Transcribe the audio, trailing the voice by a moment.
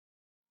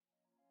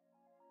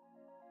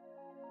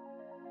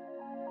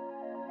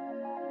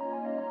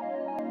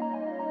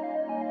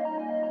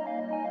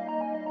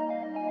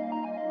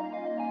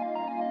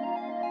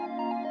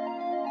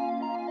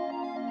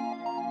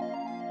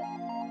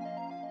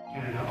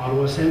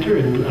Ottawa Centre,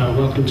 and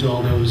welcome to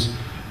all those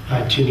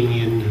tuning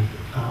in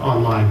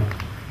online.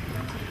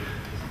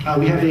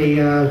 We have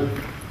a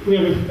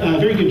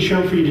very good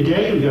show for you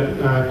today. We've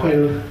got quite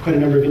a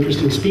number of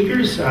interesting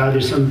speakers.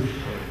 There's some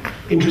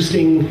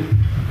interesting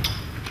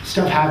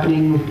stuff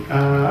happening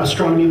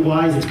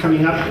astronomy-wise that's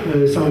coming up,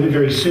 some of it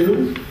very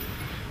soon.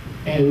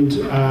 And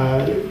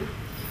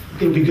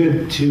it'll be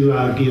good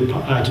to be a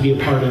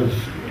part of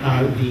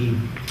the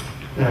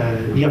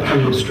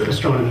upcoming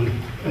astronomy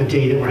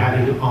day that we're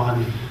having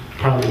on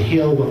Parliament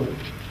Hill. Well,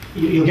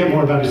 you'll get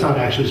more about it. It's not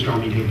actually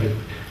Astronomy Day, but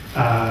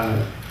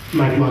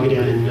Mike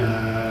Mogadam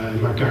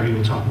and Mark Garvey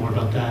will talk more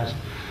about that.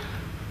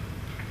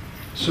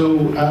 So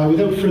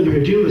without further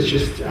ado, let's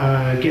just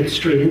get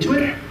straight into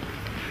it.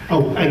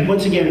 Oh, and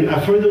once again,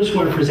 for those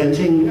who are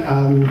presenting,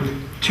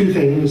 two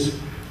things.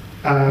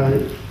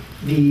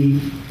 The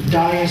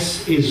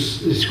dais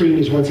the screen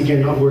is once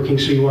again not working,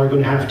 so you are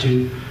going to have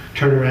to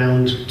turn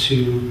around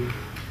to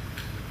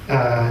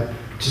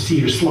see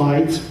your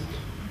slides.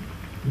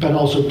 But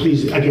also,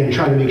 please, again,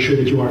 try to make sure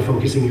that you are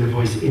focusing your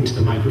voice into the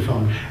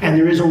microphone. And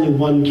there is only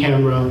one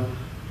camera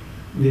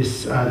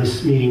this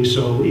meeting,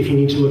 so if you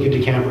need to look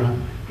into camera,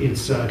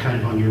 it's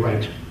kind of on your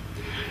right.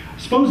 I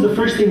suppose the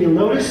first thing you'll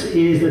notice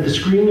is that the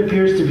screen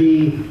appears to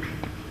be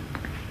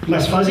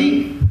less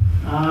fuzzy.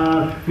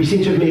 We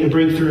seem to have made a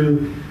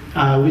breakthrough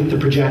with the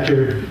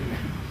projector.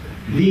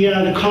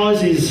 The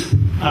cause is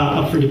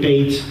up for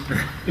debate.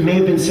 It may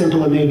have been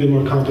simple, it may have been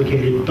more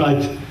complicated,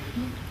 but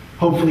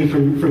hopefully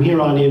from here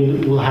on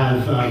in, we'll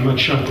have much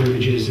sharper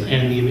images,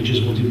 and the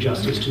images will do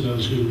justice to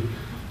those who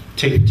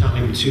take the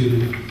time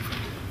to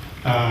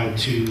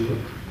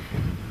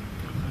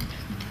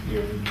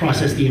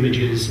process the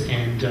images,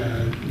 and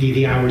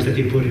the hours that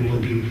they put in will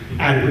be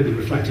adequately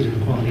reflected in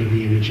the quality of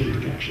the image and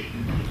projection.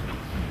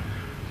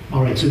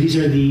 All right, so this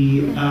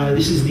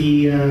is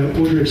the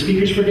order of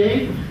speakers for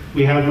today.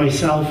 We have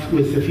myself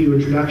with a few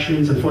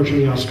introductions.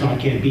 Unfortunately, Al Scott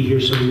can't be here,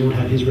 so we won't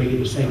have his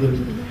regular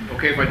segment.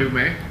 Okay if I do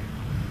May?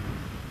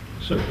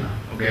 So,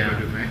 Okay if I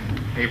do May?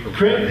 April.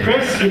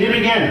 Chris, you did it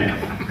again.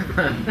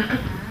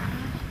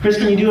 Chris,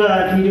 can you do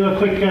a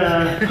quick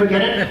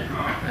edit?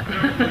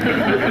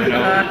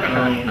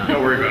 No,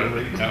 don't worry about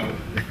it. No.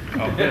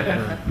 Oh.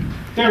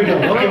 There we go.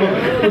 Okay,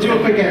 we'll do a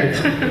quick edit.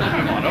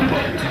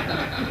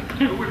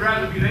 Who would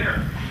rather be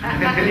there? I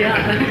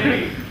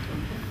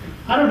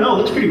don't know. It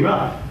looks pretty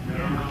rough.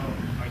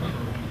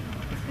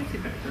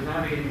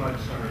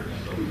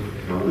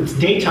 Well, it's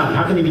daytime.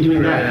 How can they be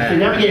doing that? If they're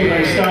navigating by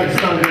the stars,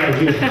 it's not a good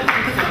idea.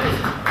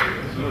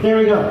 There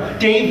we go.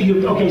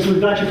 Dave, okay, so we've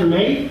got you for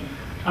May.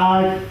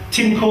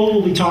 Tim Cole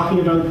will be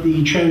talking about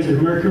the transit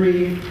of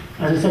Mercury.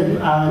 As I said,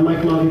 Mike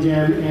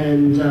Mogadam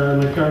and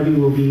Mike Garvey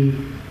will be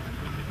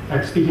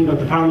speaking about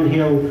the Parliament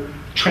Hill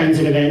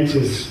transit event,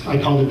 as I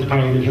called it, the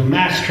Parliament Hill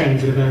mass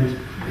transit event,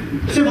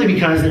 simply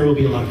because there will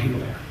be a lot of people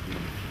there.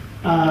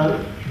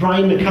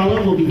 Brian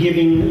McCullough will be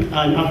giving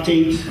an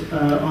update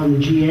on the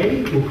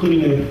GA,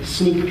 including a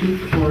sneak peek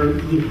for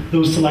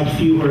those select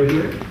few who are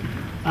here.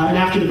 And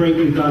after the break,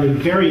 we've got a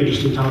very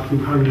interesting talk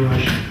from Carmen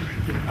Rush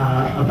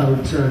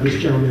about this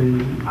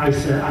gentleman,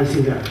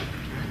 Isinger.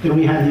 Then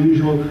we have the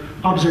usual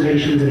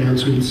observations,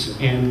 announcements,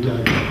 and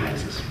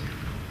prizes.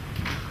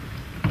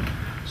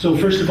 So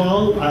first of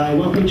all,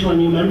 welcome to our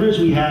new members.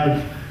 We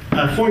have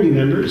 4 new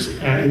members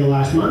in the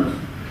last month.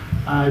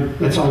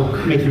 Let's all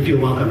make them feel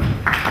welcome.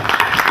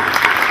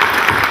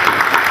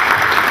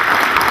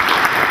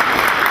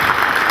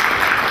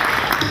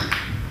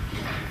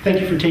 Thank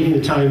you for taking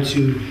the time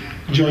to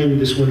join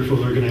this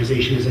wonderful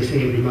organization. As I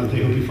say every month, I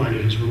hope you find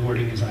it as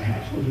rewarding as I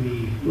have over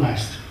the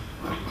last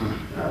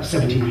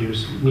 17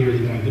 years, nearly,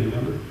 that I've been a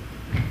member.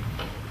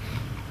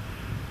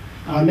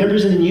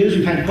 Members in the news,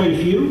 we've had quite a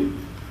few.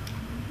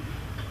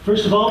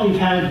 First of all, we've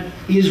had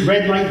Is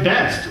Red Light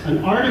Best?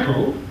 An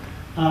article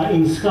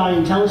in Sky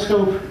and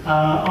Telescope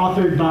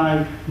authored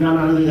by none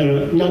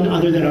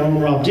other than our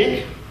Rob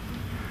Dick.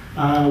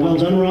 Well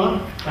done,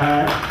 Rob.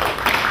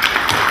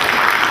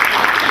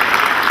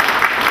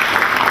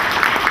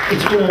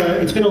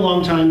 It's been a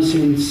long time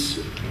since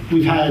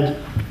we've had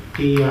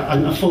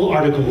a full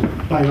article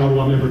by an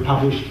Ottawa member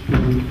published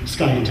in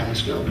Sky and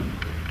Telescope.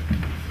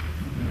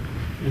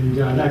 And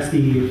that's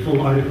the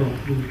full article.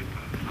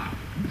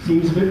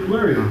 Seems a bit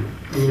blurry on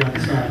the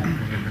left side.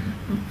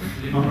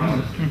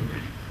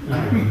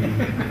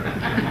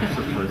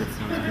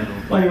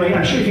 Well, anyway,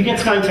 I'm sure if you get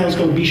Sky and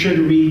Telescope, be sure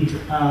to read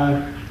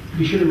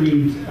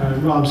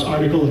Rob's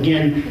article.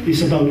 Again,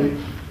 it's about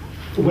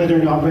whether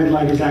or not red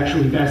light is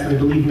actually best. I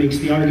believe makes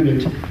the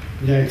argument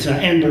that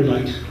amber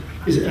light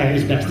is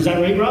best. Is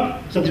that right,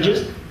 Rob? Is that the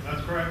gist?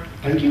 That's correct.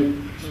 Thank you.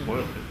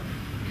 Spoiled it.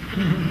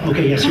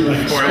 Okay, yes, you're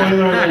right.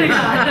 Spoiler alert.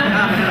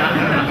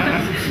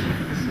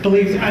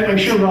 Believe, I'm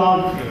sure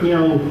Rob,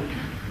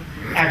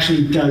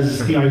 actually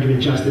does the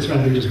argument justice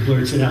rather than just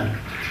blurts it out.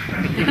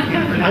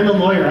 I'm a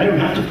lawyer, I don't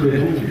have to prove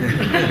anything.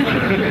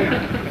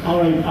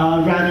 All right,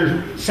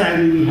 rather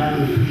sadly, we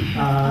have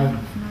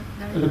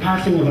the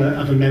passing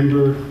of a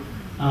member,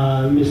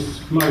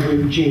 Miss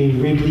Margaret Jane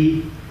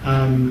Wrigley,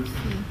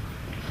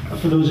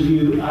 for those of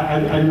you, I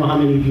don't know how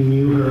many of you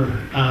knew her,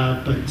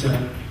 but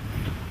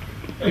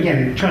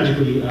again,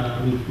 tragically,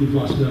 we've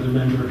lost another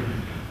member.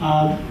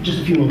 Just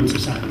a few moments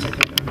of silence, I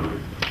think.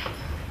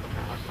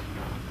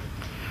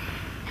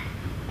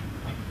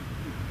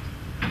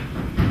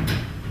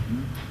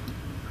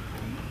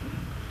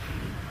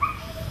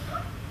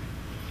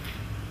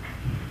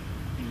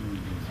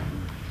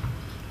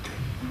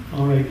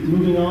 All right,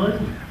 moving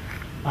on.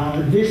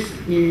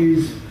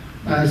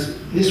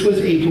 This was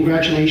a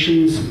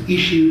congratulations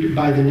issued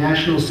by the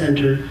National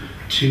Center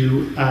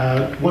to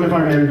one of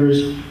our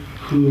members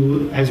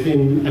who has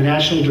been a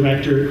national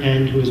director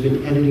and who has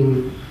been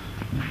editing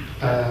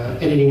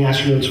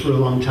astronauts for a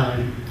long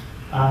time.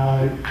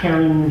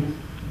 Karen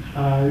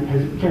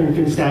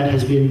Finstad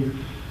has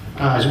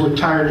worked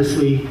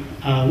tirelessly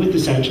with the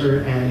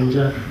center and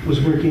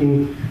was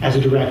working as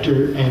a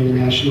director and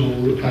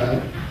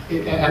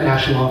at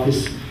national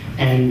office,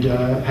 and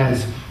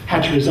has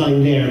had to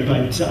resign there,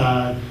 but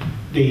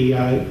they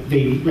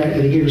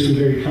gave her some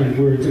very kind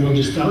words, and I'll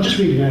just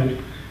read it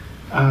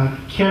out.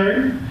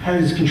 Karen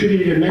has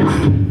contributed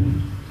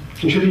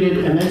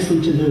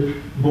immensely to the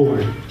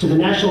board, to the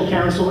National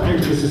Council,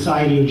 and to the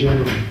society in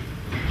general.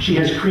 She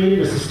has created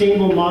a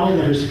sustainable model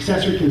that her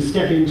successor can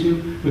step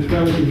into with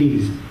relative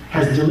ease,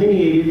 has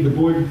delineated the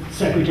board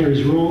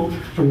secretary's role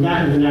from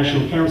that of the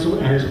National Council,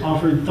 and has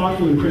offered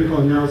thoughtful and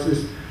critical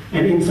analysis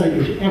and insight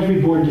into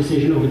every board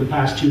decision over the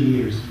past 2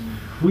 years.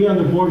 We on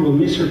the board will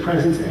miss her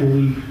presence,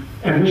 and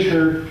wish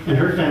her and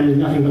her family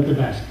nothing but the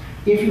best.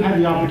 If you have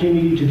the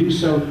opportunity to do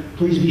so,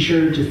 please be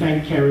sure to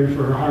thank Karen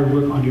for her hard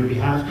work on your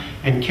behalf.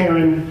 And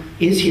Karen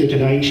is here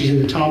tonight. She's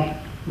in the top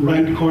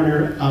right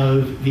corner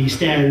of the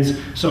stands,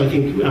 so I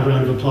think a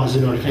round of applause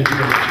is in order. Thank you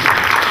very much.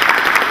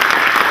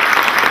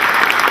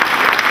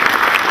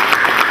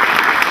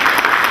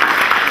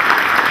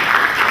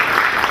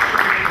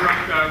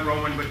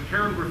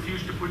 Karen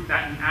refused to put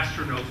that in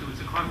astronauts. It was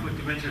a conflict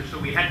of interest, so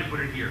we had to put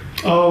it here.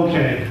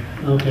 Okay,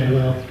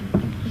 well.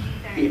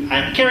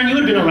 Karen, you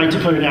would have been all right to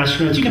put in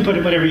astronauts. You can put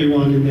whatever you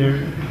want in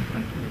there.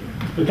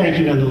 But thank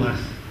you nonetheless.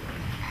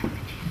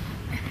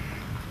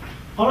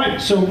 All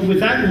right, so with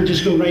that, we'll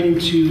just go right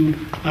into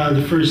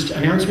the first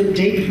announcement.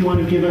 Dave, if you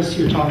want to give us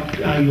your talk,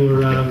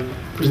 your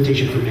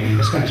presentation for May.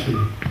 The sky's for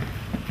you.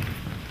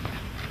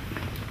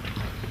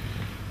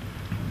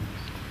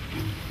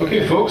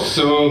 Okay, folks,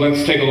 so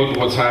let's take a look at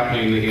what's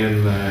happening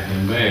in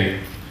May.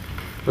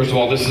 First of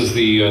all,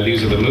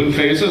 these are the moon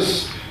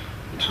phases.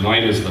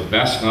 Tonight is the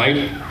best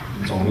night.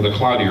 It's one of the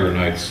cloudier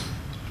nights.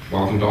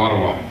 Welcome to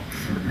Ottawa.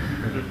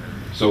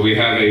 So we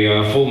have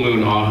a full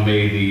moon on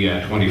May the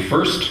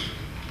 21st.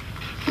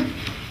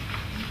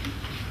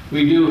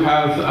 We do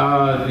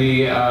have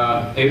the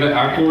Ava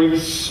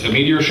Aquarids, a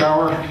meteor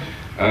shower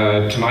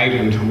tonight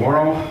and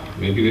tomorrow.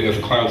 Maybe if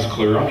the clouds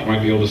clear up, you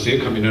might be able to see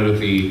it coming out of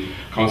the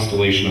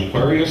constellation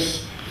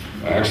Aquarius.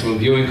 Excellent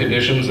viewing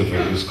conditions if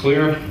it was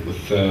clear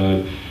with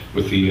the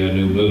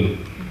new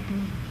moon.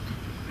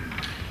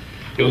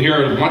 You'll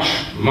hear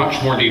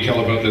much more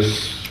detail about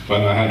this,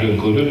 but I had to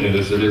include it. It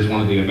is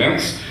one of the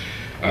events.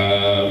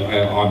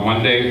 On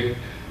Monday,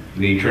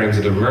 the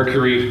transit of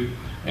Mercury,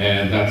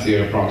 and that's the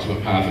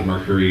approximate path of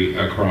Mercury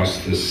across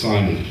the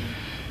sun.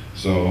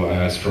 So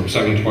it's from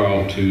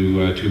 712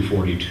 to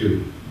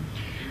 242.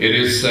 It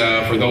is,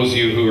 for those of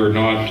you who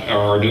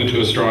are new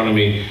to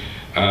astronomy,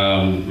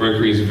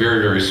 Mercury is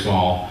very, very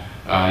small.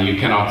 You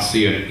cannot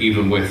see it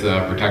even with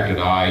a protected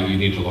eye. You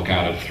need to look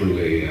at it through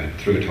a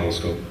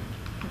telescope.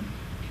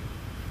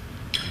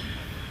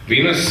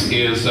 Venus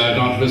is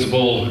not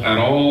visible at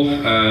all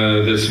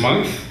this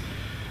month,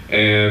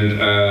 and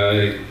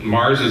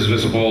Mars is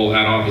visible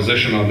at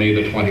opposition on May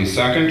the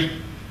 22nd.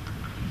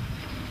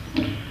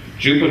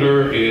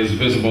 Jupiter is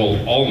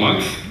visible all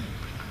month.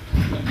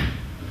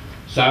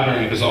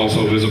 Saturn is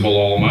also visible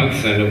all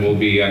month, and it will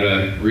be at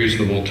a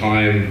reasonable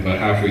time about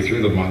halfway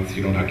through the month.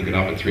 You don't have to get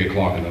up at 3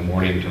 o'clock in the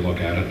morning to look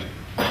at it.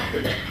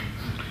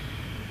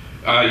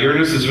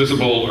 Uranus is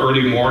visible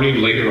early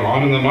morning later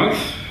on in the month,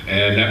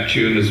 and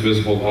Neptune is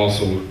visible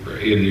also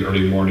in the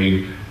early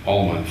morning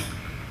all month.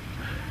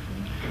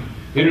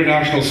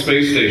 International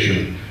Space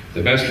Station,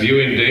 the best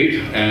viewing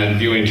date and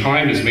viewing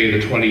time is May the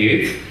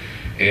 28th,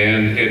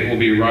 and it will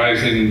be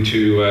rising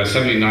to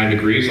 79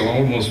 degrees. It'll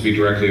almost be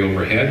directly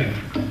overhead.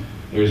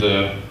 There's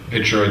a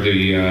picture of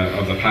the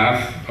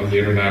path of the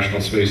International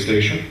Space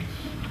Station.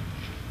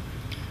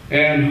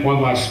 And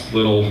one last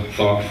little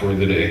thought for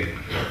the day.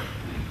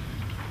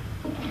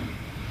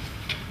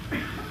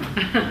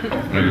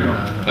 There you go.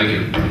 Thank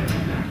you.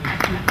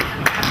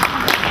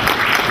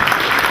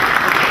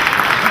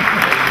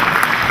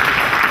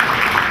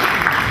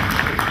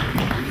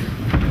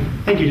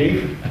 Thank you,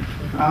 Dave.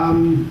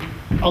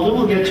 Although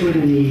we'll get to it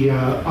in the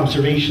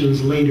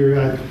observations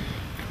later,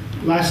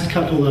 last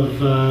couple of,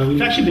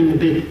 we've actually been a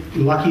bit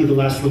lucky the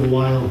last little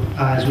while,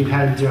 as we've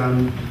had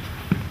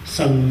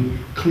some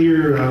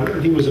clear, I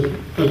think it was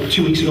about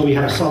 2 weeks ago, we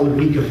had a solid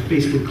week of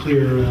basically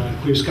clear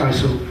sky,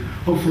 so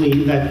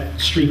hopefully that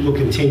streak will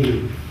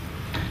continue.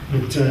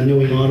 But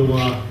knowing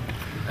Ottawa,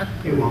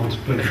 It won't,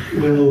 but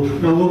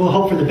we'll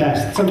hope for the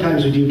best.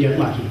 Sometimes we do get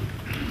lucky.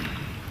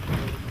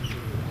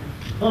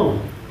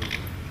 Oh.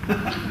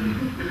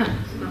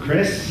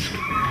 Chris?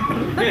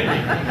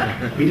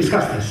 We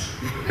discussed this.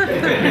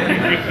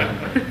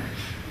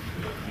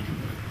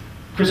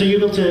 Chris, are you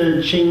able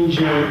to change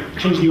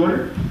the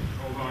order?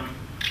 Hold on.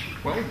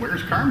 Well,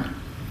 where's Carmen?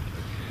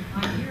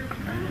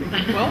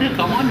 Well,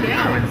 come on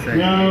down.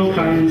 No,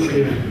 Carmen,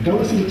 stay there. Don't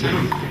listen to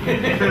Tim.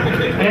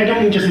 And I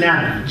don't mean just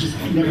now. Just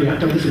never.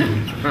 Don't listen to me.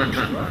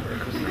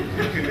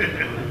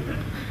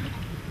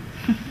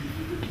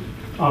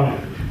 All right,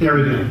 there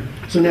we go.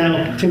 So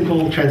now, Tim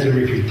Cole, Transit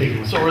Mercury, take it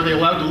away. So are they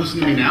allowed to listen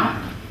to me now?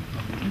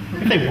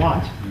 If they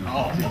want.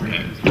 Oh,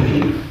 okay.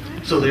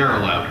 So they are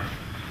allowed.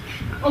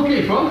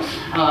 Okay, folks.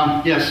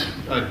 Yes,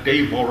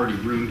 Dave already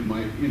ruined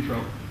my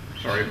intro.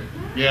 Sorry.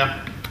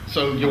 Yeah.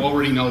 So you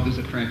already know there's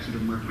a transit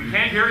of Mercury. We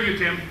can't hear you,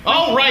 Tim.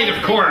 Oh, right,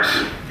 of course.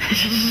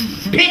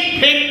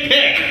 Pick.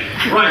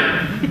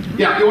 Right.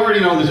 Yeah, you already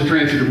know there's a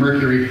transit of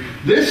Mercury.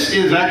 This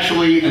is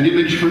actually an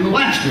image from the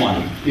last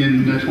one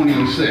in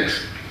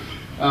 2006.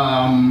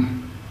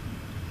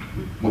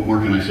 What more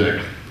can I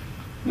say?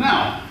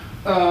 Now,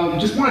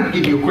 just wanted to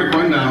give you a quick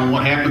rundown on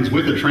what happens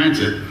with a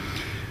transit.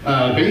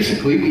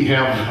 Basically, we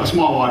have a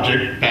small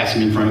object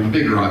passing in front of a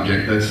bigger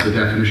object. That's the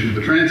definition of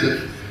a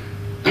transit.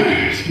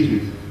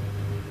 Excuse me.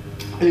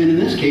 And in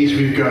this case,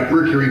 we've got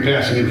Mercury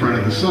passing in front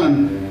of the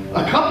Sun.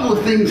 A couple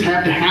of things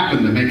have to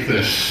happen to make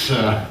this,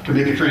 to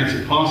make a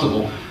transit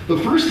possible. The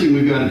first thing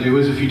we've got to do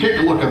is, if you take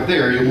a look up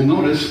there, you will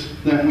notice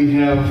that we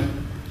have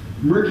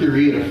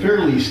Mercury at a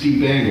fairly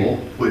steep angle,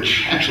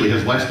 which actually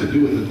has less to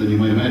do with it than you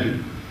might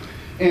imagine.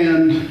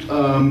 And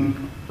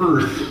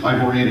Earth,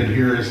 I've oriented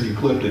here as the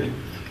ecliptic,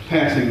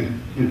 passing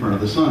in front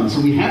of the Sun. So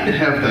we have to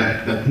have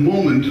that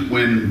moment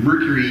when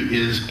Mercury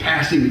is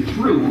passing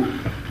through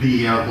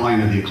the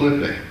line of the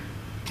ecliptic.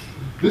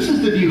 This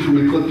is the view from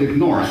ecliptic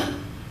north,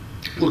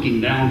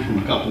 looking down from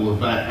a couple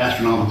of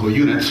astronomical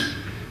units.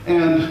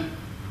 And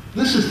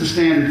this is the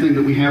standard thing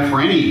that we have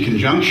for any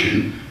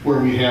conjunction where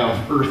we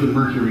have Earth and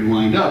Mercury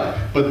lined up.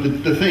 But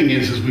the thing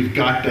is we've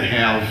got to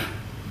have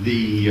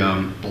the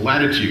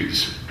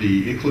latitudes,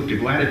 the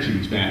ecliptic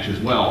latitudes match as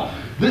well.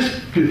 This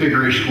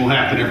configuration will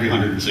happen every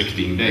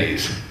 116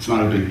 days. It's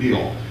not a big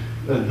deal.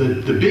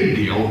 The big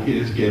deal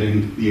is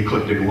getting the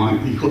ecliptic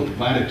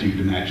latitude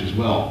to match as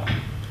well.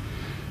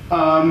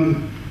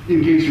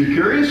 In case you're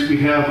curious, we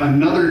have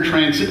another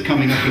transit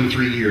coming up in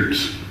 3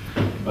 years.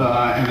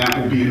 And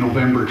that will be a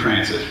November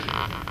transit.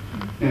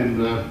 And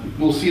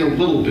we'll see a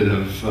little bit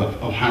of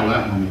how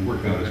that one will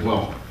work out as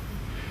well.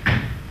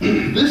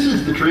 This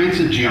is the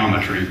transit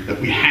geometry that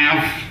we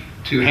have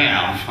to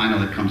have. I know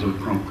that comes out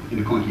in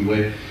a clunky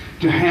way.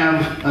 To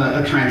have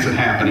a transit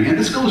happening. And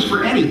this goes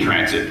for any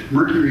transit,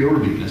 Mercury or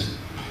Venus.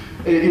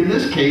 In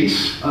this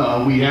case,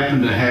 we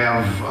happen to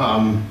have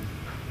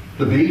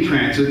the May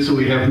transit, so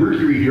we have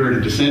Mercury here at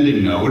a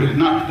descending node.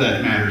 Not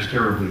that that matters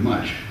terribly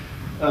much.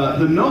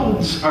 The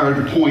nodes are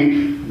the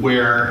point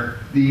where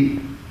the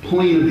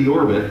plane of the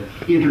orbit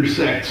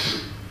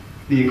intersects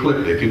the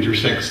ecliptic,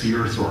 intersects the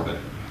Earth's orbit.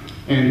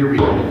 And here we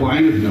have a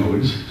line of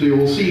nodes. So you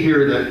will see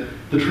here that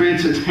the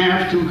transits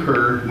have to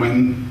occur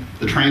when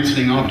the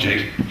transiting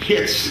object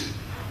hits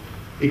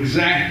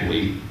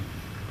exactly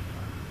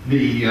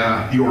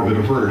the orbit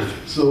of Earth.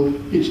 So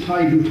it's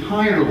tied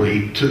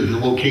entirely to the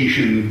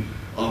location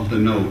of the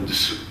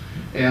nodes.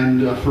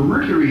 And for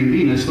Mercury and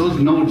Venus, those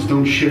nodes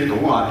don't shift a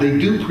lot. They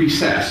do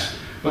precess,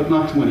 but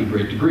not to any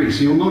great degree.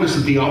 So you'll notice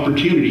that the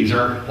opportunities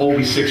are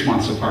always 6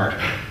 months apart.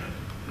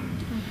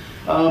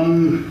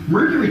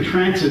 Mercury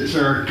transits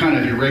are kind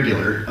of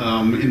irregular.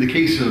 In the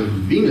case of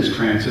Venus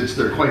transits,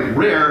 they're quite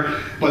rare,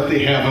 but they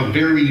have a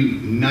very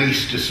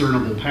nice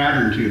discernible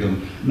pattern to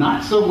them.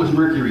 Not so with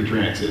Mercury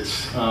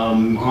transits.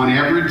 On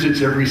average,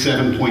 it's every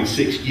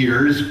 7.6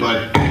 years,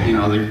 but you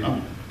know,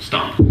 they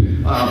stop.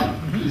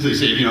 As they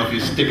say, you know, if you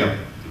stick a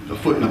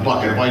foot in a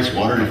bucket of ice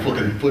water and a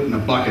foot in a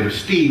bucket of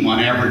steam, on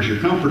average, you're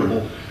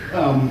comfortable.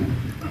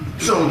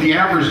 So the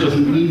average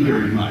doesn't mean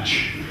very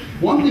much.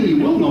 One thing you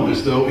will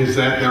notice, though, is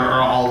that there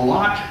are a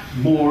lot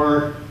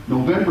more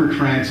November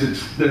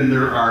transits than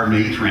there are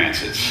May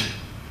transits.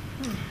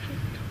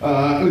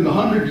 In the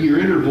 100-year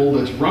interval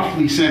that's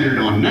roughly centered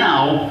on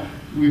now,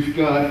 we've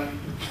got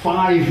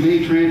 5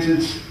 May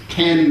transits,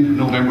 10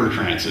 November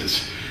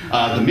transits.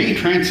 The May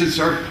transits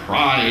are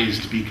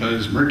prized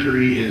because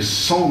Mercury is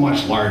so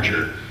much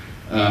larger.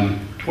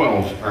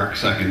 12 arc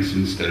seconds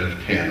instead of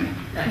 10.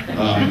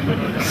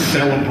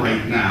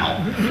 Celebrate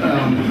now.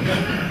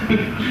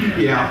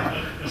 Yeah.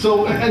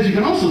 So as you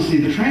can also see,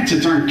 the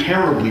transits aren't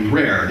terribly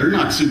rare. They're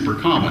not super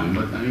common,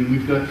 but I mean,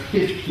 we've got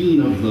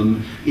 15 of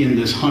them in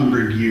this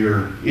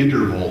 100-year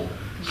interval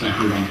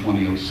centered on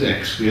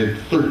 2006. We had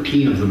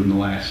 13 of them in the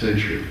last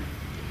century.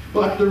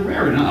 But they're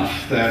rare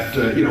enough that,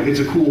 you know, it's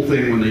a cool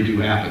thing when they do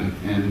happen,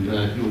 and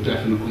you'll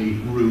definitely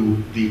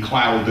rue the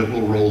cloud that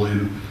will roll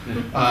in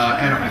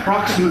at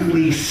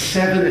approximately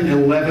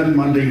 7:11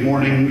 Monday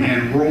morning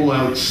and roll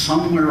out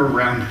somewhere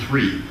around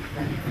 3.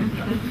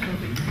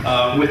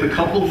 with a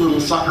couple little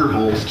sucker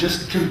holes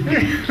just to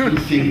make you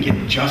think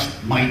it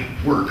just might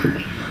work.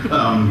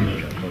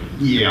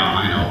 Yeah,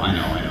 I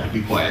know.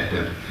 Be quiet,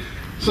 Deb.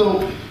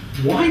 So,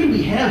 why do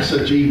we have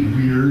such a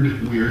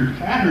weird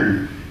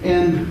pattern?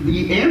 And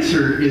the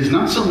answer is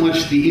not so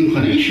much the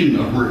inclination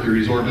of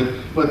Mercury's orbit,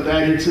 but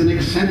that it's an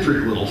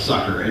eccentric little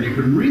sucker. And you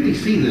can really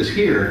see this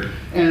here.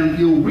 And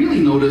you'll really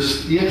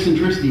notice the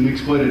eccentricity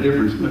makes quite a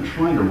difference. I'm going to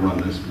try to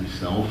run this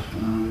myself.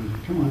 Come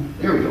on,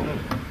 there we go.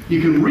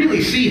 You can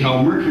really see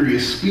how Mercury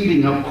is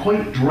speeding up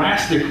quite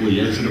drastically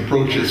as it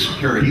approaches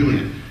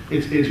perihelion.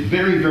 It's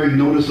very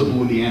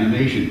noticeable in the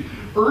animation.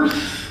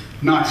 Earth,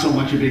 not so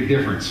much a big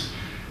difference.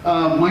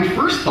 My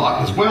first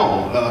thought was,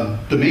 well,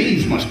 the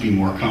maze must be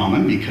more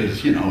common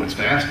because, you know, it's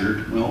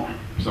faster. Well,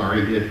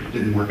 sorry, it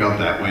didn't work out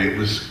that way. It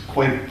was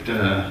quite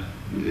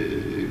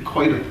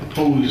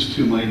opposed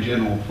to my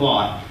general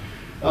thought.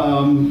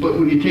 But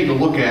when you take a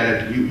look at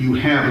it, you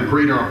have a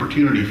greater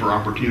opportunity for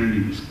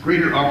opportunities.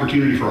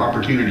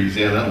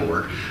 Yeah, that'll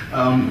work.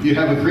 You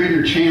have a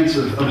greater chance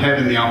of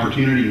having the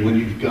opportunity when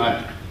you've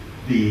got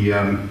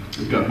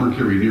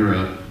Mercury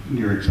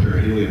near its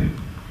perihelion.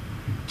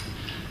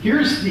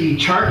 Here's the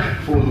chart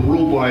for the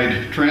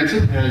worldwide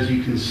transit. As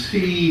you can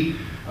see,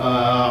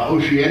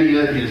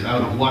 Oceania is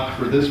out of luck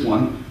for this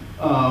one.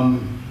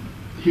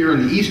 Here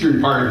in the eastern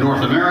part of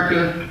North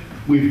America,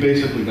 we've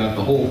basically got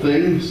the whole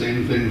thing.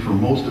 Same thing for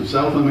most of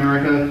South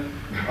America.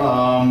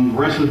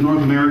 Rest of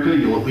North America,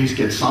 you'll at least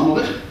get some of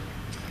it.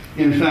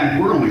 In fact,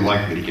 we're only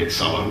likely to get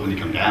some of it when you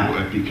come down to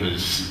it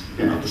because,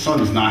 you know, the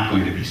sun is not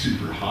going to be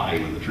super high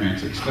when the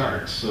transit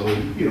starts. So,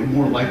 you know,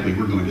 more likely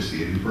we're going to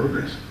see it in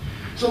progress.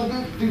 So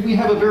we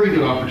have a very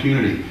good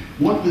opportunity.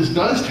 What this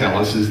does tell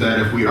us is that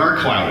if we are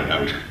clouded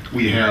out,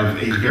 we have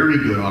a very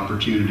good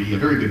opportunity, a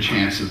very good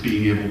chance of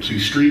being able to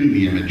stream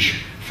the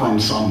image from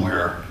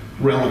somewhere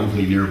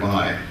relatively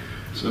nearby.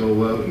 So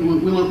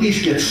we'll at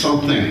least get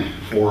something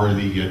for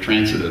the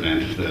transit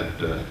event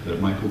that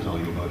Mike will tell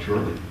you about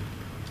shortly.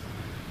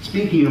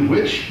 Speaking of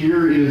which,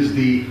 here is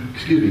the,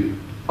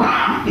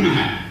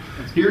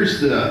 here's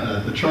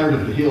the chart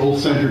of the hill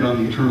centered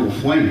on the eternal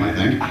flame, I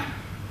think.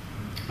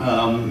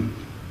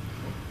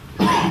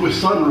 With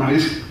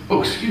sunrise,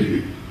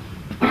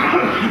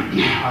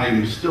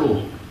 I'm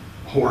still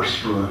hoarse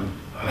from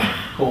a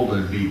cold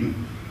I've beaten,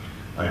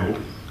 I hope.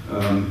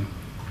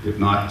 If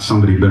not,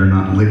 somebody better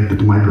not lick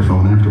the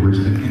microphone afterwards.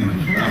 Anyway,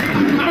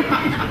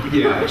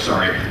 yeah,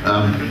 sorry.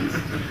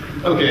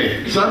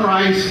 Okay,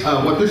 sunrise,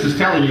 what this is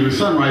telling you is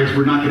sunrise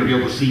we're not going to be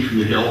able to see from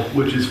the hill,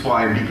 which is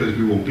fine because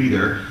we won't be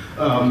there.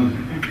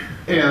 And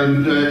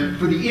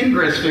for the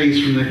ingress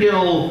phase from the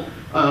hill,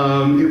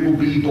 it will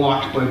be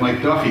blocked by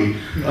Mike Duffy.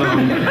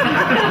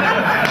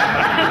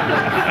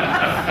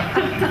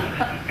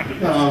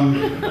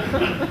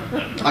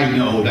 I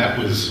know that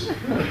was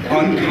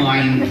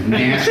unkind,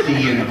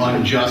 nasty, and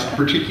unjust,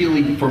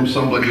 particularly from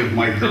somebody of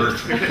my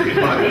girth, but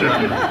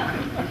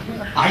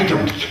I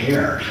don't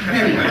care.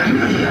 Anyway,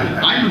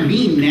 I'm a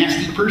mean,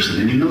 nasty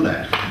person, and you know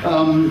that.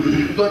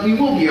 But you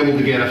will be able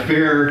to get a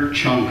fair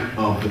chunk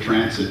of the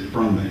transit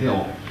from the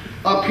hill.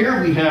 Up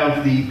here we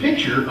have the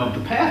picture of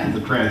the path of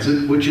the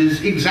transit, which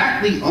is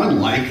exactly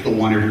unlike the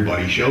one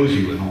everybody shows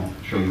you, and I'll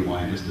show you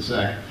why in just a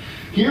sec.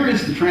 Here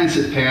is the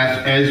transit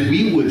path as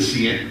we would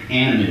see it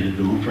animated.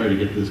 I'll try to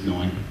get this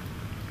going.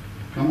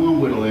 Come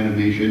on, Whittle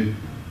animation.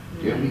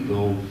 There we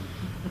go.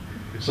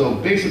 So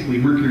basically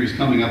Mercury's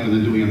coming up and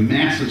then doing a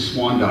massive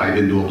swan dive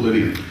into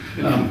oblivion.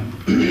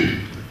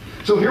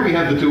 So here we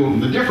have the two of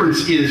them. The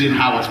difference is in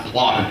how it's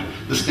plotted.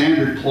 The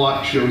standard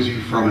plot shows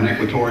you from an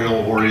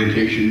equatorial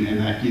orientation, and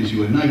that gives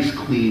you a nice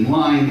clean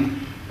line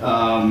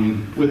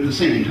with the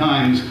same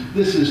times.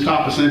 This is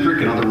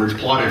topocentric, in other words,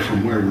 plotted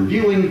from where we're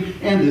viewing,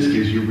 and this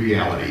gives you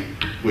reality,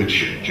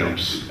 which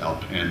jumps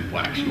up and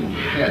whacks you over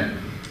the head.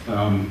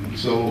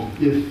 So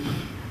if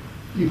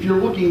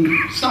you're looking,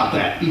 stop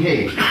that,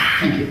 behave,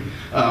 thank you.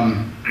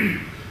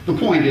 The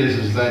point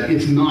is that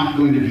it's not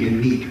going to be a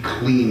neat,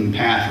 clean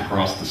path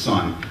across the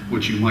sun,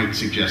 which you might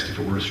suggest if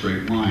it were a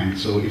straight line.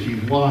 So if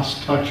you've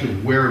lost touch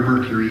of where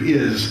Mercury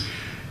is,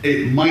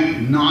 it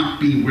might not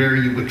be where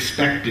you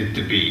expect it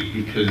to be,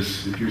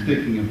 because if you're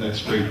thinking of that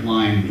straight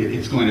line,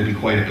 it's going to be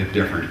quite a bit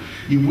different.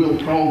 You will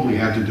probably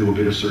have to do a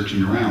bit of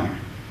searching around.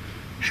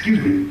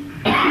 Excuse me.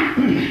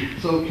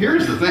 So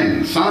here's the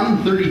thing.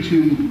 Sun,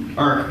 32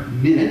 arc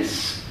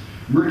minutes.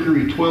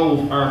 Mercury,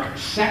 12 arc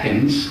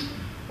seconds.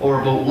 Or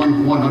about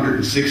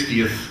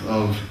 1/160th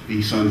of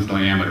the sun's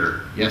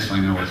diameter. Yes, I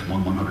know it's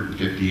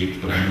 1/158th,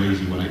 but I'm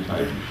lazy when I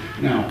type.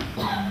 Now,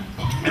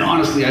 and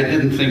honestly, I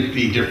didn't think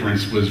the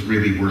difference was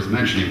really worth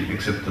mentioning,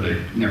 except that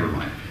never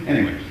mind.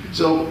 Anyway,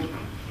 so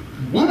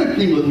one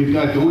thing that we've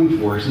got going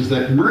for us is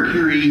that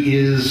Mercury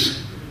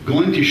is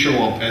going to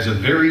show up as a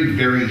very,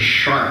 very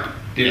sharp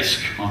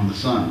disk on the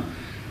sun.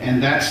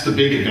 And that's the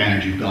big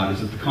advantage you've got,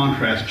 is that the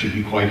contrast should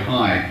be quite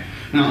high.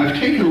 Now, I've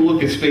taken a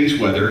look at space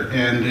weather,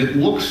 and it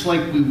looks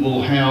like we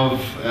will have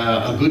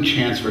a good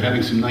chance for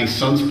having some nice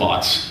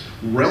sunspots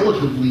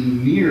relatively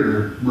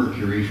near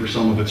Mercury for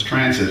some of its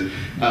transit,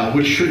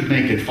 which should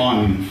make it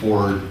fun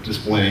for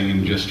displaying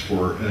and just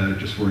for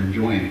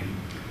enjoying.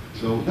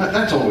 So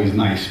that's always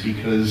nice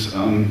because,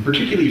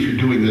 particularly if you're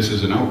doing this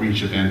as an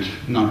outreach event,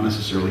 not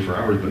necessarily for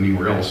ours, but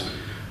anywhere else,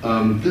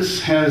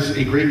 this has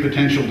a great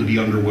potential to be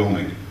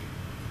underwhelming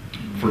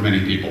for many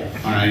people.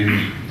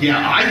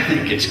 Yeah, I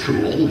think it's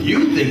cool,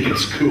 you think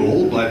it's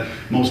cool, but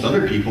most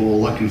other people will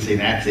look and say,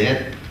 that's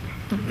it?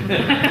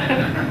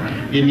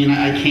 You mean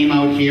I came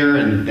out here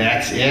and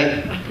that's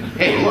it?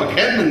 Hey, look,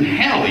 Edmund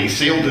Halley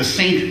sailed to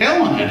St.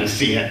 Helena to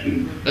see it,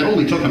 and it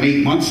only took him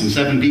 8 months and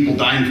 7 people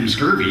dying from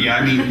scurvy.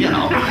 I mean, you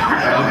know.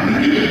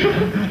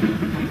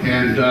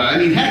 I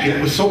mean, heck, it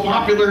was so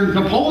popular,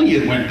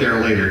 Napoleon went there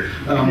later.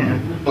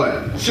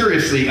 But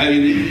seriously, I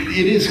mean,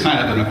 it is kind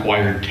of an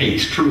acquired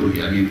taste,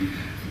 truly. I mean,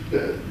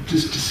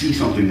 just to see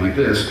something like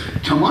this.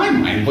 To my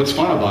mind, what's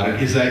fun about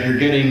it is that you're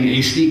getting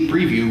a sneak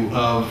preview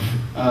of,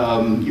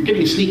 you're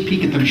getting a sneak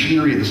peek at the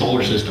machinery of the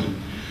solar system.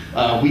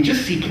 We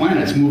just see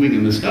planets moving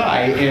in the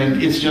sky,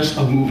 and it's just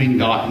a moving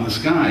dot in the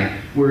sky.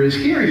 Whereas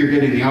here, you're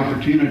getting the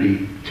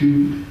opportunity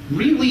to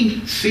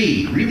really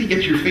see, really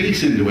get your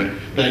face into it,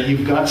 that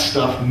you've got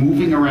stuff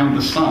moving around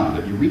the sun,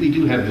 that you really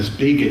do have this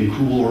big and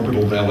cool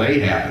orbital ballet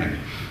happening.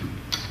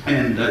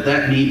 And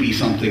that may be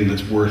something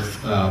that's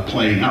worth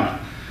playing up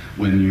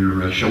when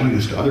you're showing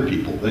this to other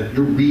people, that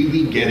you're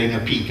really getting a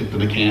peek at the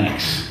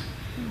mechanics.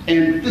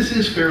 And this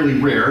is fairly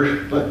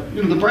rare, but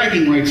you know, the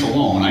bragging rights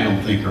alone I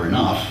don't think are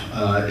enough.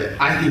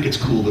 I think it's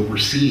cool that we're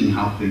seeing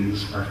how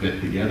things are fit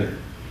together.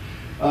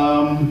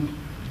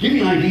 Give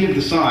you an idea of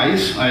the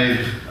size,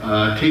 I've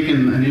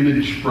taken an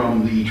image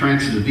from the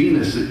transit of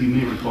Venus that you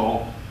may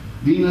recall.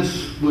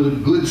 Venus was a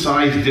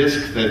good-sized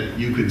disk that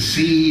you could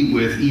see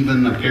with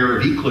even a pair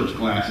of eclipse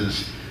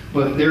glasses.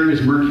 But there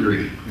is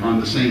Mercury on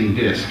the same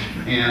disk,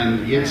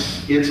 and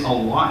it's a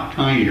lot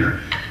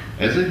tinier.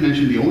 As I've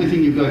mentioned, the only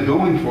thing you've got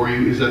going for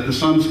you is that the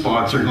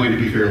sunspots are going to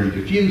be fairly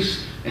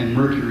diffuse, and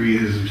Mercury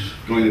is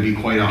going to be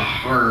quite a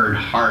hard,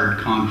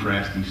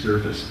 contrasty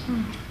surface.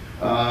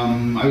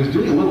 I was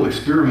doing a little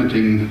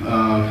experimenting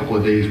a couple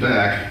of days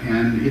back,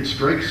 and it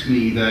strikes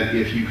me that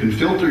if you can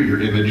filter your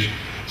image,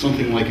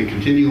 something like a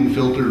continuum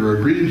filter or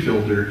a green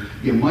filter,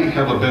 you might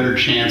have a better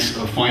chance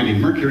of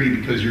finding Mercury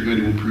because you're going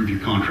to improve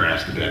your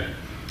contrast a bit,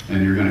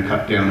 and you're going to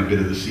cut down a bit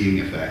of the seeing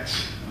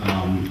effects.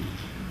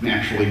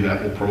 Naturally,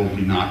 that will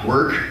probably not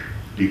work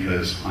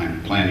because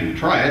I'm planning to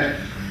try it,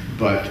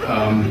 but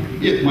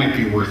it might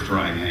be worth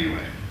trying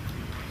anyway.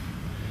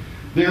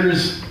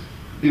 There's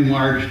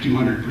enlarged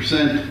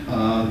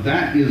 200%.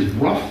 That is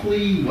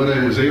roughly what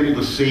I was able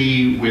to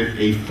see with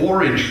a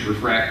 4-inch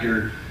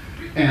refractor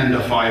and a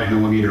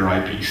 5mm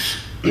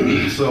eyepiece.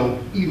 So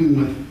even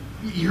with,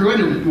 you're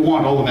going to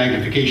want all the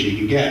magnification you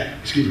can get.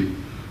 Excuse me.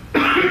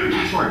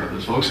 Sorry about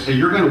this, folks.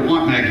 You're going to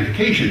want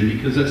magnification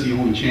because that's the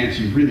only chance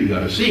you've really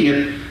got of seeing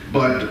it.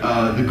 But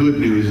the good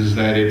news is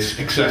that it's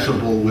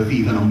accessible with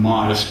even a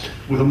modest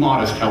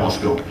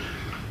telescope.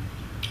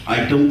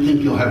 I don't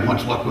think you'll have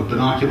much luck with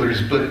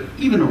binoculars, but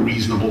even a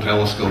reasonable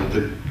telescope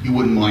that you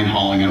wouldn't mind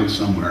hauling out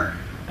somewhere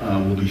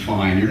will be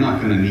fine. You're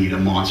not going to need a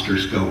monster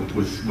scope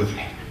with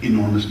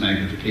enormous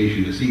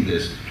magnification to see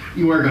this.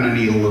 You are going to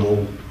need a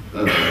little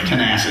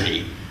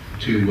tenacity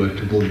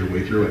to pull your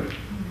way through it.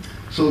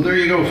 So there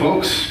you go,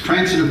 folks.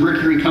 Transit of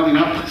Mercury coming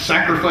up.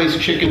 Sacrifice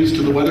chickens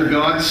to the weather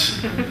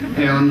gods,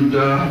 and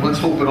let's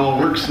hope it all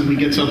works and we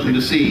get something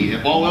to see.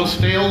 If all else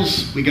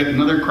fails, we get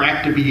another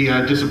crack to be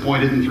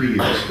disappointed in 3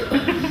 years.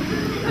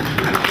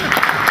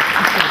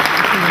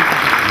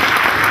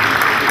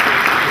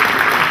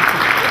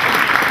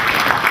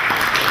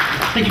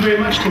 Thank you very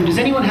much, Tim. Does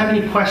anyone have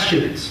any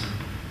questions?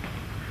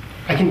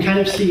 I can kind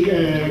of see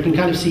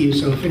you,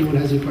 so if anyone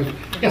has any questions.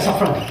 Yes, up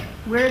front.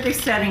 Where are they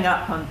setting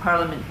up on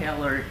Parliament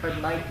Hill, or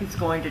Mike is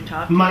going to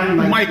talk?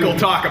 Mike will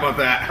talk about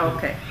that.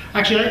 Okay.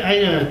 Actually, I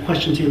had a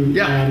question, Tim.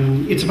 Yeah.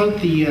 It's about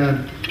the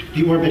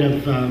orbit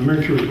of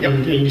Mercury, Yep.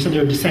 and you said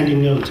there are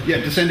descending nodes. Yeah,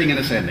 descending and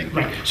ascending.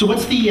 Right. So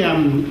what's the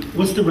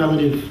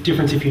relative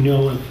difference, if you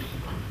know, of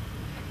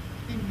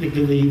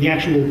the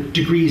actual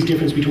degrees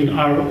difference between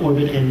our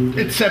orbit and?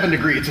 It's 7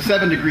 degrees. It's a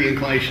 7-degree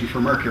inclination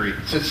for Mercury.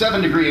 It's a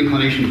 7-degree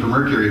inclination for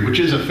Mercury, which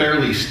is a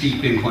fairly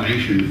steep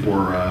inclination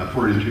for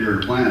an interior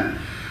planet.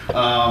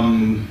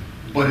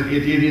 But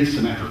it is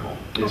symmetrical.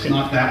 It's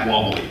not that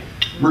wobbly.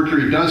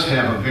 Mercury does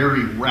have a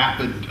very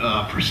rapid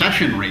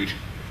precession rate,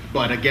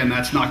 but again,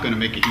 that's not going to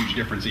make a huge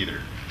difference either.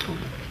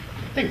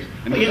 Thanks.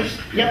 Yes.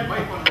 Yep.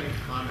 Mike want to make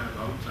a comment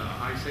about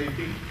eye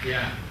safety?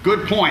 Yeah.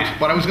 Good point,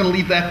 but I was going to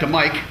leave that to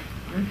Mike.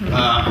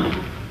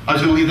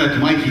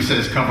 He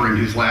says, covering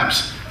his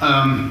laps.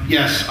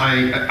 Yes,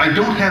 I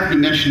don't have to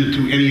mention it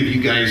to any of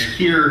you guys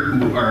here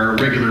who are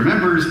regular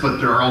members, but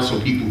there are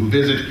also people who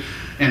visit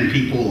and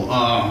people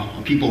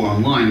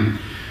online.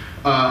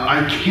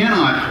 I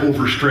cannot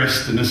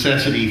overstress the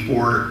necessity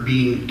for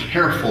being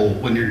careful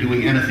when you're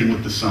doing anything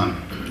with the sun.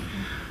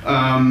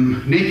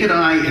 Naked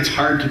eye, it's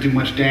hard to do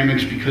much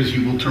damage because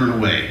you will turn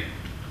away,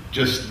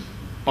 just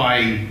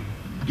by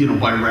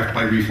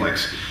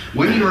reflex.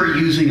 When you are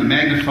using a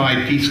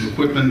magnified piece of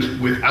equipment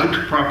without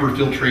proper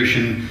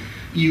filtration,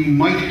 you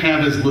might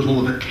have as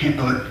little of a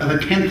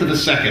tenth of a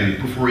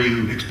second before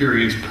you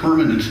experience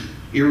permanent,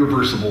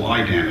 irreversible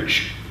eye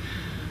damage.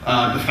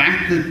 The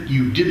fact that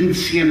you didn't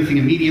see anything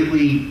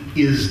immediately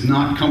is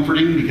not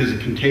comforting because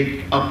it can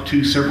take up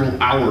to several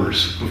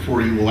hours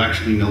before you will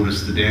actually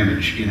notice the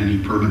damage in any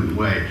permanent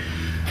way.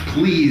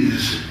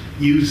 Please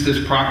use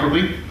this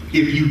properly.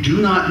 If you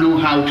do not know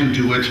how to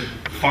do it,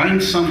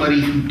 find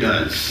somebody who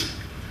does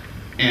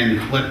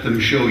and let them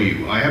show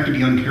you. I have to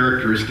be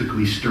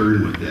uncharacteristically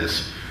stern with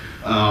this.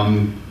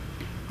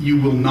 You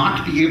will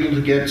not be able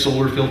to get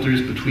solar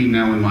filters between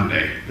now and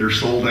Monday. They're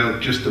sold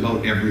out just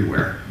about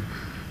everywhere.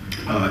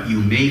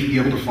 You may be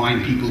able to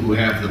find people who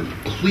have them.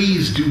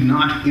 Please do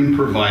not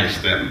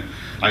improvise them.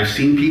 I've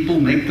seen people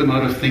make them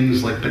out of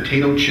things like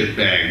potato chip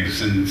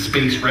bags and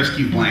space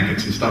rescue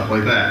blankets and stuff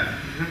like that.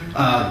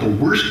 The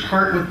worst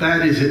part with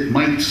that is it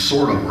might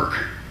sort of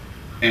work,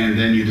 and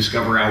then you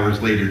discover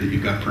hours later that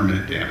you've got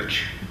permanent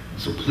damage.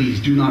 So please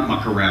do not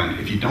muck around.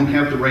 If you don't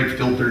have the right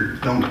filter,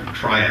 don't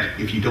try it.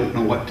 If you don't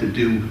know what to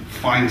do,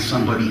 find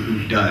somebody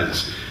who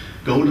does.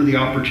 Go to the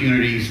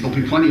opportunities. There'll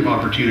be plenty of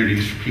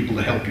opportunities for people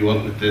to help you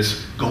out with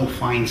this. Go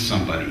find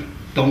somebody.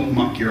 Don't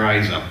muck your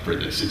eyes up for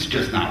this. It's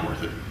just not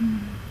worth it.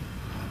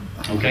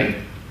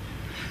 Okay?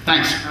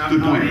 Thanks.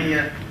 Good point.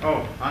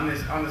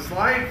 On the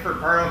slide for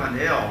Parliament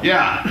Hill.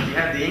 Yeah. You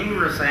had the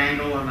ingress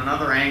angle and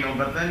another angle,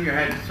 but then you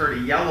had sort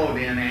of yellowed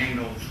in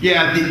angles.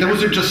 Yeah,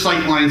 those are just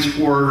sight lines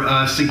for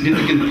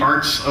significant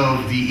parts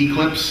of the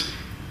eclipse.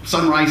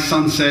 Sunrise,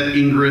 sunset,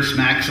 ingress,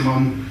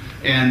 maximum,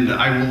 and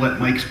I will let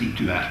Mike speak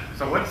to that.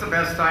 So what's the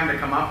best time to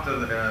come up to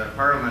the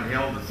Parliament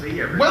Hill to see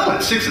everything? Well,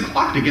 at 6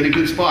 o'clock to get a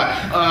good spot.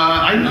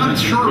 I'm not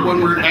sure when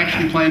we're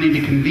actually planning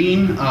to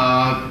convene.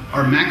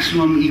 Our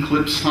maximum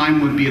eclipse time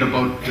would be at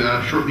about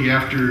shortly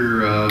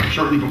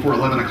before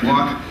 11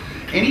 o'clock.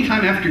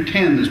 Anytime after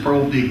 10, there's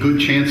probably a good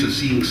chance of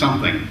seeing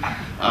something.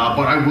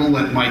 But I will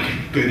let Mike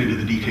get into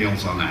the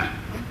details on that.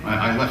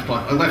 I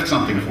left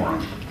something for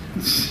him.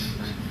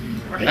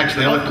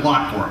 Actually, I left a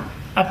lot for him.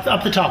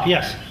 Up the top,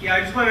 yes. Yeah,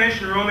 I just want to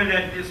mention, Roman,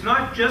 that it's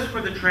not just for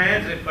the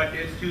transit, but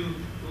it's to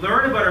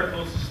learn about our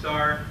closest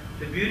star,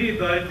 the beauty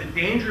about it, the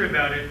danger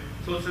about it.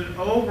 So it's an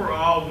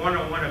overall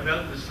 101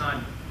 about the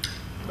sun.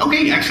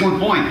 Okay, excellent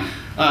point.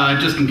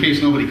 Just in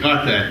case nobody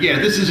caught that. Yeah,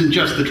 this isn't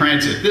just the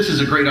transit. This is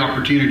a great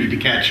opportunity to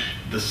catch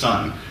the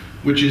sun,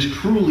 which is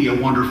truly a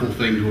wonderful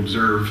thing to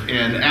observe.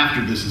 And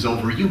after this is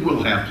over, you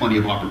will have plenty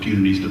of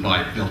opportunities to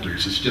buy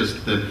filters. It's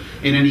just that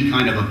in any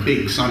kind of a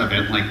big sun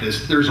event like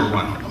this, there's a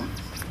run on them.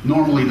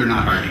 Normally, they're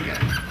not hard to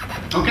get.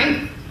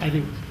 Okay? I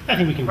think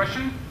we can.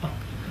 Question?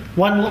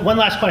 One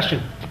last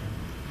question.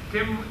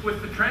 Tim,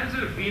 with the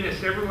transit of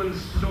Venus,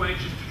 everyone's so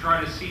anxious to try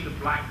to see the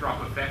black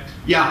drop effect.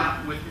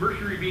 Yeah. With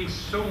Mercury being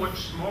so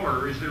much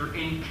smaller, is there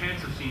any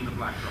chance of seeing the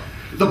black drop?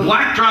 The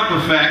black drop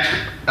effect,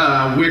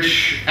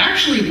 which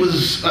actually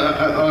was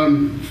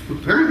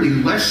apparently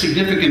less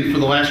significant for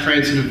the last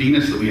transit of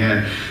Venus that we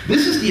had.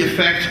 This is the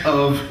effect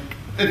of,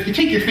 if you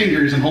take your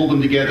fingers and hold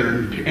them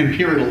together and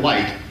peer at a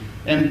light,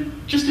 and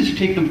just as you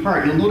take them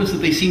apart, you'll notice that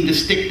they seem to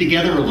stick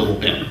together a little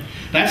bit.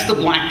 That's the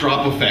black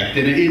drop effect,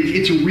 and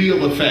it's a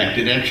real effect.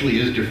 It actually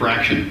is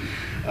diffraction.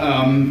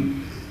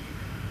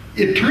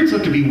 It turns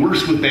out to be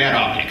worse with bad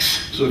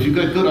optics. So if you've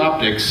got good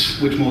optics,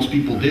 which most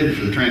people did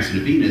for the transit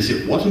of Venus,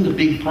 it wasn't a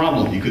big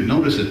problem. You could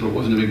notice it, but it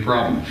wasn't a big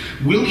problem.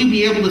 Will you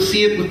be able to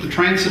see it with the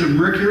transit of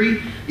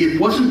Mercury? It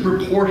wasn't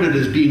reported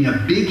as being a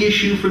big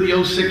issue for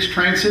the 06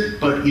 transit,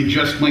 but you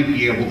just might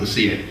be able to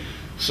see it.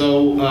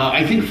 So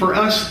I think for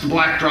us, the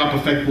black drop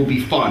effect will be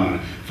fun.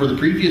 For the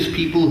previous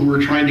people who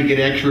were trying to get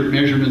accurate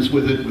measurements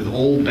with it with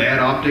old bad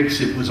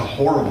optics, it was a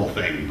horrible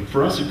thing. But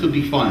for us, it could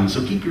be fun.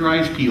 So keep your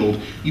eyes peeled.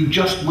 You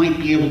just might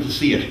be able to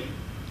see it.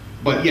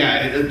 But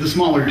yeah, the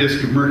smaller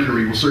disk of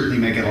Mercury will certainly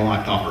make it a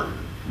lot tougher.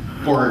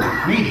 Or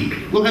maybe.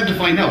 We'll have to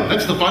find out.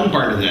 That's the fun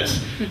part of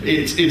this.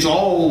 It's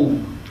all,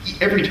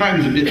 every time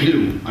is a bit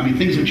new. I mean,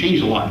 things have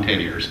changed a lot in 10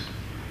 years.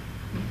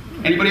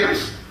 Anybody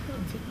else?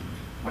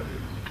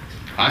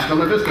 Hasta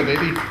la vista,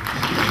 baby.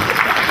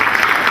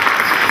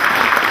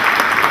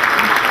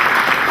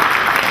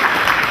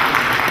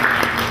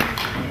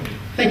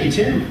 Thank you,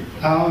 Tim.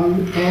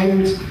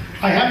 And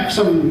I have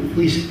some, at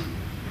least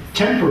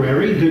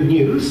temporary, good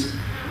news.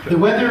 The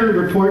weather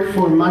report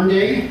for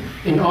Monday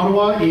in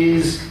Ottawa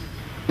is,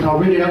 and I'll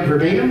read it out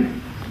verbatim,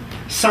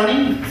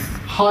 sunny,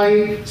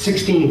 high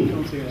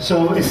 16.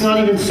 So it's not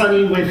even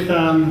sunny with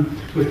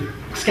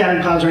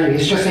scattered clouds or anything.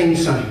 It's just saying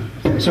sunny.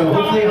 So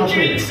hopefully I'll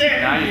change.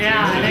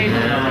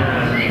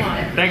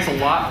 Thanks a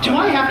lot. Do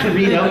I have to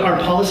read out our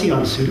policy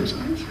on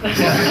pseudoscience? Just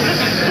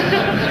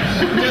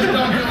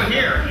don't do it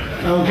here.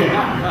 Okay.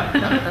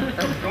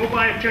 Go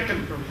buy a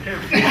chicken from Tim.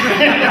 I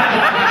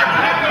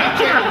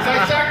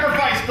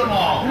sacrificed them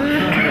all. I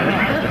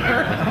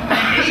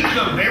ate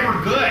them. They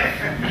were good.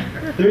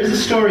 There is a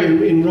story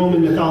in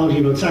Roman mythology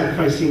about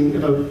sacrificing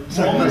Roman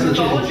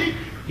mythology? chicken.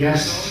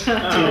 Yes, Tim,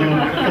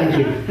 thank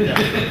you.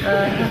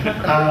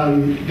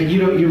 But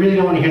you really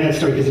don't want to hear that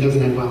story because it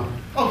doesn't end well.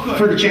 Oh, good.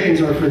 for the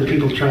chickens or for the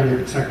people trying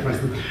to sacrifice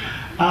them.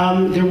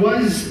 There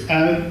was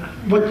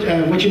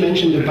what you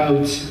mentioned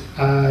about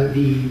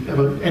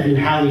about Edmund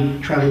Halley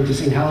traveling to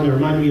St. Helena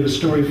reminded me of a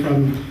story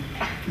from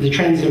the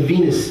transit of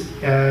Venus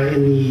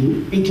in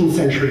the 18th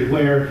century,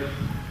 where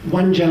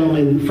one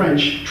gentleman,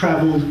 French,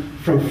 traveled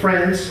from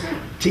France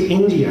to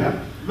India.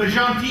 Le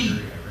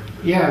Gentil.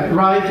 Yeah,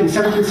 arrived in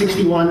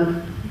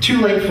 1761,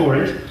 too late for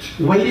it,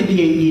 waited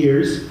the 8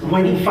 years.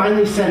 When he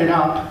finally set it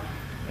up,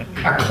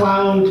 a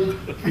cloud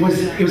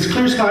it was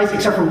clear skies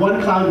except for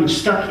one cloud which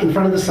stuck in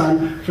front of the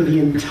sun for the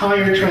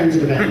entire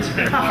transit event.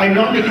 I'm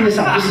not making this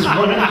up, this is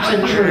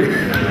 100% true.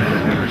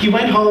 He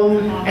went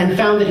home and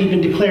found that he'd been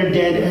declared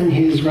dead and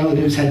his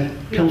relatives had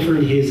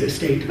pilfered his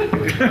estate.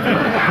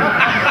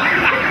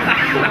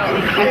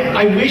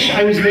 I wish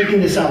I was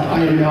making this up,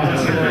 I am not.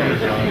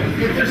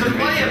 There's a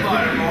play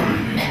about it,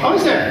 Maureen. Oh,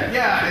 is there?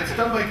 Yeah, it's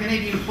done by a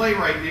Canadian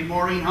playwright named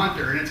Maureen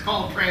Hunter, and it's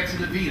called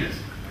Transit of Venus.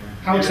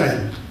 How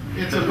exciting.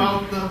 It's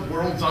about the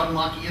world's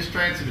unluckiest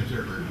transit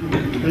observer.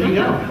 There you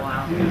go.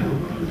 Wow.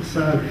 It's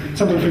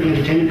something for the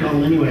entertainment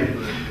column anyway.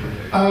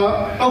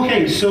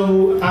 Okay,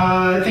 so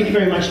thank you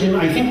very much, Tim.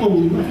 I think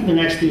the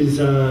next is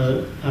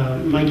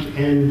Mike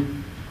and,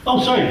 oh,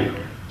 sorry.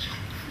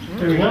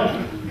 There we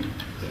go.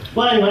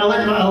 Well, anyway, I'll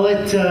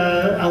let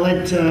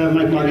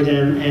Mike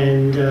Margadam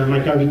and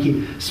Mike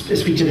Garvey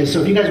speak to this.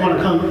 So if you guys want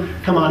to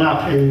come on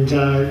up and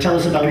tell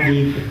us about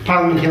the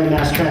Parliament Hill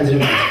Mass Transit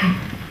event.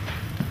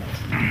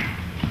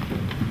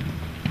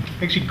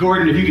 Actually,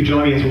 Gordon, if you could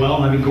join me as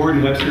well. I mean,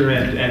 Gordon Webster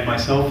and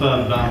myself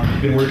have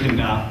been working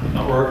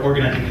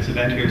organizing this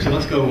event here. So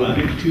let's go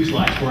maybe 2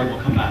 slides forward.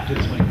 We'll come back to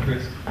this one,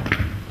 Chris.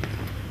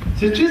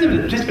 So just a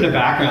bit of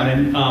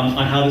background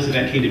on how this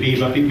event came to be.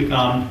 But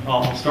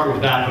I'll start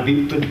with that.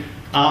 Tim,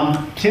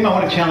 I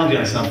want to challenge you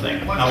on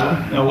something. What's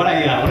that? What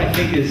I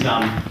think is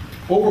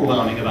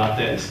overwhelming about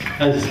this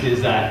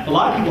is that a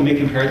lot of people make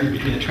comparisons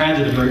between the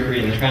transit of Mercury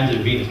and the transit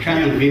of Venus.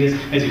 Transit of Venus,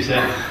 as you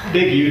said,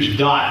 big, huge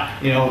dot,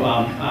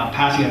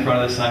 passing in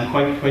front of the sun,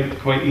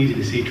 quite easy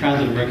to see.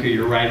 Transit of Mercury,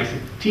 you're right, it's a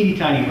teeny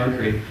tiny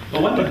Mercury.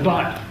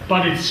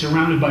 But it's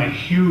surrounded by a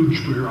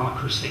huge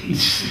bureaucracy.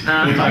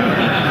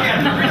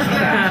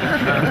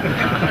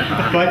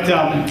 But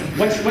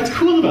what's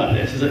cool about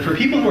this is that for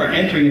people who are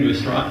entering into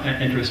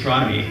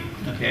astronomy,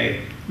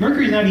 okay,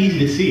 Mercury is not easy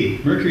to see.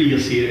 Mercury, you'll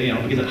see it,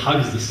 because it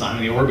hugs the sun,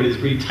 and the orbit is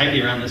pretty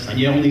tightly around the sun.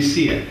 You only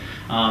see it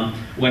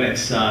when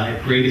it's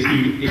greatest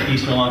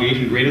eastern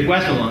elongation, greatest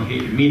western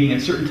elongation, meaning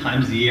at certain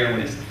times of the year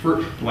when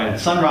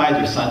it's sunrise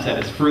or sunset,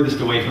 it's furthest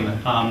away from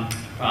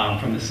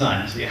the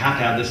sun. So you have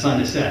to have the sun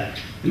to set.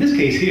 In this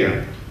case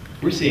here,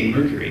 we're seeing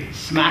Mercury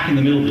smack in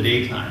the middle of the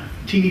daytime,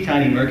 teeny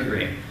tiny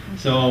Mercury.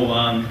 So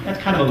that's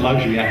kind of a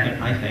luxury,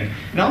 I think.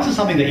 And also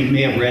something that you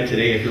may have read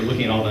today if you're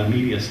looking at all the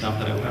media stuff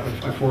that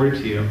I forwarded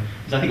to you,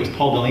 is I think it was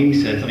Paul Delaney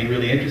said something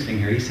really interesting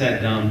here. He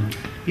said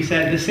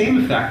the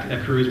same effect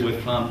occurs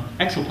with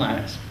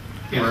exoplanets,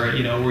 where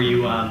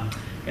you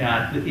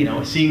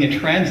seeing a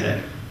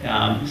transit,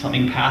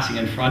 something passing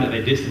in front of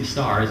a distant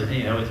star,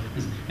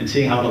 and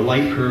seeing how the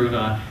light curve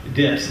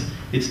dips.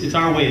 It's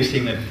our way of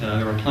seeing that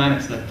there are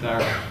planets that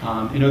are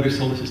in other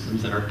solar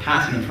systems that are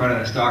passing in front of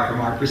a star from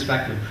our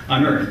perspective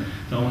on Earth.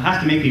 So it has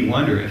to make me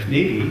wonder if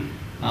maybe,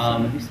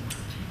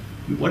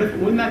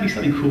 wouldn't that be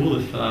something cool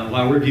if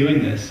while we're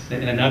viewing this,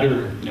 in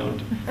another,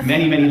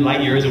 many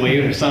light years away,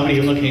 there's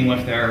somebody looking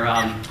with their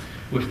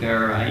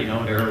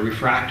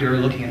refractor,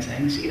 looking and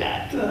saying, see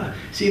that,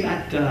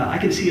 I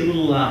can see a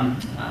little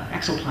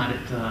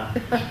exoplanet.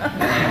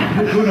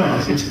 Who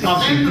knows? It's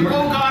Send the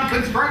Vogon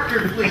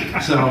constructor fleet.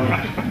 So,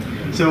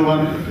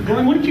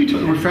 Gordon, why don't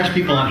you refresh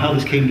people on how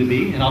this came to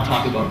be, and I'll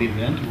talk about the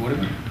event or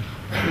whatever.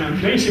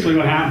 Basically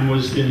what happened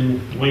was in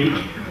late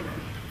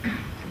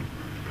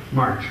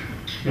March.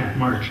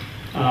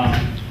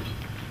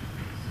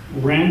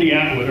 Randy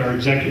Atwood, our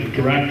executive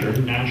director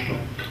of National,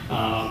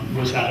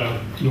 was at an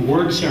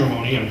award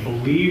ceremony, I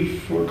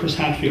believe, for Chris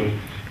Hatfield.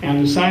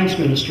 And the science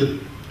minister,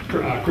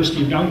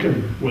 Christy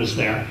Duncan, was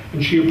there.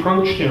 And she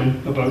approached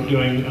him about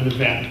doing an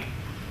event,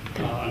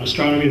 an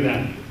astronomy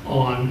event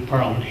on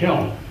Parliament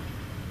Hill.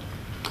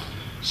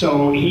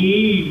 So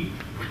he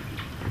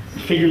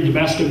figured the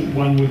best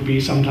one would be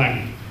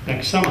sometime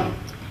next summer.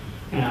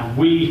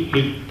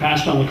 He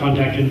passed on the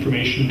contact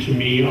information to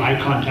me. I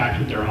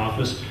contacted their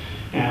office,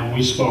 and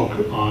we spoke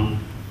on,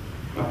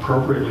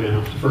 appropriately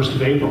enough, the 1st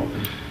of April.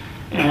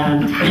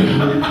 And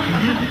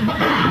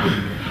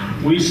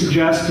we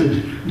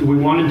suggested that we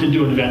wanted to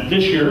do an event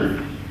this year.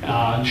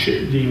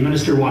 The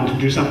minister wanted to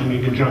do something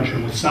in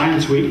conjunction with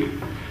Science Week.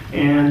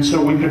 And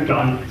so we picked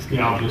on the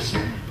obvious,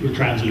 the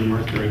transit of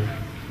Mercury.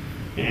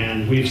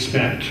 And we've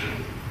spent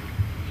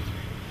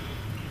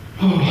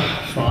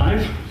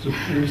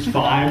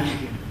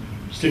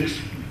 6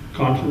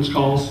 conference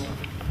calls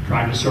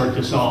trying to sort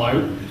this all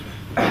out.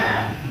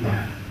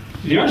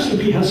 The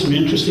RCP has some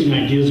interesting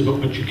ideas about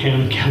what you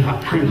can and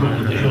cannot bring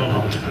onto the hill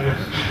all the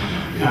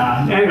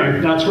time.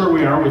 Anyway, that's where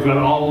we are. We've got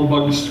all the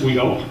bugs we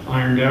hope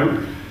ironed out.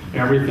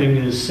 Everything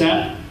is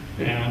set,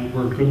 and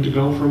we're good to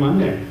go for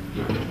Monday.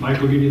 Mike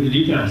will give you the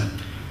details.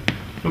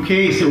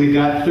 Okay, so we've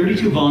got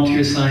 32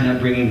 volunteers signed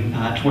up, bringing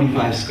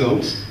 25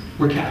 scopes.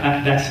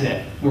 That's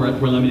it. We're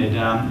limited.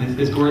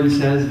 As Gordon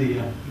says,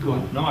 go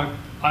on. No,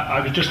 I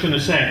was just going to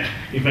say,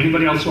 if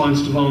anybody else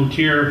wants to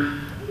volunteer,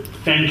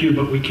 thank you,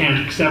 but we can't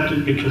accept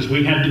it because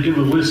we had to give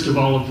a list of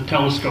all of the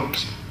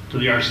telescopes to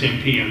the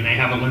RCMP, and they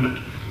have a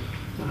limit.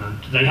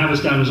 They have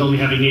us down as only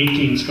having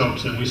 18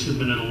 scopes, and we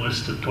submitted a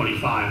list of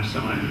 25,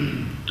 so I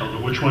don't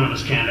know which one of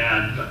us can't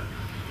add, but...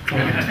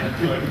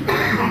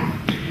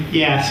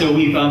 Yeah, so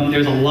we've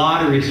there's a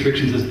lot of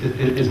restrictions, as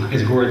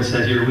Gordon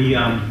says here. We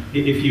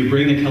if you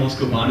bring a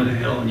telescope onto the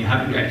hill and you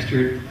haven't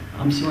registered,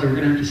 I'm sorry, we're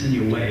going to have to send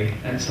you away.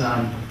 That's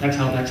how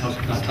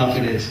tough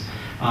it is.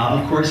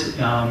 Of course,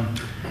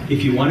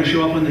 if you want to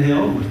show up on the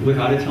hill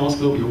without a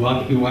telescope, you're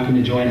welcome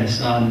to join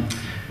us.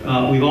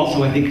 We've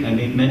also, I think I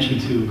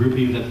mentioned to a group of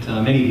you that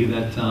many of you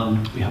that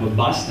we have a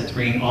bus that's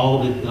bringing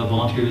all of the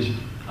volunteers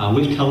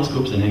with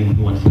telescopes, and anyone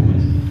who wants to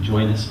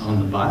join us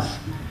on the bus.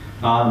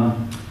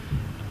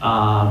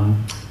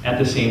 At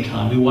the same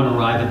time, we want to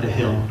arrive at the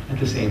hill at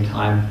the same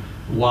time.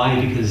 Why?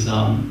 Because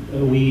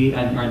we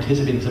are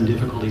anticipating some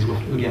difficulties with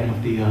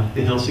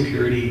the hill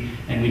security,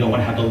 and we don't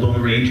want to have the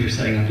Lone Ranger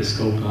setting up the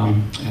scope,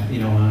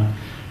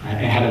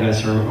 ahead of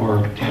us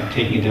or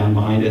taking it down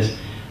behind us.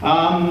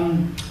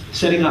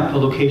 Setting up a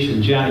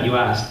location, Janet, you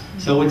asked.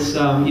 So it's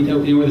you know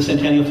where the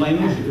Centennial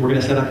Flame is. We're going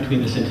to set up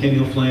between the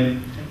Centennial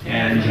Flame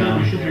and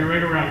we should be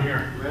right around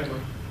here.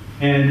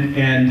 and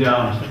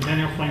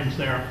Centennial Flame's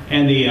there.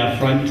 And the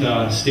front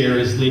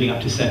stairs leading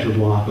up to Central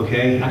Block.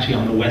 Okay, actually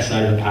on the west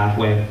side of the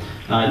pathway.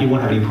 You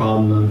won't have any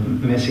problem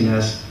missing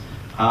us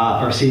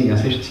or seeing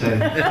us, I should say.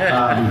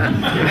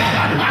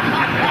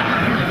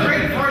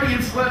 Great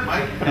Freudian slip,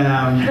 Mike.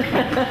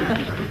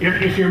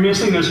 If you're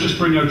missing us, just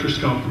bring out your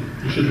scope.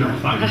 You should be able to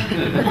find us.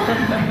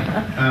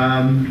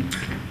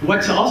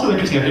 What's also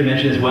interesting I have to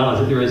mention as well is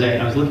that there is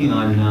I was looking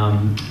on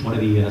one of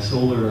the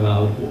solar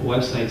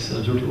websites,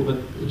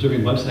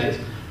 observing websites.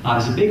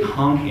 There's a big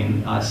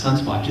honking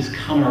sunspot just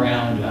coming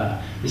around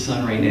the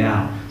sun right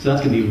now. So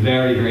that's going to be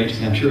very, very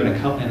interesting. I'm sure in a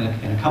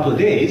couple of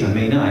days, on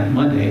May 9th,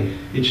 Monday,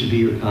 it should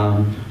be,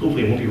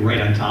 hopefully it won't be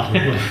right on top of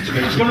it.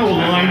 It's going to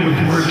align with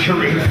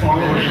Mercury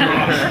following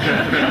across.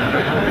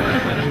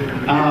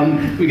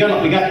 We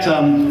got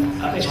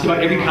just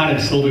about every kind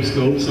of solar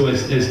scope. So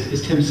as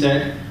Tim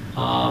said,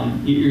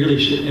 you really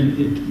should,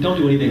 and don't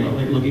do anything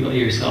like looking at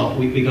yourself.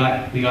 We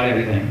got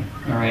everything.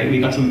 All right, we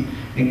got some,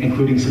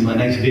 including some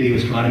nice video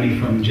astronomy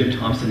from Jim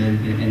Thompson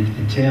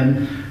and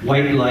Tim.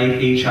 White light,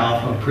 H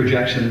alpha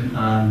projection.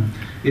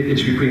 It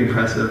should be pretty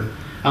impressive.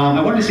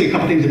 I wanted to say a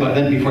couple things about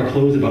that before I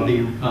close about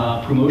the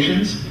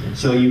promotions.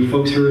 So you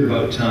folks heard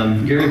about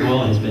Gary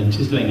Boyle has been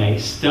just doing a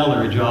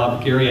stellar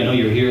job. Gary, I know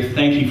you're here.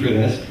 Thank you for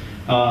this.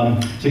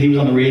 So he was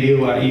on the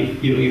radio.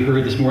 You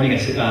heard this morning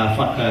at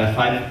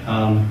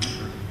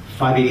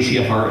 580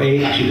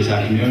 CFRA, actually this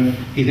afternoon.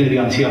 He's going to be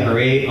on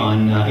CFRA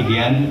on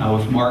again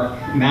with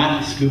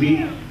Matt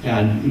Scooby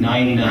at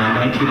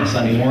 9:19 on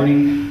Sunday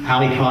morning.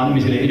 Hallie Cotton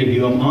is going to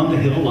interview him on the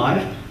Hill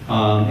live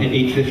at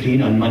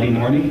 8:15 on Monday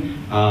morning.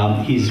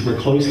 We're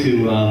close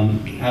to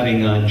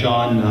having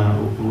John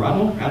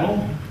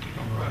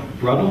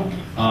Ruddle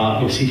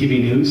of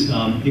CTV News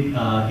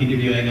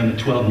interviewing him at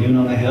 12 noon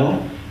on the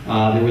Hill.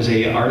 There was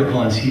an article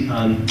online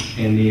on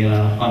the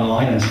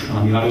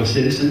Ottawa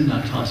Citizen.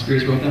 Tom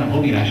Spears wrote that. I'm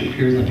hoping it actually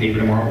appears in the paper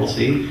tomorrow. We'll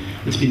see.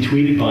 It's been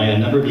tweeted by a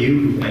number of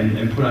you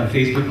and put on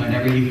Facebook by a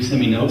number of you who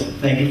sent me notes.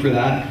 Thank you for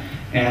that.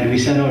 And we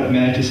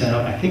managed to send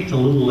out, I think it's a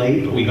little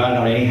late, but we got it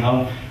out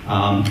anyhow,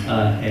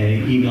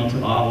 an email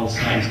to all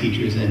science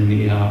teachers in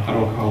the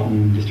Ottawa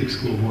Carleton District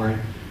School Board.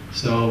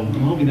 So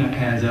I'm hoping that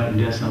pans out and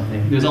does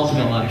something. There's also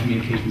been a lot of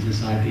communications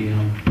inside the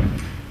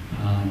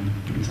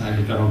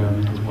federal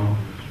government as well.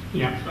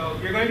 Yeah. So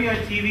you're going to be on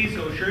TV,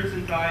 so shirts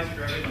and ties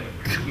for everybody.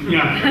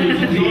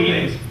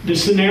 Yeah. The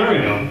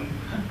scenario,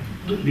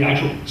 the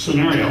actual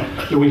scenario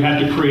that we had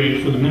to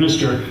create for the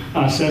minister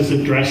says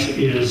that dress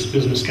is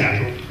business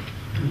casual.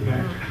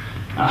 Okay.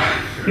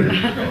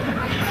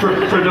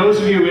 For those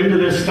of you into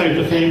this type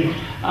of thing,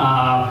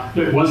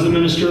 it was the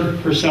minister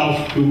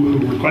herself who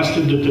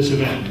requested that this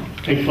event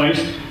take place,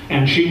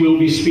 and she will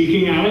be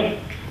speaking at it.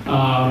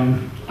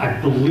 I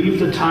believe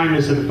the time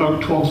is at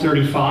about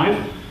 12:35.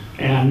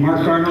 And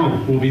Mark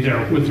Arnaud will be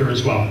there with her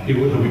as well. He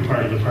will be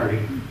part of the party.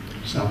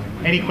 So,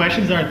 Any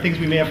questions or things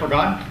we may have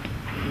forgotten?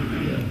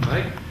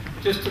 Mike,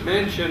 just to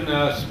mention,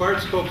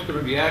 SmartScope's going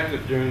to be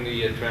active during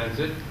the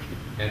transit,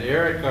 and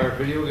Eric, our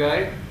video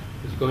guy,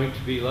 is going to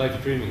be live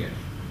streaming it.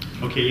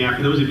 Okay, yeah,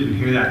 for those who didn't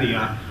hear that,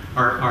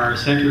 our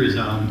center is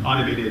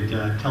automated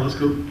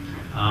telescope,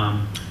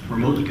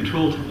 remotely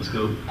controlled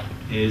telescope,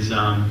 is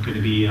going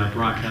to be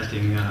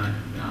broadcasting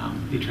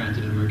the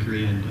transit of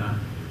Mercury and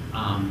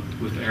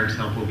with Eric's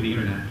help over the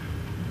internet.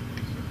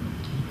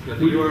 The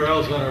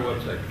URL's on our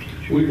website.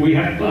 we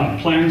have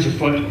plans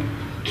afoot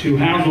to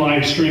have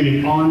live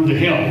streaming on the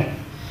Hill,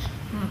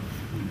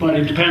 but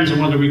it depends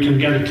on whether we can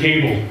get a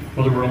table,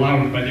 whether we're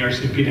allowed by the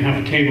RCMP to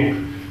have a table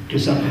to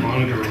set the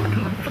monitor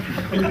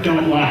on.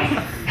 Don't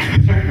laugh.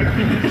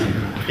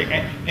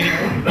 Okay,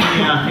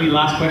 any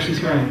last questions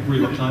here? I'm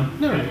really up time.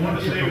 Do you want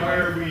to say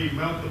where we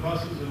mount the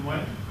buses and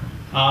when?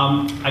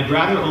 I'd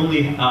rather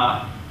only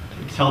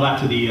tell that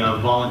to the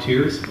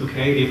volunteers,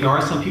 okay? If there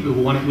are some people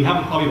who want it, we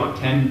have probably about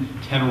 10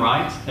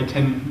 rides,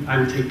 10, I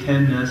would say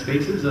 10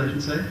 spaces, I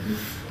should say.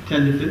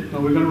 10 to 15.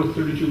 Well, we're going with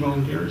 32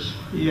 volunteers.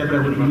 Yeah, but I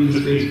wouldn't need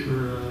a space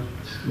for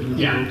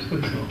Yeah.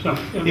 So,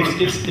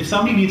 if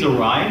somebody needs a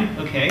ride,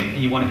 okay, and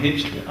you want to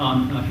hitch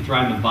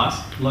ride on the bus,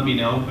 let me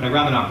know. But I'd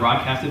rather not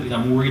broadcast it because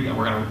I'm worried that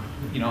we're going to,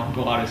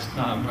 go out of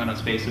run out of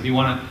space. So if you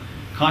want to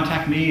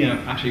contact me,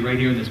 actually right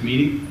here in this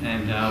meeting,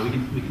 and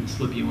we can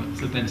slip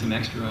in some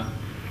extra.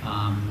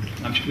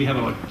 I'm sure we have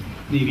about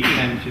maybe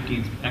 10,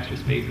 15 extra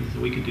spaces,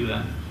 so we could do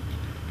that.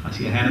 I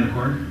see a hand in the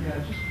corner. Yeah,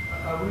 just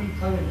are we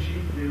tongue in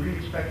cheek? Do they really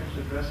expect us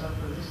to dress up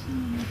for this?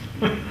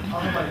 I'll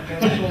have my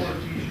pencil or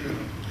t-shirt.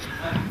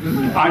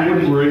 I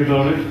wouldn't worry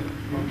about it.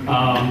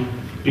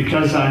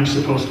 Because I'm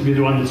supposed to be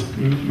the one that's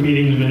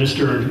meeting the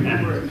minister and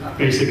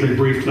basically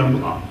brief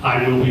them,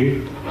 I will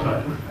be.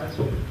 But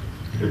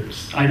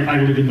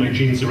I live in my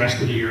jeans the rest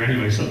of the year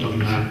anyway, so it doesn't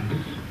matter.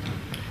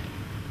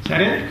 Is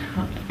that it?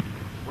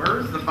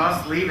 Where's the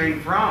bus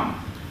leaving from?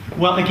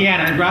 Well,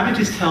 again, I'd rather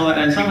just tell that,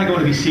 and it's not like I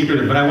want to be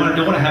secretive, but I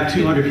don't want to have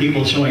 200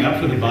 people showing up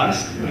for the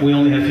bus. We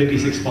only have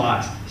 56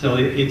 spots. So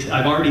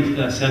I've already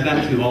said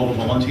that to all the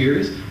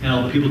volunteers and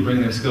all the people who bring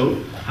their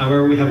scope.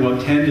 However, we have about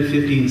 10 to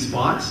 15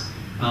 spots.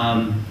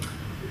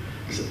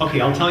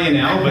 Okay, I'll tell you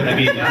now, but I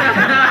mean,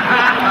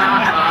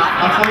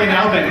 I'll tell you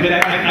now, but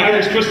I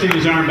got to twisting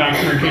his arm back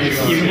there in case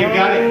you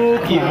got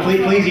it.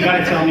 Please, you got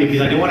to tell me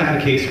because I don't want to have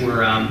a case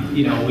where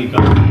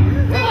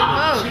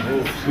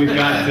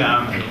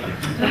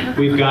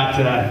we've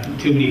got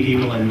too many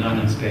people and not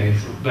enough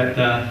space. But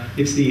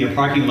it's the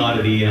parking lot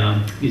of the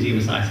Museum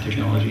of Science and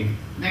Technology.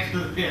 Next to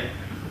the pit.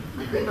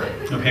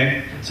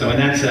 Okay, so and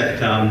that's at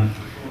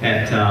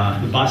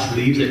the bus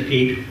leaves at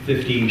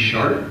 8:15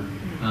 sharp.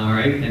 All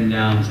right, and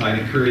so I'd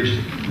encourage.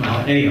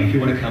 Well, anyhow, if you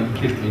want to come,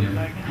 please let me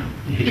know.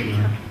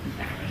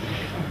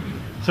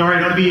 Sorry,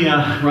 don't be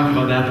rough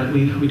about that, but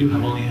we do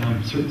have only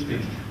certain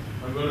spaces.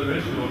 I'm going to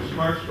mention those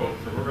smart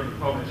scopes, and we're going to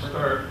probably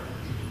start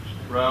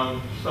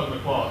around 7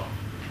 o'clock,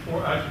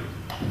 or actually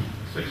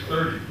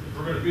 6:30.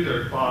 We're going to be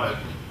there at 5.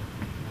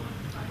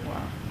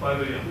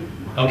 5 a.m.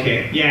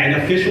 Okay, yeah, and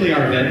officially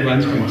our event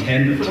runs from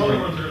 10 to Some other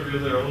ones are going to be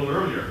there a little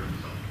earlier.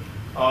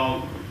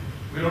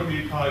 We don't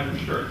need ties and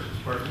shirts as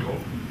smart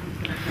scope.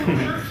 And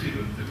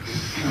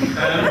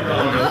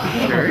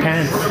we're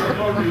going to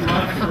probably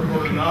run for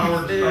about an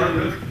hour to start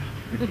with,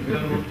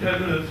 then about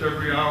 10 minutes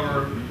every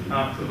hour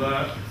after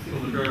that till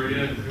the very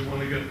end. We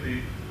want to get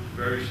the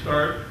very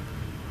start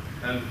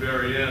and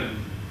very end,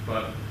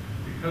 but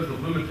because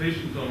of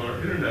limitations on our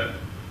internet,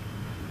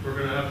 we're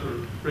going to have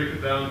to break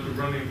it down to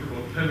running for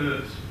about 10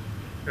 minutes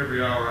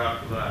every hour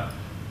after that.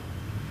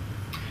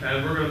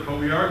 And but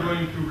we are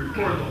going to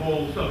record the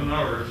whole 7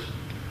 hours.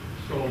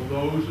 So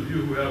those of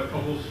you who have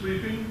trouble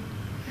sleeping,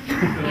 you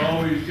can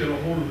always get a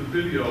hold of the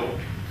video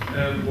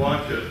and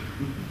watch it.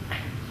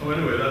 So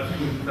anyway,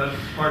 that's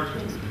Smart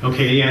School.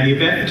 Okay, yeah, the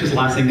event, just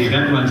last thing, the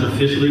event runs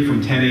officially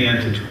from 10 a.m.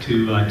 to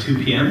 2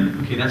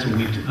 p.m. Okay, that's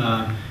when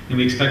and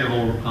we expect a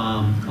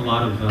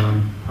lot of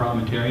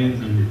parliamentarians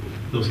and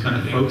those kind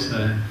of folks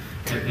at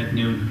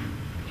noon.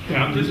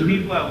 Yeah, There's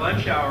people at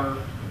lunch hour,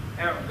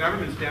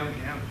 government's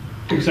downtown.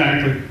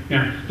 Exactly,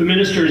 yeah. The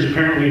ministers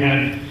apparently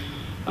had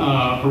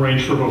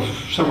arranged for about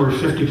somewhere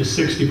 50 to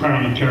 60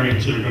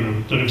 parliamentarians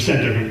that have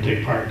said they're going to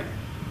take part.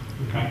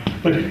 Okay,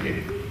 but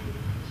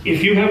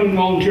if you haven't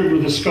volunteered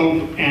with the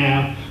scope,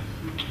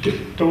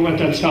 don't let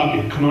that stop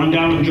you. Come on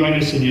down and join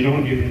us, and you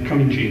can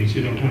come in jeans.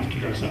 You don't have to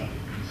dress up.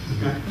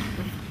 Okay.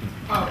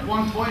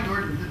 One point,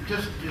 or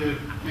just to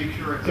make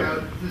sure it's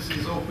out, this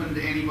is open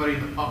to anybody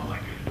in the public.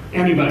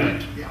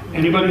 Anybody. Yeah.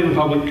 Anybody in the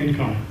public can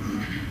come,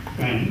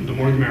 and the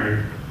more the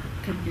merrier.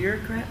 Can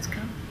bureaucrats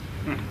come?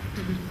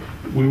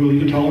 We will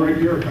even tolerate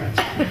bureaucrats.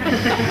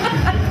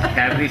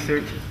 Cavity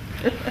search.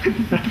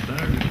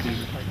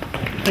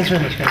 Thanks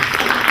very much, guys.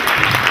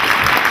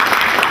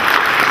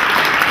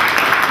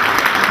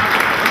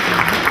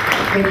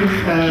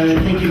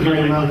 Thank you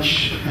very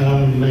much,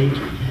 Mike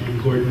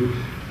and Gordon.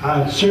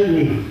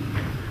 Certainly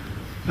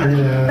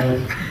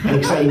an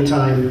exciting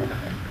time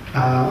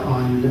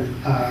on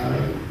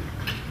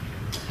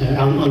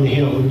the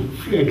Hill.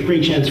 A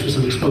great chance for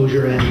some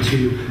exposure and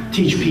to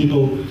teach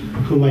people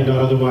who might not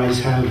otherwise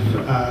have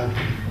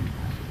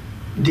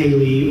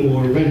daily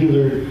or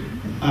regular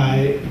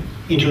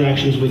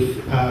interactions with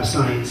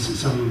science,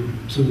 some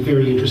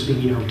very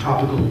interesting,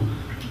 topical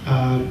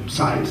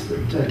science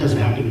that doesn't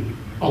happen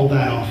all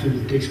that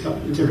often. It's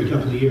every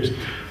couple of years.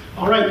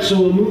 All right, so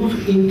we'll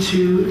move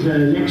into the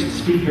next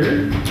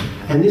speaker,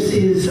 and this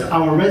is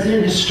our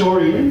resident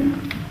historian,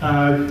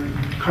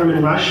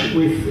 Carmen Rush,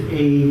 with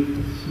a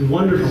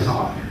wonderful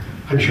talk,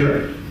 I'm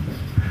sure,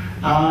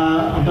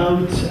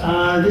 about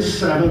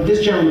this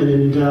gentleman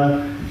and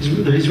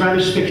his rather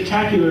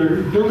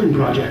spectacular building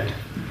project.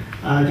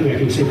 I think I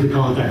can safely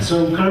call it that.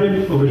 So,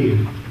 Carmen, over to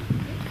you.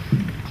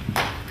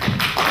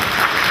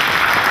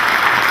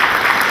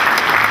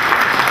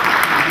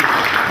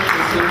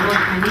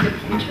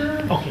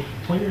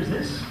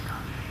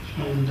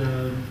 And,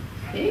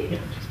 Okay. yeah,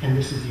 and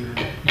this is your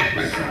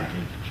next slide.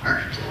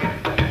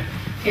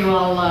 Okay,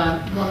 well,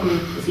 welcome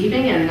this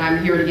evening, and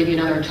I'm here to give you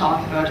another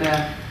talk about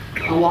a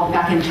walk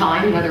back in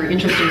time, another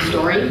interesting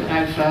story that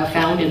I've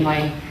found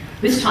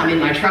this time in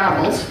my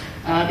travels.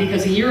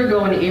 Because a year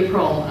ago in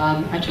April,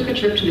 I took a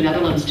trip to the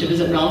Netherlands to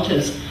visit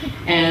relatives,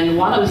 and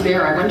while I was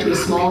there, I went to a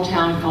small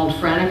town called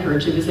Franeker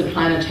to visit a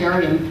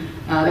planetarium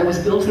that was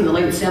built in the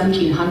late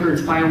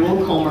 1700s by a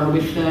woolcomber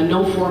with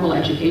no formal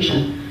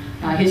education.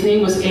 His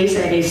name was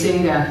Asa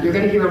Esinga. You're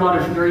going to hear a lot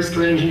of very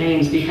strange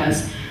names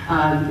because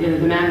the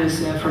man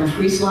was from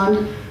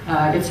Friesland.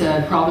 It's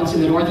a province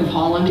in the north of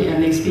Holland,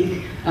 and they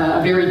speak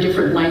a very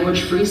different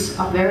language, Fries,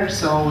 up there,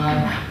 so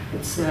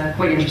it's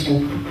quite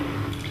interesting.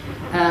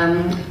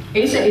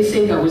 Asa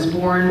Esinga was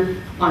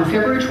born on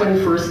February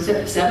 21st,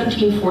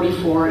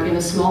 1744 in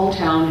a small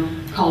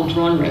town called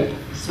Dronreep.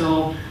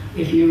 So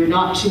if you're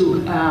not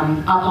too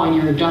up on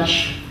your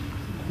Dutch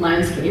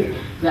landscape,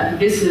 that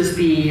this is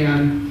the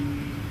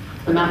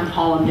map of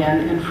Holland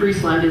then, and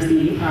Friesland is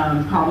the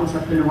province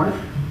up the north.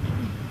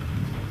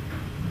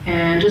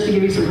 And just to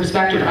give you some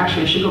perspective,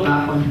 actually I should go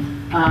back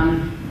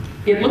one.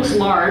 It looks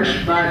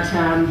large, but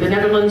the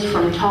Netherlands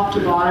from top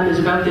to bottom is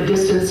about the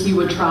distance you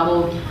would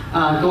travel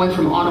going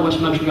from Ottawa to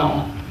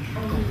Montreal.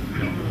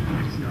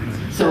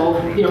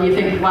 So, you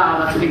think, wow,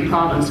 that's a big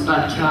province,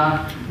 but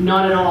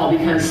not at all,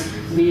 because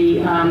the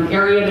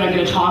area that I'm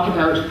going to talk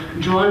about,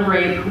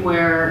 Dronreep,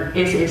 where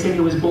Asa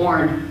Esinga was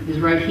born, is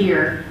right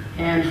here,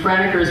 and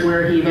Franeker is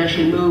where he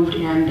eventually moved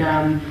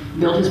and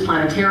built his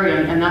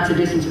planetarium, and that's a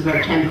distance of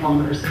about 10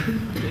 kilometers.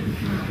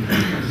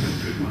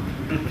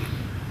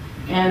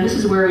 And this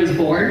is where he's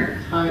born.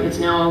 It's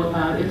now,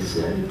 I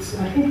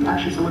think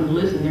actually someone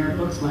lives in there, it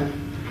looks like.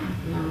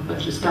 A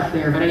bunch of stuff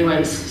there. But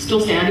anyway, it's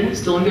still standing,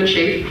 still in good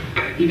shape,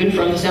 even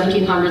from the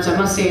 1700s. I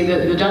must say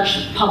that the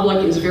Dutch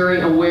public is very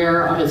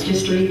aware of its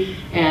history,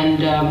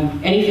 and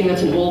anything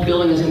that's an old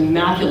building is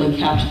immaculately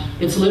kept.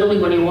 It's literally,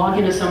 when you walk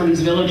into some of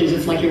these villages,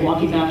 it's like you're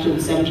walking back to the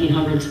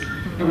 1700s.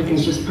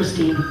 Everything's just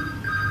pristine.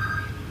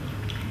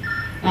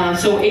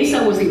 So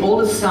Asa was the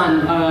oldest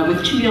son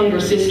with two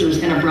younger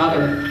sisters and a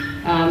brother.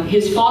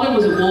 His father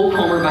was a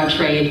woolcomber by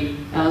trade,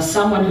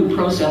 someone who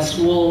processed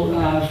wool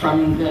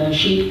from the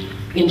sheep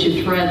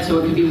into thread so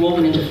it could be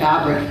woven into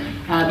fabric.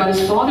 But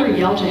his father,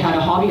 Jelte, had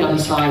a hobby on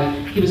the side.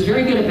 He was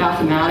very good at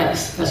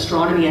mathematics,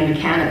 astronomy, and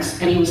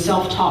mechanics, and he was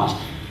self-taught.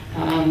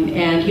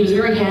 And he was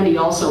very handy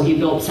also. He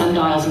built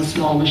sundials and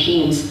small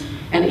machines.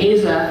 And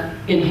Asa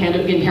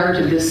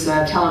inherited this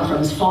talent from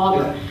his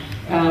father.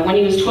 When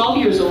he was 12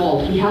 years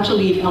old, he had to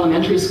leave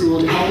elementary school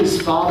to help his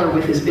father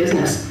with his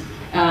business.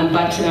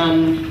 But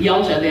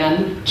Jelte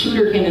then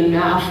tutored him in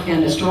math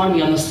and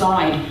astronomy on the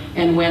side,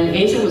 and when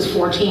Asa was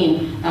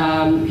 14,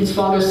 his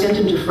father sent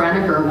him to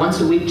Franeker once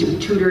a week to be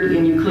tutored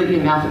in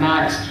Euclidean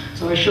mathematics.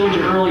 So I showed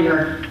you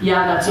earlier,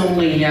 yeah, that's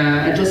only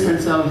a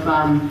distance of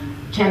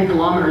 10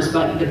 kilometers,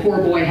 but the poor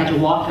boy had to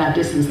walk that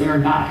distance there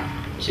and back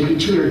to be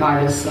tutored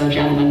by this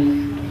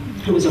gentleman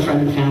who was a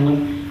friend of the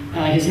family.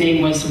 His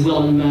name was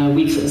Willem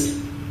Weekses.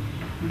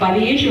 By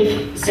the age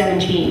of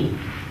 17,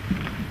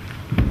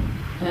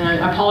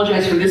 and I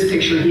apologize for this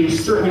picture,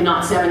 he's certainly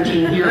not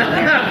 17 here.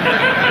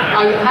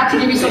 I had to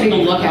give you something to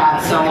look at,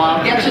 so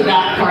I'll get to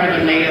that part of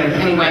it later.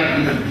 Anyway,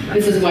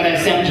 this is what a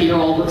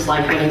 17-year-old looks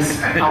like when he's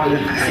probably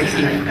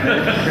 16.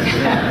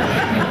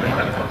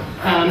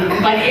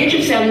 By the age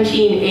of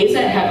 17,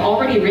 Asa had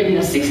already written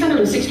a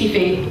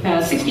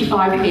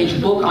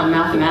 665-page book on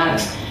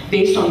mathematics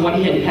based on what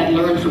he had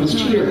learned from his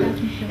tutor.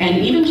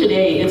 And even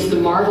today, it's the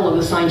marvel of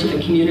the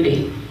scientific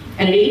community.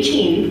 And at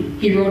 18,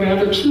 he wrote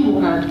another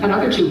two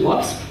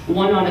books,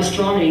 one on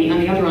astronomy and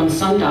the other on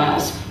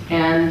sundials.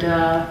 And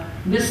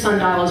this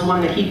sundial is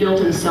one that he built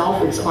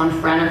himself. It's on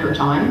Franeker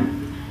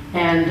time.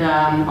 And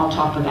I'll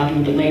talk about that a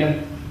little bit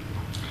later.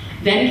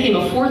 Then came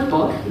a fourth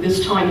book,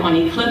 this time on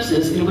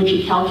eclipses, in which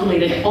he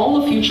calculated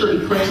all the future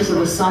eclipses of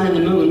the sun and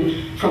the moon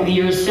from the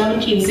years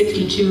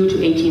 1762 to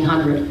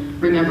 1800.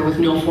 Remember, with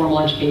no formal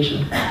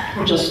education,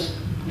 just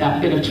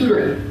that bit of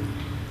tutoring.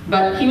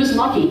 But he was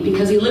lucky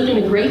because he lived in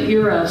a great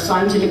era of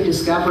scientific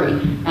discovery.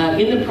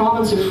 In the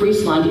province of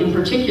Friesland in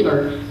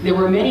particular, there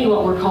were many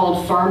what were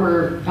called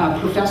farmer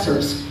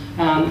professors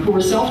who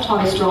were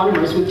self-taught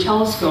astronomers with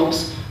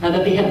telescopes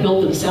that they had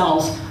built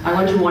themselves. I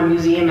went to one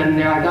museum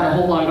and I got a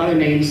whole lot of other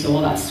names, so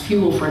that's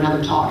fuel for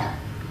another talk.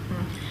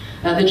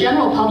 The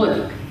general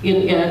public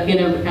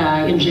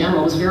in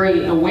general was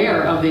very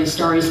aware of the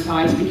starry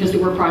skies because they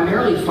were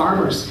primarily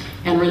farmers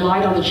and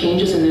relied on the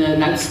changes in the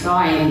night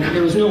sky, and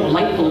there was no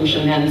light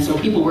pollution then, so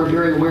people were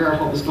very aware of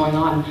what was going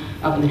on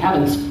up in the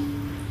heavens.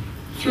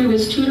 Through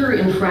his tutor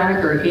in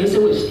Franeker,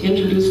 Asa was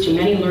introduced to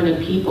many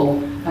learned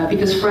people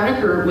because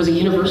Franeker was a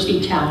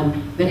university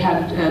town that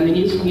had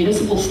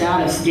municipal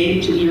status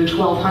dating to the year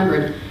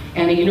 1200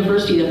 and a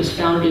university that was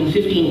founded in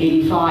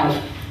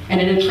 1585, and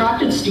it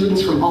attracted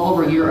students from all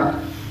over Europe.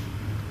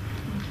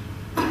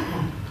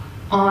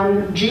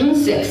 On June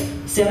 6,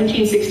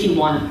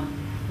 1761,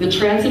 the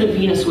transit of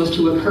Venus was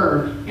to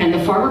occur, and the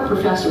farmer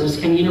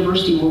professors and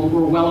university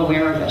were well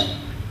aware of it.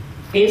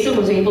 Asa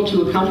was able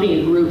to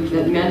accompany a group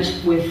that met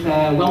with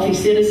wealthy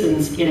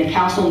citizens in a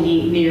castle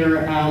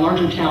near a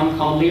larger town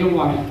called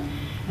Leeuwarden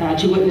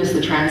to witness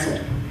the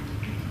transit.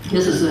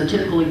 This is the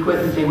typical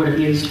equipment they would have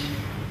used.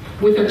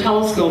 With their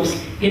telescopes,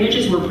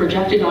 images were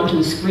projected onto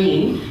a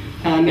screen.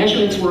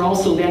 Measurements were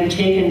also then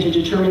taken to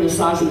determine the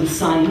size of the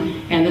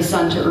sun and the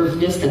sun to Earth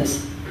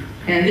distance.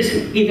 And this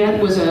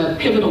event was a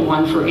pivotal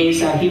one for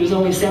Asa. He was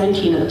only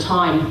 17 at the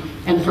time,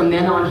 and from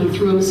then on he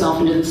threw himself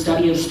into the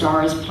study of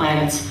stars,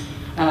 planets,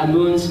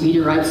 moons,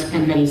 meteorites,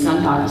 and many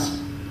sundials.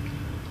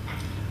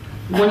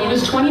 When he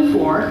was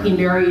 24, he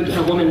married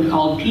a woman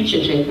called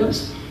Picha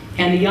Jacobs,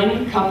 and the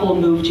young couple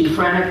moved to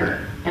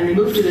Franeker. And they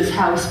moved to this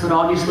house, but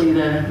obviously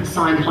the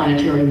sign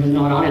planetarium was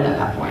not on it at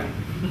that point.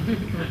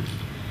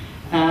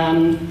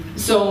 In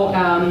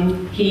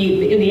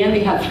the end, they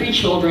had 3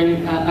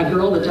 children, a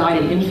girl that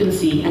died in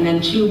infancy, and then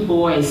 2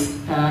 boys,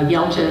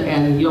 Yelta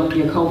and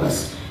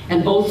Jacobus.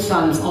 And both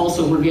sons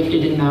also were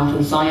gifted in math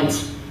and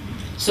science.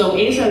 So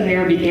Asa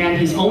there began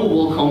his own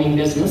wool combing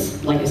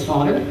business, like his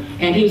father,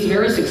 and he was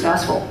very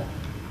successful.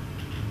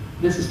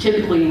 This is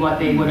typically what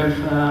they would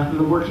have,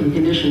 the working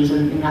conditions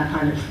in that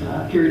kind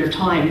of period of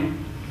time.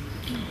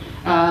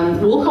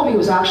 Wool combing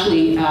was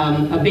actually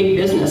a big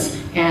business,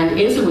 and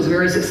Asa was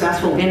very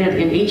successful in it.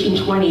 In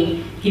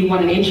 1820, he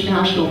won an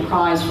international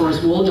prize for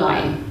his wool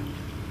dyeing.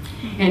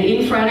 And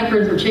in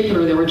Franeker in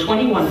particular, there were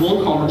 21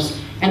 wool combers,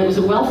 and it was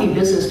a wealthy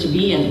business to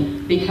be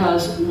in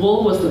because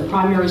wool was the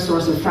primary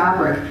source of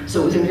fabric,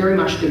 so it was in very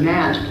much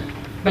demand.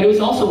 But it was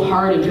also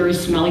hard and very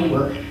smelly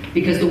work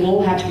because the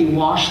wool had to be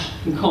washed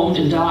and combed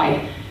and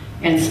dyed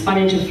and spun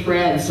into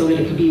thread so that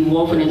it could be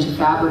woven into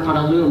fabric on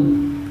a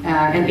loom.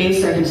 And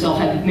Asa himself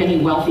had many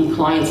wealthy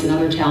clients in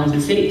other towns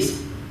and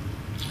cities.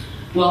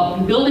 Well,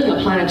 building a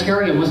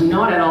planetarium was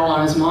not at all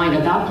on his mind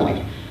at that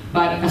point,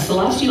 but a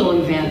celestial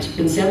event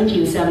in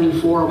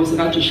 1774 was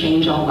about to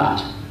change all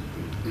that.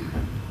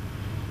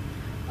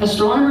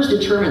 Astronomers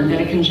determined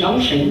that a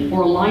conjunction,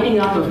 or lining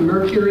up of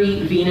Mercury,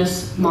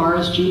 Venus,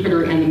 Mars,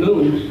 Jupiter, and the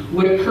Moon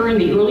would occur in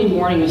the early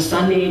morning of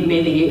Sunday,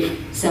 May the 8th,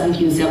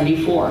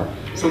 1774.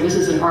 So this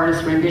is an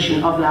artist's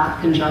rendition of that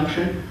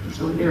conjunction.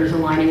 So there's a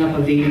lining up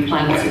of the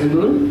planets and the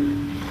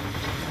Moon.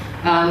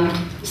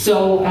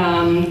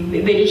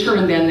 They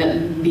determined then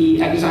that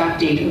the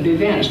exact date of the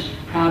event.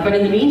 But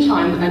in the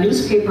meantime, a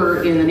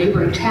newspaper in the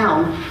neighboring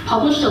town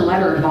published a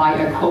letter by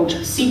a, quote,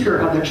 seeker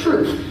of the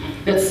truth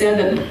that said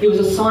that it was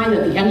a sign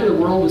that the end of the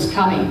world was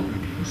coming,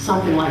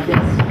 something like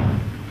this.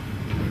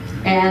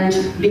 And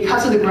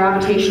because of the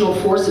gravitational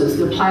forces,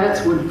 the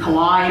planets would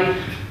collide,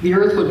 the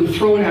Earth would be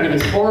thrown out of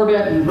its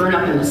orbit and burn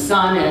up in the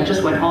sun, and it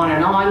just went on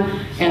and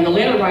on. And the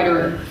letter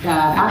writer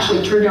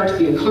actually turned out to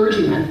be a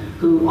clergyman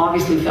who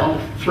obviously felt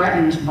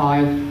threatened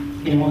by,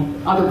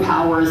 other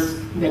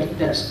powers that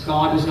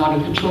God was not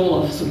in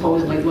control of,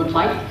 supposedly it looked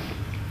like.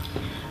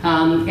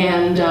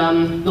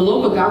 The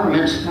local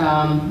government,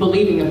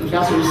 believing the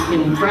professors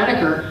in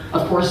Franeker,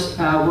 of course,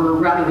 were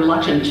rather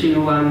reluctant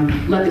to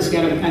let this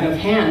get out of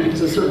hand,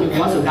 because it certainly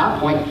was at that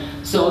point.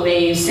 So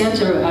they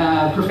sent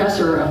a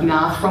professor of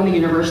math from the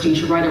university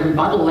to write a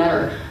rebuttal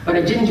letter, but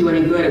it didn't do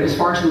any good. It was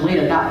far too late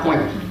at that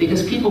point,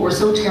 because people were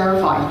so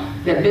terrified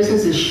that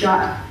businesses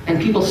shut and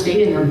people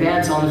stayed in their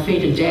beds on the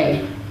fated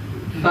day.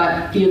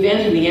 But the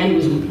event in the end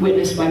was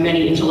witnessed by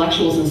many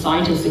intellectuals and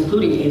scientists,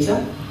 including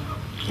Asa,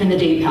 and the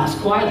day passed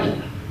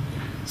quietly.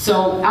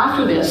 So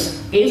after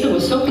this, Asa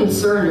was so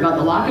concerned about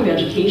the lack of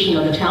education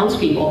of the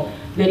townspeople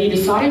that he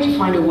decided to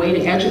find a way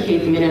to educate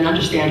them in an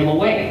understandable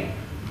way.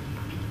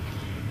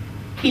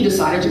 He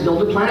decided to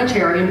build a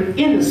planetarium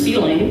in the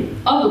ceiling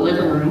of the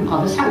living room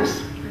of his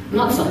house.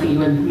 Not something you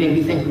would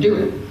maybe think of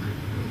doing.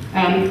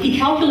 He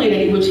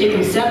calculated it would take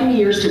him 7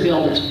 years to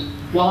build it,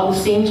 while at the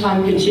same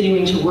time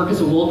continuing to work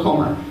as a wool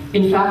comber.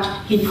 In fact,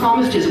 he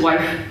promised his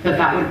wife that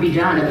that would be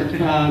done,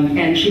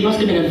 and she must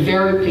have been a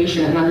very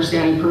patient and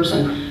understanding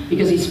person,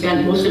 because he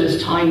spent most of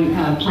his time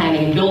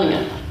planning and building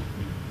it.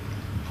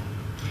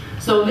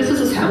 So this is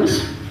his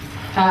house.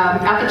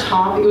 At the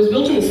top, it was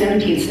built in the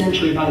 17th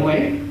century, by the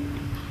way.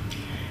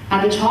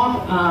 At the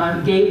top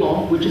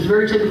gable, which is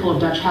very typical of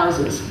Dutch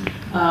houses,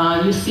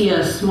 you see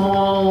a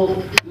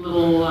small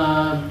little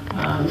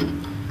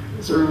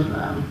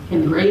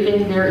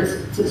engraving there.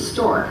 It's a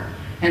stork,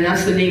 and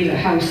that's the name of the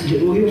house, De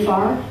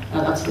Ooievaar.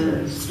 That's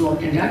the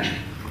stork in Dutch.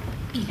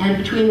 And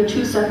between the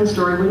 2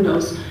 second-story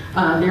windows,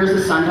 there's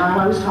the sundial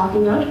I was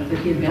talking about that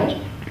he had built.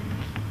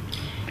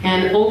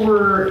 And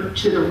over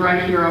to the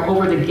right here,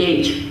 over the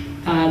gate,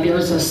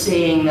 there's a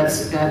saying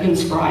that's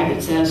inscribed.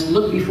 It says,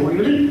 "Look before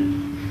you leap."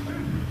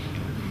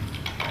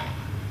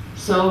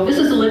 So this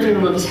is the living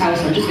room of his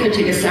house. I'm just going to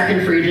take a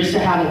second for you just to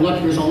have a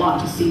look. There's a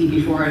lot to see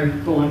before I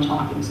go on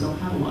talking, so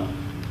have a look.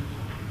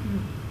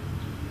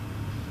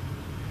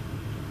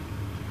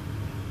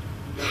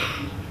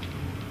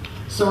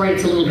 Sorry,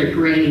 it's a little bit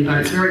grainy, but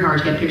it's very hard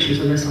to get pictures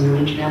of this on the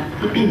internet.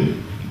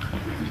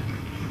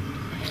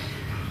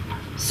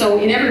 So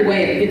in every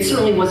way, it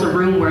certainly was a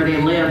room where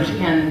they lived,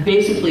 and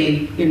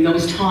basically in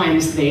those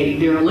times,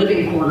 their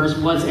living quarters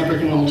was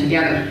everything all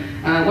together.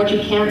 What you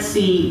can't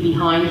see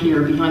behind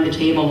here, behind the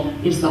table,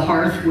 is the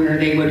hearth where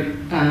they would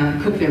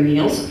cook their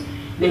meals.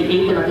 They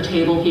ate them at the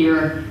table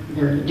here.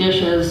 There are the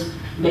dishes.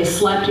 They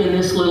slept in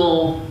this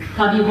little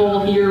cubby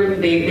hole here.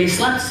 They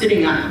slept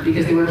sitting up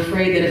because they were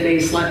afraid that if they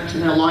slept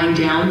lying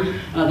down,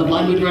 the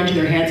blood would run to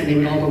their heads and they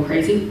would all go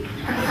crazy.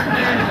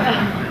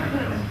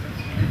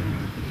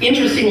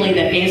 Interestingly,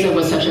 that Asa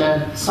was such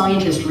a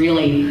scientist,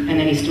 really, and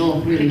then he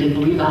still really did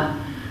believe that.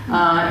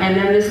 And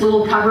then this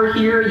little cupboard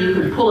here, you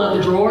could pull out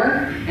the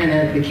drawer,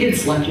 and the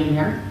kids slept in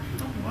there.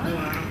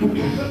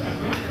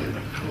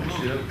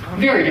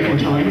 Very different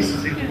times.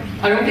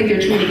 I don't think there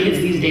are too many kids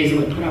these days that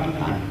would put up with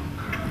that.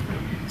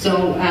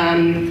 So,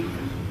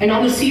 and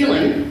on the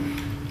ceiling,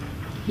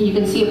 you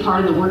can see a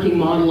part of the working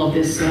model of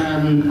this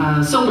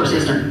solar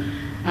system.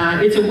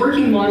 It's a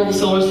working model of the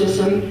solar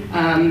system,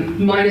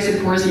 minus,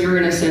 of course,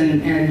 Uranus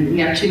and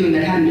Neptune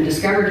that hadn't been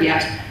discovered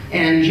yet.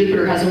 And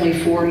Jupiter has only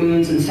 4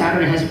 moons, and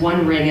Saturn has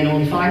 1 ring and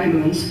only 5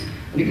 moons,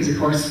 because, of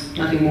course,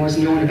 nothing more is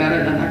known about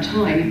it at that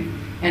time.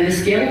 And the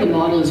scale of the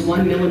model is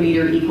 1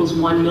 millimeter equals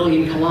 1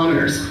 million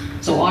kilometers.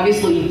 So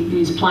obviously,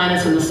 these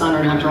planets and the sun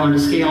are not drawn to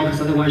scale, because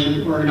otherwise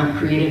you were not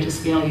created to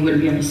scale, you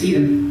wouldn't be able to see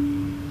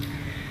them.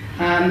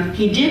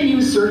 He did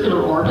use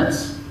circular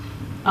orbits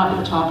up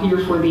at the top here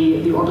for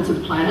the orbits of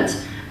the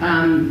planets.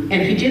 And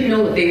he did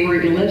know that they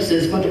were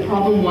ellipses, but the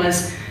problem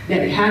was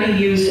that had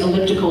he used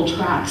elliptical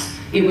tracks,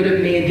 it would have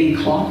made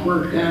the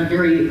clockwork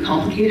very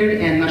complicated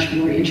and much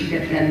more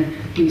intricate than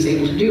he was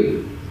able to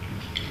do.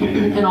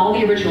 And all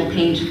the original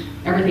paint,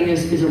 everything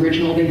is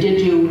original. They did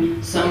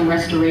do some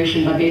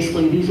restoration, but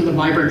basically these are the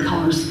vibrant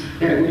colors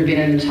that it would have been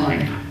in the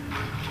time.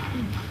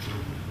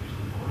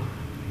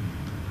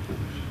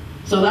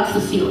 So that's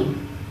the ceiling.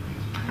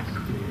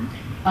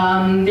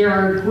 There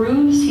are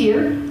grooves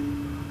here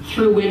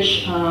through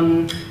which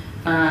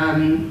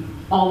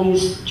all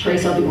these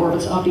trace out the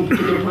orbits of the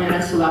particular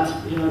planets. So that's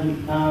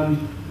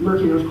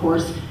Mercury, of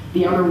course.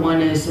 The outer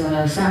one is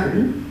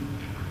Saturn.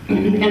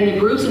 And the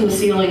grooves in the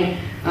ceiling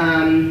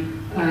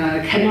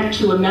connect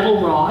to a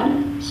metal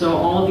rod. So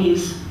all of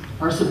these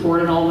are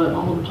supported, all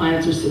of the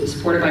planets are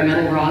supported by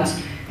metal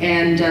rods.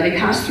 And they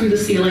pass through the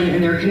ceiling,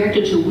 and they're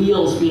connected to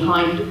wheels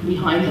behind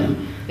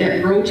them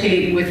that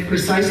rotate with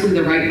precisely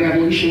the right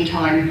revolution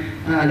time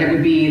that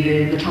would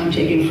be the time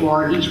taken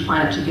for each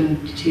planet to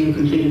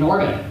complete an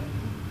orbit.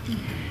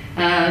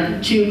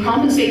 To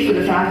compensate for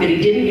the fact that he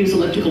didn't use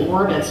elliptical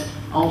orbits,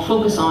 I'll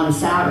focus on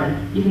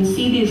Saturn. You can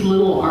see these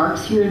little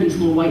arcs here, these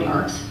little white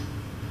arcs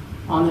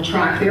on the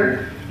track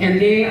there,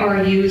 and they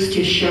are used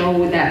to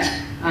show that,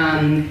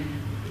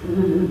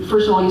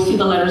 first of all, you see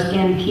the letters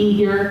NP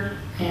here,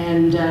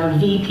 and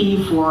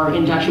VP for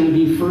induction would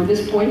be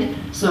furthest point.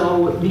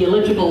 So the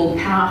elliptical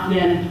path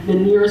then, the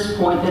nearest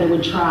point that it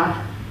would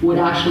track would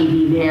actually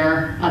be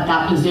there at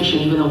that position,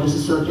 even though this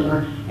is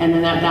circular. And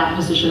then at that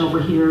position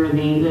over here,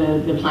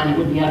 the planet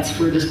would be at its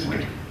furthest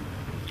point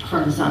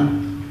from the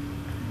sun.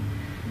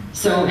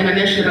 So, and I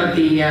mentioned about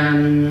the,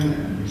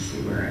 let's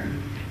see where,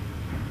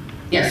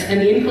 yes,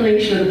 and the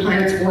inclination of the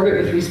planet's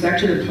orbit with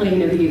respect to the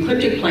plane of the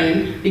ecliptic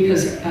plane,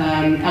 because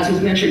as was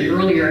mentioned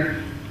earlier,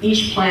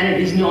 each planet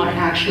is not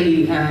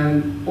actually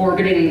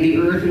orbiting the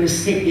Earth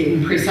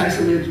in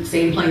precisely the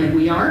same plane that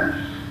we are.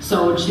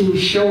 So to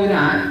show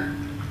that,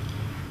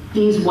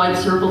 these white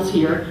circles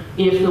here,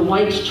 if the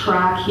white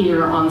track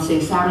here on, say,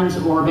 Saturn's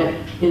orbit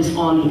is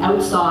on the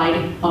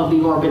outside of the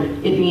orbit,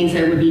 it means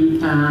that it would be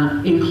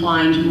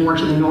inclined more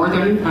to the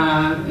northern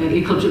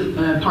ecliptic,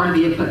 part of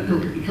the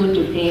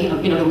ecliptic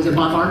plane, in other words,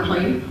 above our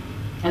plane,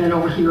 and then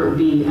over here it would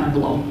be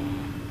below.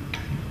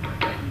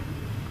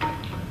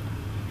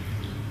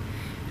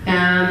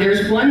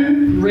 There's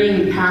one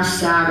ring past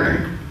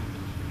Saturn.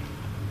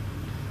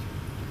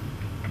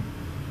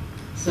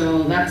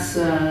 So that's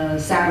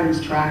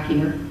Saturn's track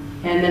here.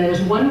 And then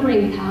there's one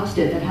ring past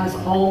it that has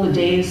all the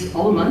days,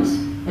 all the months,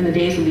 and the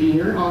days of the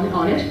year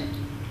on it.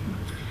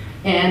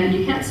 And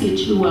you can't see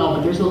it too well,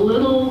 but there's a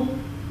little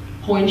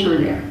pointer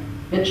there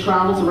that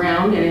travels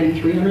around, and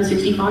in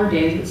 365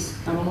 days,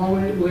 it's come all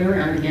the way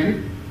around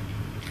again.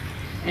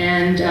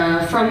 And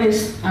from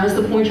this, as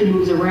the pointer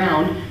moves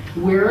around,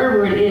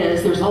 wherever it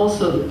is, there's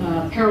also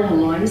parallel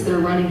lines that are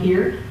running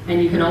here,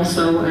 and you can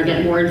also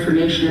get more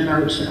information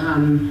about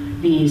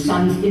the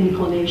sun's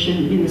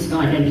inclination in the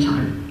sky at any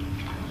time.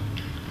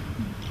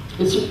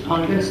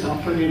 I'm going to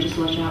stop for a minute just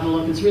to let you have a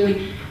look. It's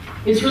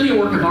really a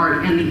work of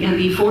art, and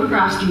the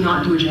photographs do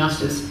not do it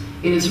justice.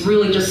 It is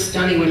really just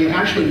stunning when you're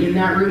actually in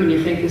that room and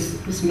you think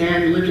this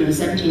man lived in the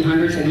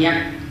 1700s and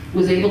yet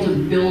was able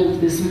to build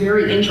this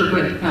very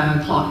intricate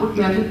clockwork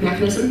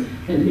mechanism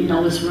that made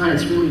all this run.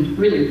 It's really,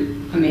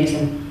 really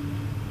amazing.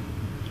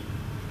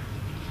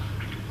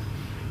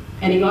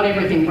 And he got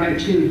everything right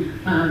too.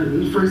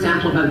 For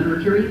example, about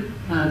Mercury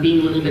being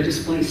a little bit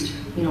displaced,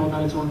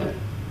 about its orbit.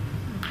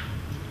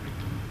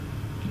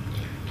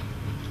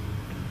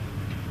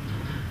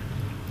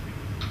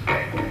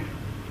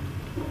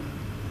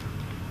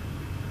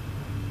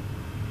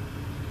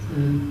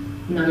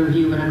 Another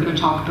view, and I'm going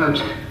to talk about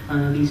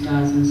these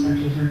dials in a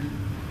second here.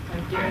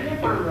 Did you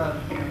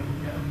ever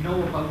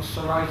know about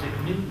Sir Isaac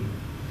Newton.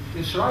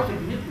 Because Sir Isaac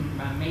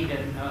Newton made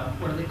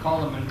what do they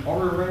call them, an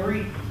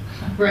orrery?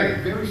 Right.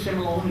 Very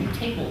similar, only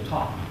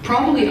tabletop.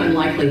 Probably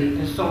unlikely.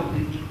 And so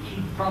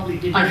he probably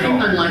didn't I think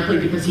know. unlikely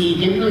because he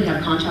didn't really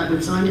have contact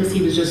with scientists.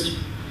 He was just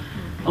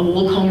a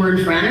woolcomber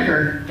and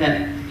franticer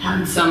that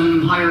had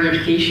some higher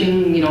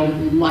education, you know,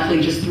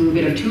 luckily just through a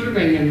bit of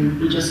tutoring,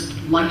 and he just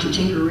liked to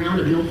tinker around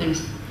and build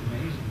things.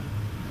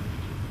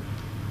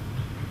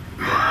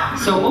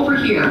 So over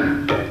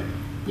here,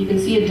 you can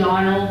see a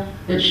dial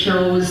that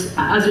shows,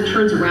 as it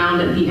turns around,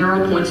 that the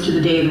arrow points to the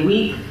day of the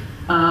week,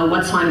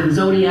 what sign of the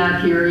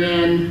zodiac you're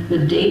in, the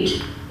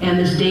date, and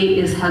this date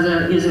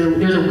there's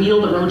a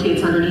wheel that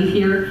rotates underneath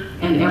here,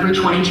 and every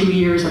 22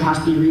 years it has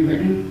to be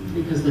rewritten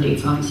because the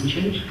dates obviously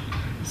change.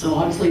 So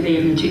obviously they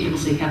have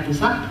meticulously kept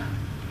this up.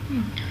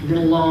 Been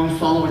a long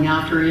following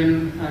after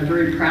him,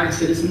 very proud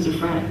citizens of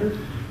Franeker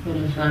that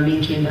have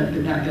maintained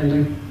that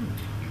building.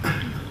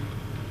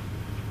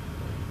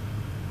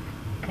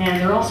 And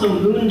there are also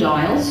moon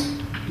dials.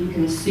 You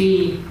can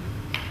see,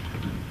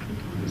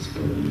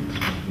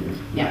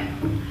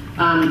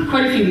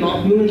 quite a few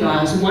moon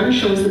dials. One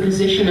shows the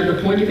position of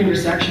the point of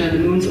intersection of the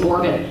moon's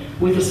orbit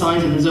with the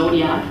signs of the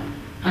zodiac.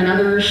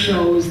 Another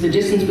shows the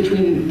distance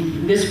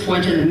between this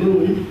point and the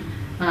moon.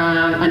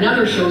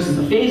 Another shows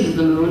the phases of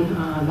the moon.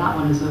 That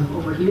one is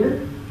over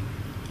here.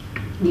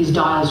 These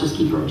dials just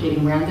keep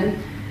rotating around it.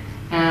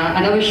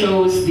 Another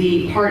shows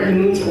the part of the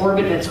moon's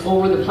orbit that's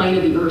over the plane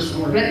of the Earth's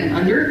orbit and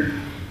under.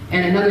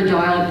 And another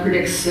dial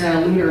predicts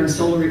lunar and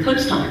solar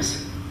eclipse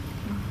times.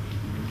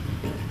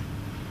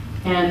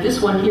 And this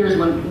one here is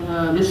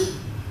this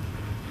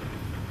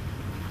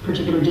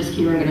particular disk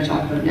here I'm going to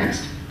talk about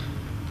next.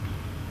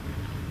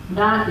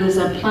 That is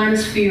a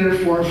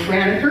planisphere for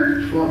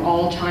Franeker for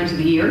all times of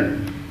the year.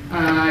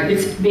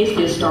 It's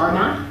basically a star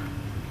map,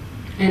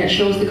 and it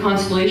shows the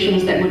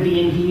constellations that would be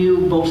in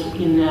view both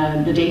in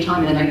the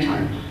daytime and the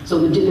nighttime.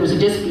 So there's a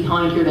disk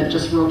behind here that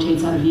just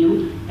rotates out of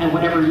view, and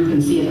whatever you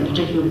can see at a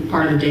particular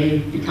part of the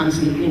day, it comes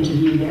into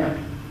view there.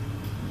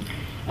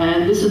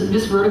 And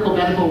this vertical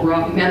metal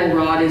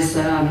rod is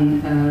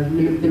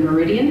the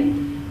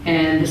meridian,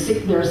 and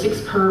there are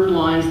 6 curved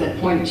lines that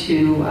point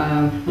to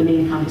the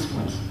main compass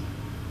points.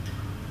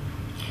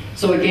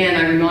 So again,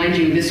 I remind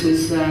you, this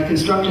was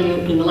constructed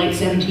in the late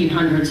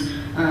 1700s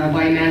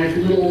by a man with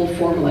little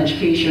formal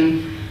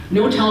education.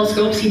 No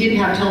telescopes. He didn't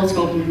have a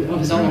telescope of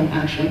his own,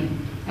 actually.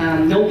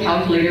 No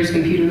calculators,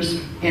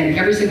 computers, and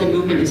every single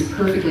movement is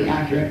perfectly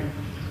accurate.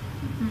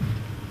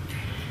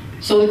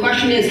 So the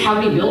question is,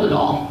 how did he build it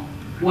all?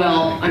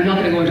 Well, I'm not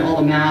going to go into all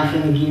the math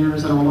and the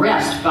gears and all the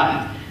rest,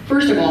 but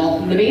first of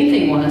all, the main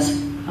thing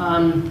was,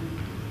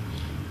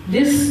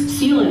 this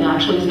ceiling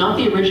actually is not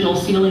the original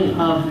ceiling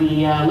of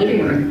the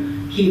living room.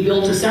 He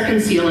built a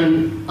second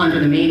ceiling under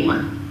the main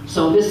one.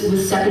 So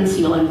this second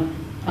ceiling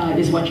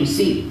is what you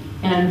see.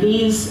 And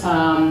these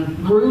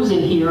grooves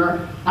in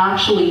here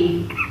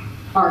actually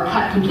are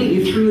cut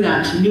completely through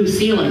that new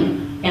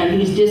ceiling, and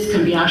these discs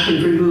can be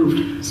actually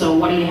removed. So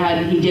what he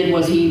did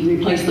was he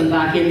replaced them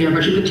back in there,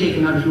 but you could take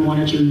them out if you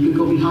wanted to. You could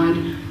go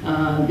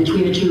behind,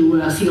 between the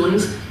two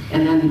ceilings,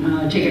 and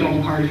then take it all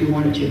apart if you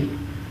wanted to.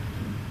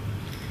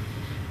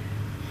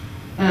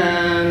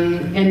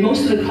 And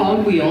most of the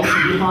cogwheels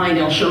behind,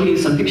 I'll show you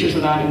some pictures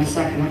of that in a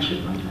second,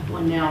 actually. I have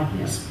one now,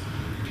 yes.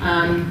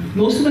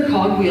 Most of the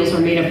cogwheels are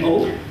made of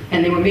oak,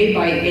 and they were made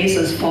by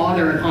Asa's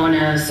father on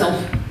a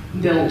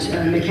self-built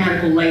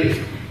mechanical lathe.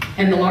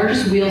 And the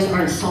largest wheels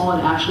aren't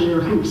solid, actually,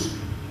 they're hoops.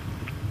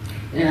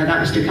 That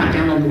was to cut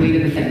down on the weight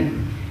of the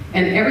thing.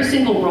 And every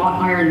single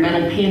wrought iron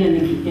metal pin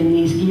in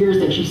these gears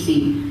that you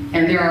see,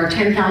 and there are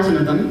 10,000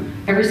 of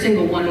them, every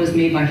single one was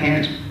made by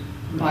hand,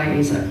 by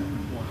Asa.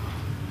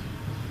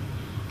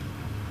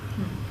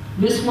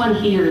 This one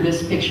here,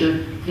 this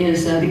picture,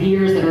 is the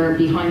gears that are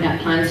behind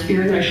that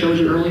planisphere that I showed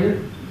you earlier.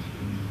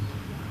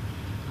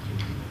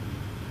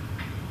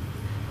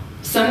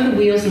 Some of the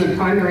wheels in the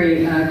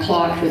primary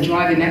clock that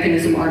drive the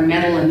mechanism are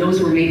metal, and those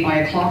were made by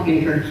a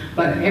clockmaker,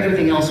 but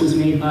everything else was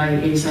made by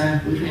Asa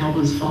with the help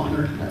of his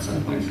father at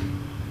some point.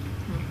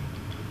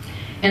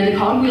 And the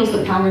cogwheels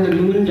that power the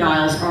moon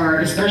dials are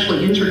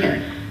especially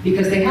intricate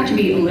because they have to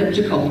be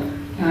elliptical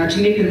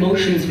to make the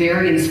motions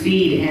vary in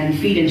speed and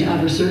feed into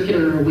other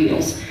circular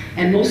wheels.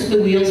 And most of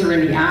the wheels are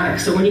in the attic,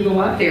 so when you go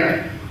up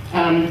there,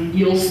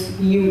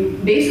 you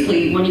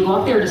basically, when you go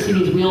up there to see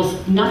these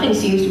wheels, nothing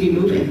seems to be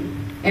moving.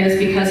 And it's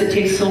because it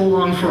takes so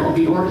long for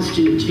the orbits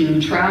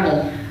to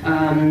travel.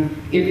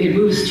 It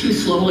moves too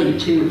slowly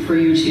for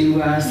you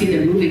to see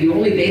them moving. You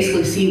only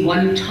basically see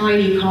one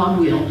tiny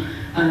cogwheel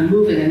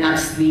moving, and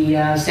that's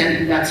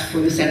for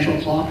the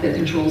central clock that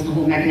controls the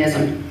whole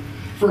mechanism.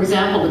 For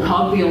example, the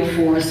cogwheel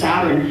for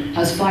Saturn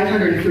has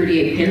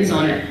 538 pins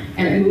on it,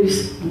 and it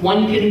moves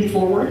one pin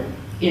forward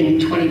in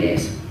 20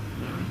 days.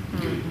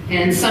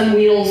 And some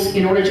wheels,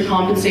 in order to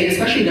compensate,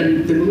 especially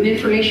the moon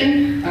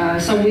information,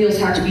 some wheels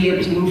have to be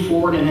able to move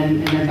forward and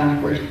then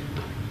backward.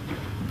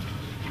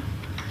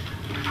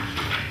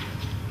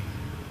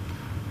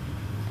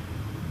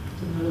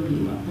 Another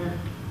view up there.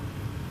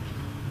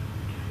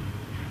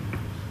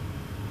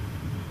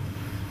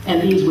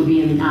 And these would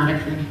be in the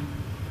attic then.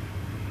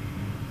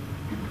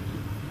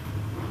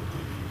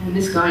 And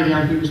this guy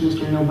down here is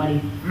Mr.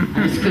 Nobody.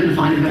 I just couldn't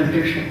find a better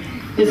picture.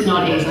 It's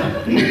not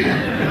Asa.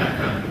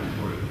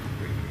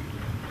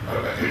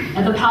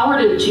 And the power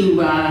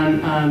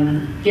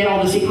to get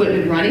all this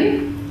equipment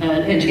running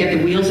and to get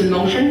the wheels in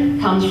motion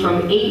comes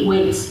from 8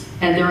 weights,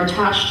 and they're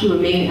attached to a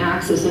main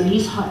axis, and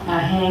these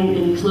hang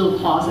in these little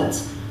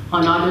closets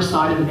on either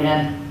side of the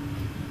bed.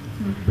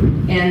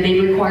 And they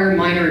require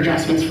minor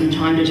adjustments from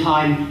time to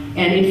time.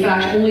 And in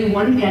fact, only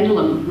one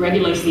pendulum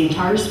regulates the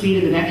entire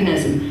speed of the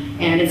mechanism,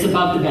 and it's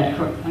above the bed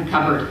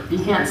cupboard. You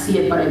can't see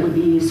it, but it would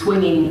be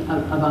swinging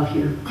above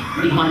here,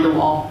 behind the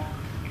wall.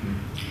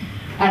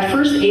 At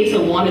first,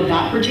 Asa wanted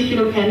that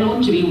particular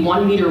pendulum to be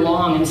 1 meter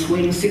long and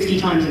swing 60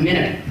 times a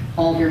minute,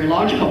 all very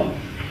logical.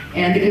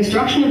 And the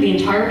construction of the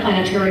entire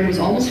planetarium was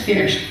almost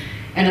finished.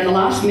 And at the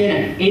last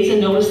minute, Asa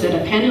noticed that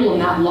a pendulum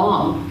that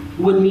long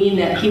would mean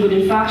that he would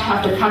in fact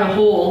have to cut a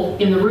hole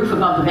in the roof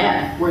above the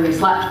bed where they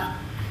slept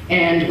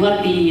and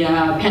let the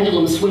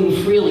pendulum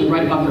swing freely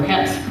right above their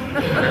heads.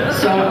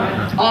 So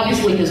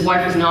obviously his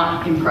wife was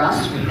not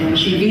impressed, and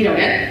she vetoed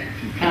it.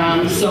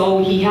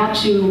 So he had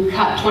to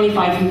cut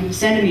 25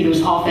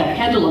 centimeters off that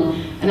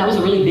pendulum, and that was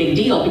a really big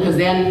deal because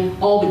then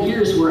all the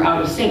gears were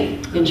out of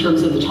sync in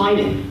terms of the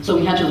timing. So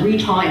he had to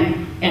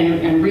retime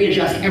and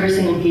readjust every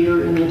single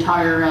gear in the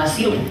entire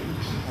ceiling.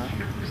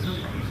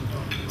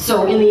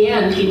 So in the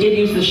end, he did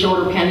use the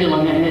shorter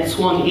pendulum, and it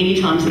swung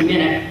 80 times a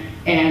minute,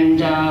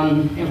 and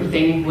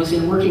everything was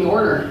in working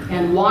order.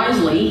 And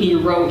wisely, he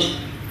wrote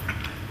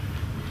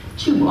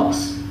 2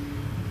 books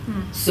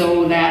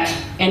so that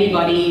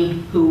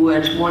anybody who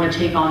would want to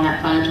take on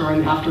that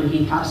planetarium after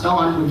he passed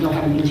on would know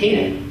how to maintain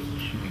it.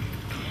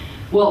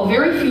 Well,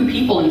 very few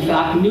people, in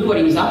fact, knew what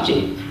he was up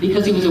to,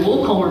 because he was a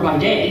woolcomber by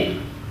day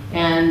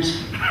and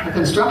a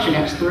construction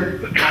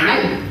expert by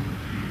night.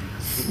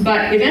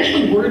 But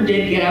eventually word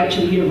did get out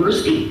to the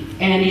university,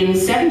 and in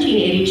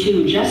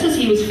 1782, just as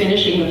he was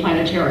finishing the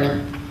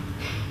planetarium,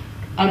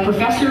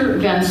 Professor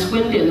Van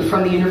Swinden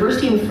from the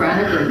University in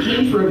Franeker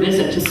came for a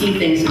visit to see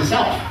things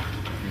himself.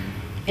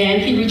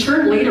 And he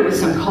returned later with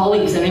some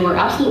colleagues, and they were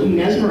absolutely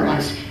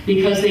mesmerized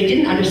because they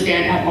didn't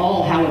understand at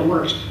all how it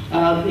worked.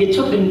 It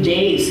took them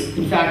days,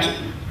 in fact,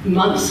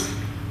 months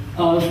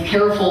of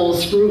careful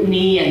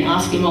scrutiny and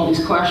asking all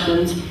these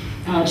questions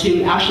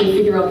to actually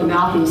figure out the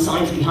math and the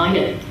science behind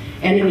it.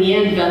 And in the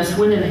end, Van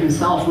Swinden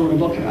himself wrote a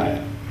book about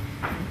it.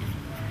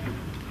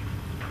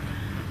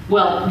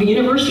 Well, the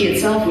university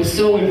itself was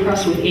so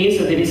impressed with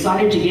Asa, they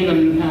decided to give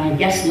him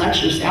guest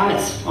lecture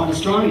status on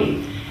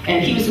astronomy.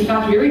 And he was in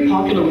fact very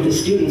popular with the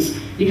students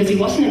because he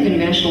wasn't a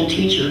conventional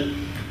teacher.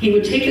 He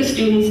would take the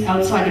students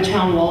outside the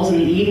town walls in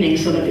the evening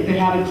so that they could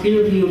have a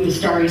clear view of the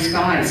starry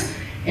skies.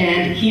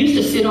 And he used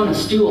to sit on a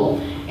stool.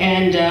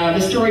 And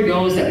the story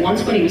goes that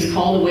once when he was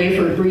called away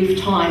for a brief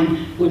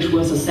time, which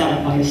was a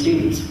setup by the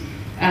students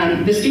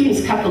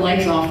cut the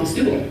legs off the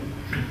stool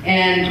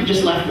and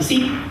just left the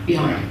seat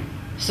behind.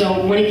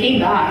 So when he came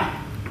back,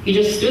 he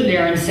just stood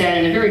there and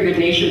said in a very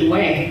good-natured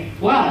way,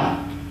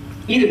 "Well,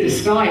 either the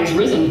sky has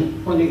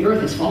risen or the earth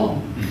has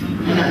fallen."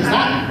 And that was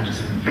that.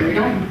 Just carried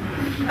on.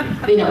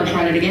 They never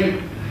tried it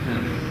again.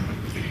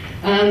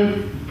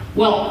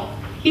 Well,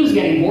 he was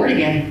getting bored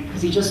again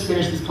because he just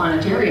finished this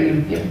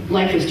planetarium and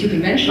life was too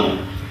conventional.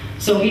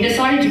 So he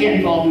decided to get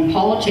involved in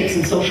politics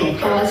and social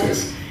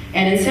causes.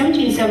 And in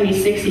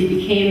 1776, he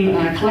became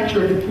a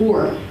collector of the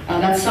poor.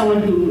 That's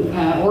someone who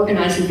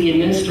organizes the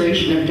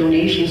administration of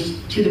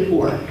donations to the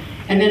poor.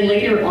 And then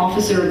later,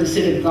 officer of the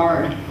Civic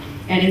Guard.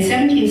 And in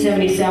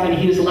 1777,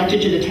 he was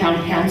elected to the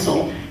town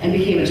council and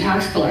became a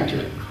tax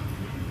collector.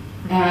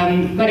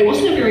 But it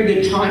wasn't a very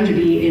good time to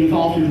be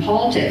involved in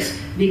politics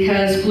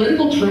because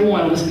political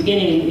turmoil was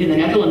beginning in the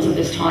Netherlands at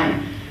this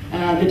time.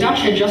 The Dutch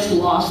had just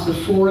lost the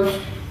 4th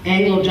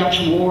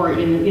Anglo-Dutch War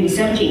in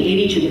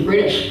 1780 to the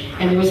British,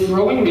 and there was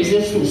growing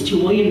resistance to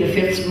William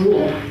V's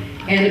rule.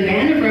 And a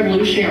band of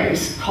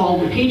revolutionaries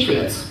called the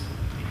Patriots,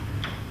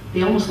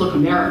 they almost look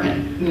American,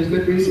 and there's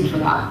good reason for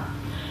that.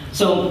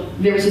 So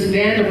there was this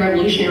band of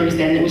revolutionaries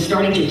then that was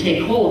starting to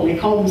take hold. They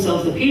called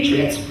themselves the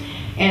Patriots,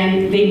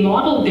 and they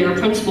modeled their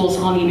principles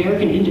on the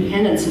American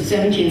independence of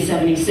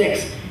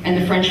 1776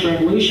 and the French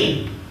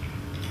Revolution.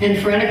 And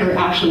Franeker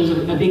actually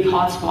was a big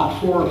hotspot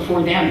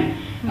for them.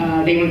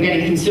 They were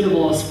getting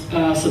considerable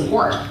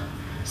support.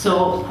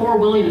 So poor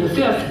William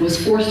V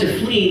was forced to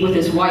flee with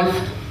his wife,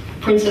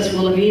 Princess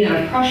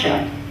Wilhelmina of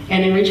Prussia.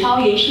 And in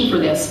retaliation for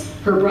this,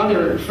 her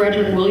brother,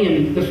 Frederick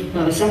William II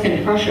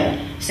of Prussia,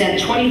 sent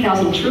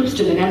 20,000 troops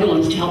to the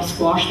Netherlands to help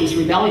squash this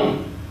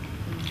rebellion.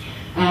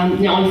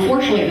 Now,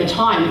 unfortunately, at the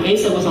time,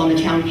 Asa was on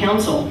the town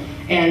council,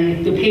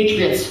 and the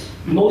Patriots,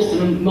 most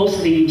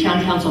of the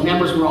town council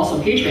members were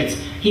also Patriots.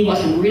 He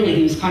wasn't really,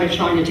 he was kind of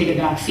trying to take a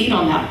back seat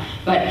on that,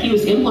 but he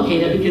was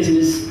implicated because he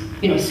was,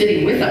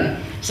 sitting with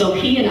them. So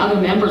he and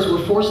other members were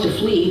forced to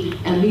flee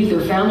and leave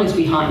their families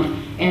behind.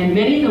 And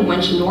many of them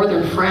went to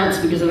northern France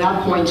because at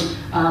that point,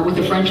 with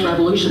the French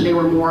Revolution, they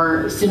were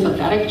more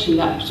sympathetic to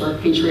that sort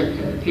of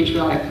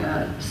patriotic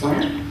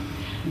slant.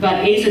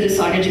 but Asa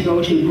decided to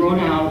go to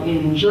Braunau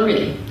in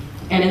Germany.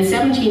 And in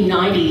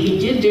 1790, he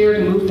did dare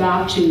to move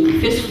back to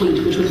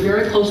Fisfleet, which was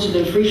very close to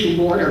the Frisian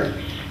border.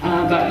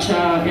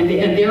 And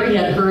there he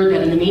had heard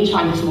that in the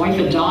meantime his wife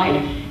had died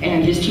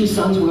and his 2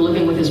 sons were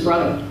living with his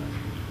brother.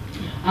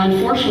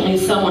 Unfortunately,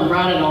 someone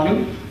ratted on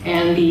him,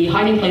 and the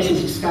hiding place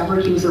was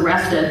discovered. He was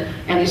arrested,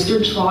 and he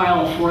stood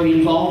trial for the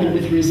involvement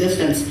with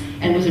resistance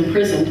and was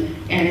imprisoned.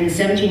 And in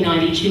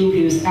 1792,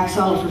 he was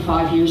exiled for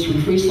 5 years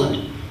from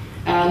Friesland.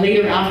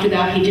 Later after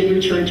that, he did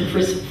return to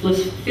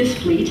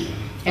Fisfleet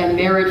and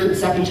married for the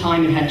 2nd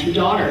time and had 2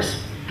 daughters.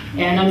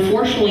 And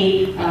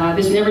unfortunately,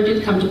 this never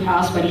did come to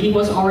pass, but he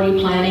was already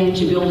planning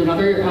to build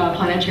another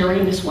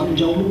planetarium, this one, a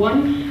domed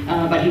one,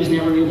 but he was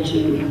never able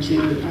to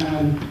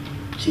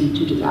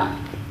do that.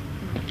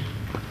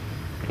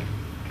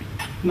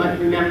 You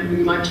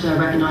might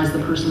recognize the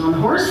person on the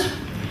horse.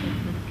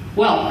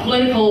 Well,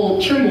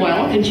 political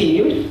turmoil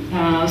continued,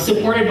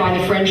 supported by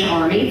the French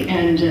army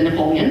and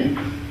Napoleon.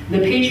 The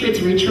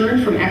Patriots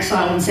returned from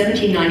exile in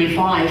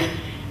 1795,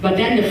 but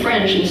then the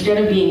French, instead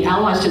of being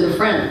allies to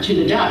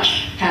the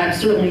Dutch, had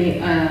certainly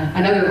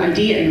another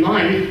idea in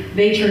mind.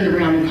 They turned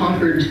around and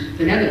conquered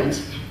the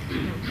Netherlands.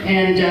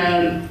 And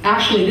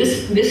actually,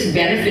 this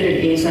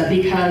benefited Asa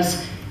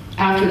because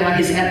after that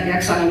his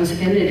exile was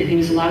ended and he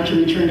was allowed to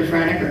return to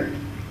Franeker.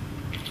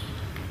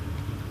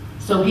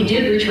 So he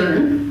did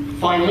return,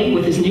 finally,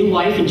 with his new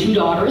wife and 2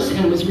 daughters,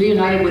 and was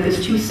reunited with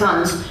his 2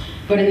 sons.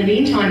 But in the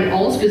meantime,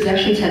 all his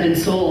possessions had been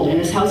sold, and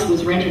his house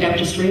was rented out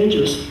to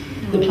strangers.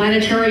 The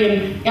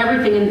planetarium,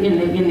 everything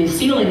in the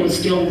ceiling was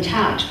still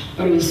intact,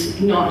 but it was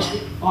not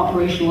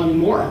operational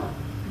anymore.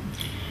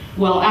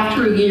 Well,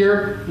 after a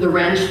year, the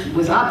rent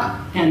was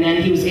up, and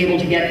then he was able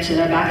to get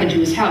back into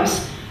his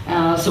house.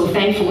 So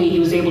thankfully, he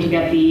was able to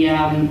get the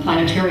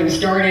planetarium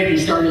started. He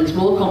started his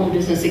roll combing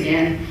business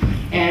again,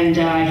 and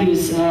he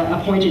was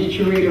appointed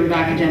curator of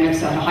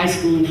academics at a high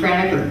school in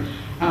Franeker.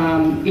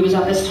 It was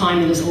at this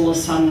time that his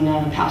oldest son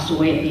passed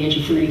away at the age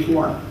of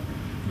 34.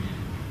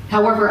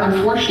 However,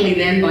 unfortunately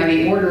then, by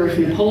the order of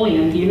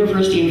Napoleon, the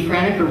university in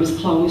Franeker was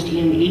closed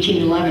in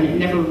 1811 and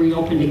never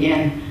reopened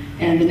again.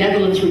 And the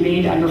Netherlands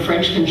remained under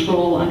French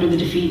control until the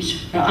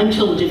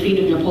defeat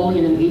of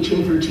Napoleon in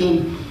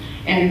 1813.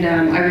 And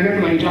I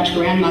remember my Dutch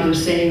grandmother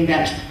saying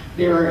that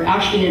there are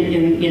actually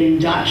in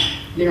Dutch,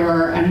 there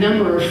are a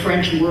number of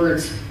French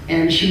words,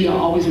 and she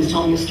always was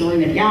telling the story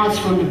that, yeah, it's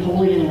from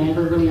Napoleon, and I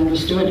never really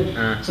understood.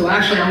 So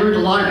actually I learned a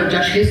lot about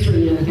Dutch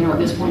history at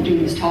this point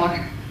doing this talk.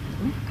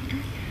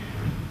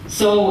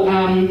 So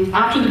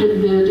after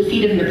the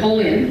defeat of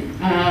Napoleon,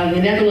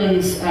 the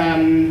Netherlands,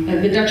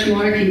 the Dutch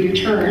monarchy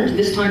returned,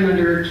 this time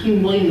under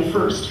King William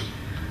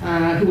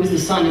I, who was the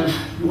son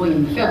of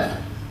William V.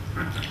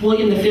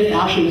 William V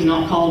actually was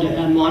not called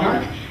a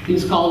monarch, he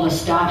was called a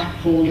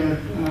stadtholder.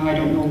 I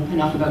don't know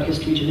enough about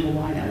history to know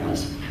why that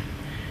was.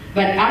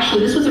 But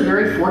actually this was a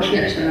very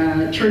fortunate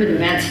turn of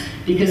events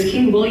because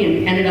King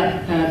William ended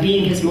up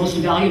being his most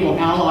valuable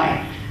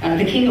ally.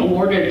 The king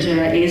awarded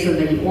Asa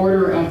the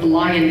Order of the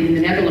Lion in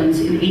the Netherlands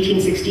in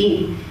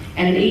 1816.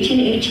 And in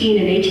 1818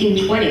 and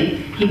 1820,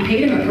 he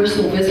paid him a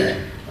personal visit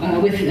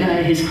with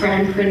his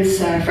Crown Prince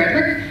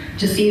Frederick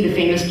to see the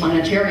famous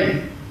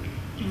planetarium.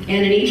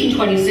 And in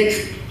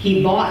 1826,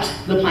 he bought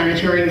the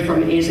planetarium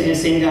from Asa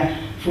Esinga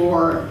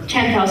for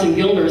 10,000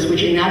 guilders,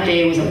 which in that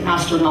day was an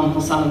astronomical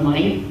sum of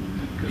money.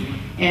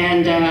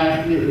 And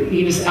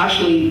he was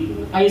actually,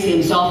 Asa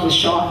himself was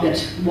shocked that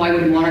why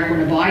would a monarch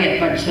want to buy it,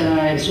 but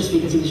it's just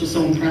because he was just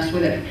so impressed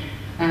with it.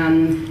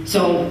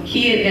 So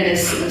he and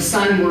his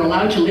son were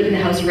allowed to live in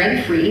the house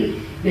rent-free.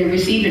 They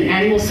received an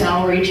annual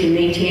salary to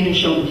maintain and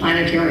show the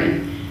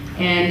planetarium.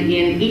 And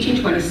in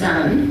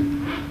 1827,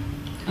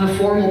 a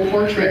formal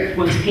portrait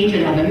was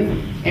painted of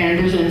him, and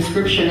there's an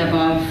inscription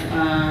above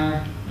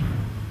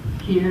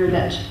here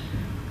that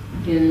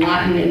in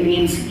Latin it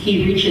means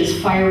he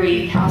reaches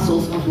fiery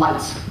castles of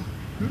lights.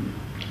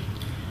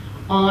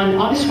 On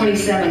August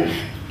 27th,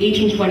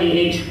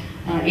 1828,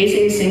 Asa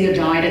Esinga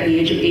died at the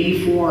age of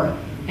 84,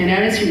 and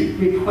at his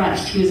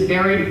request, he was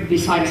buried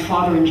beside his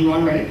father in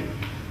Joinrape.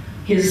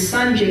 His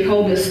son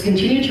Jacobus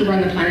continued to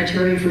run the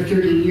planetarium for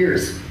 30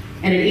 years,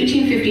 and in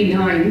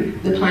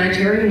 1859, the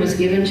planetarium was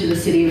given to the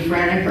city of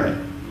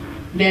Franeker.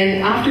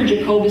 Then, after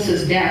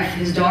Jacobus's death,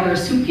 his daughter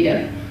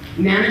Sukia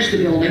managed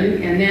the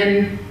building, and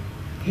then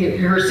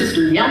her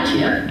sister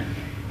Yeltia,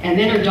 and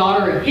then her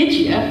daughter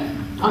Hitia.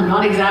 I'm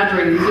not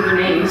exaggerating, these are their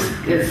names.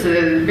 It's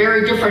a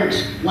very different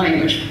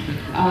language.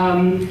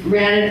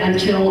 Ran it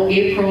until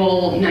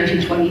April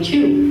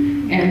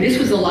 1922. And this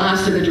was the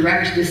last of the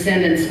direct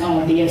descendants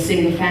of the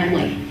Esinga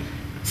family.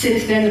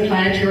 Since then, the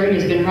planetarium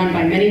has been run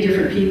by many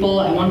different people.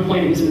 At one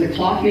point, it was with a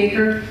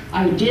clockmaker.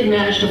 I did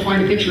manage to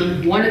find a picture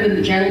of one of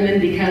the gentlemen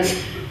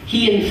because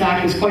he, in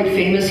fact, was quite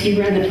famous. He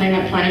ran the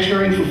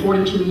planetarium for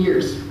 42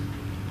 years.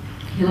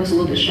 He looks a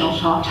little bit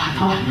shell-shocked. I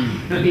thought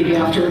maybe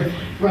after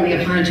running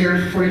a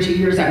planetarium for 42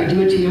 years, I would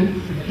do it to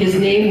him. His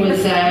name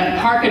was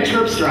Parka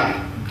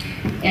Terpstra,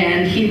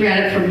 and he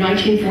ran it from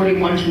 1941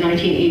 to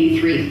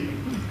 1983.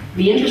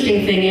 The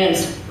interesting thing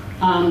is,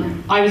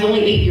 I was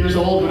only 8 years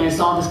old when I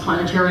saw this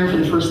planetarium for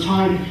the first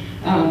time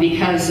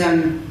because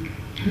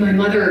my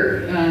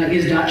mother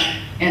is Dutch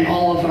and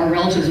all of our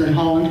relatives are in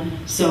Holland.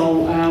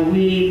 So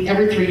we,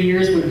 every 3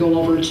 years, would go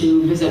over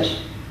to visit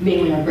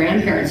mainly our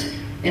grandparents.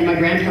 And my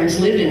grandparents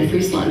lived in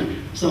Friesland.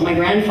 So my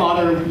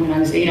grandfather, when I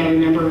was 8, I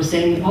remember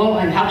saying, oh,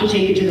 I have to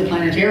take you to the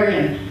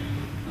planetarium.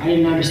 I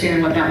didn't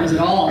understand what that was at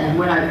all. And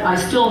when I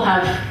still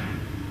have,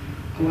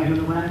 oh, I don't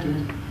know what I did.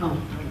 Oh,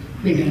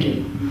 maybe I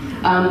did.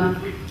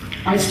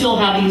 I still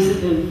have these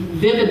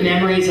vivid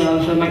memories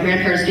of my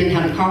grandparents didn't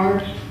have a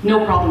car,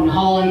 no problem in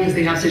Holland because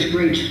they have such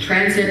great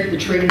transit. The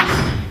train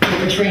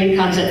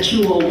comes at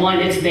 2:01,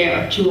 it's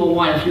there,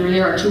 2:01. If you're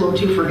there at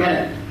 2:02,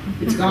 forget it,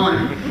 it's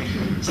gone.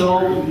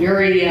 So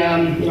very,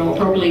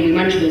 appropriately, we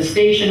went to the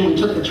station, we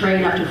took the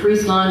train up to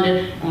Friesland,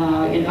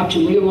 and up to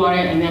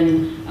Leeuwarden, and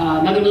then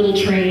another little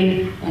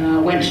train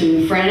went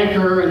to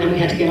Franeker, and then we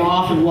had to get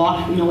off and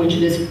walk, into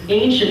this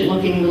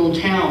ancient-looking little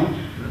town,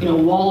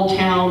 walled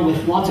town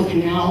with lots of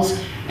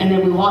canals, and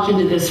then we walked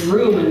into this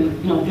room,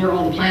 and there are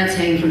all the plants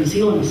hanging from the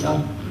ceiling,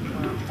 so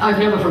I've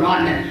never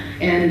forgotten it.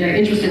 And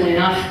interestingly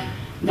enough,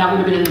 that would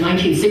have been in the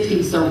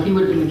 1960s, so he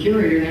would have been the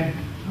curator then.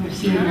 I've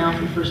seen him now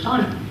for the first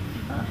time.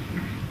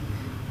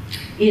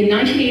 In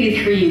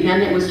 1983,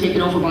 then it was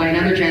taken over by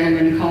another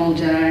gentleman called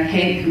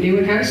Hank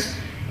Nieuwenhuis,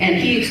 and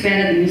he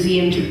expanded the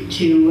museum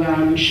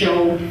to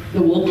show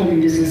the wool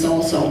combing business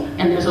also.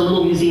 And there's a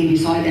little museum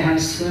beside the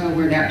house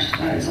where that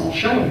is all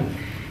shown.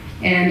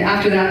 And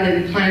after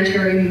that, the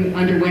planetarium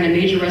underwent a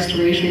major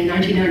restoration in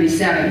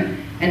 1997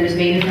 and was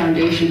made a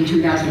foundation in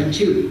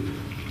 2002.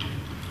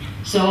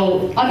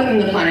 So other than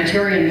the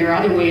planetarium, there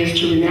are other ways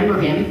to remember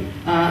him.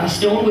 A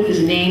stone with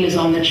his name is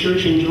on the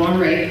church in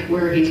Dronrape,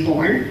 where he's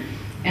born.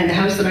 And the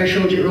house that I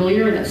showed you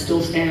earlier, that's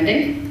still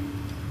standing.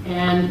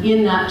 And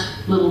in that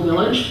little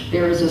village,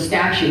 there is a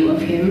statue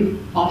of him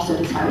opposite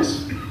his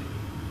house.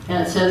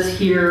 And it says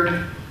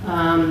here,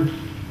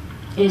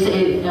 is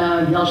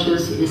a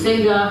Welsh's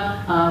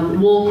Isinga,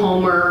 wool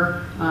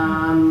comber,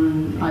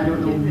 I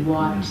don't know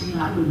what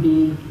that would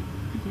be,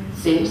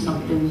 say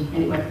something,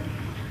 anyway.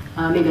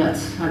 Maybe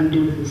that's having to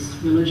do with his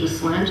religious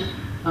slant.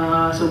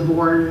 So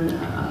born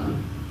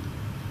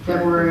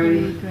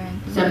February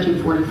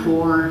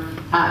 1744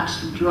 at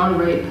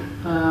Dronrape,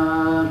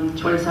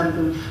 27th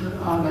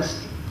of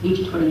August,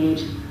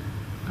 1828.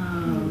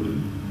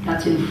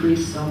 That's in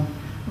Fries, so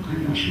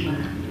I'm not sure what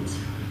that means.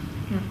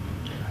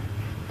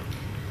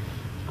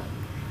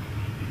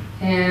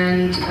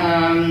 And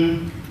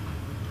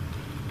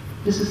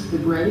this is the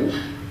grave.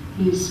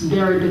 He's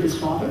buried with his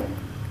father.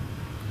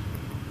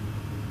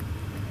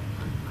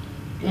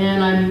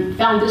 And I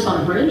found this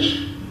on a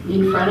bridge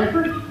in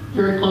Franeker,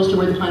 very close to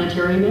where the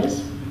planetarium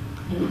is.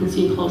 And you can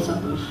see a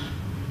close-up of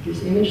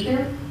his image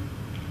there.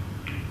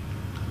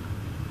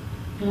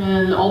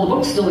 And all the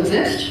books still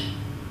exist,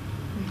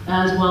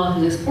 as well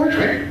as his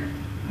portrait.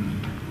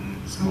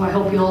 So I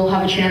hope you'll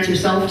have a chance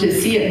yourself to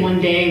see it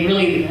one day.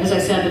 Really, as I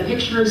said, the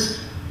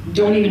pictures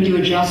don't even do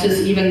it justice,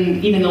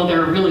 even though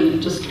they're really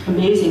just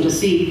amazing to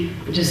see.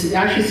 Just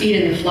actually see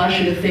it in the flesh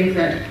and to think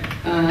that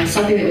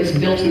something that was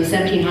built in the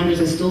 1700s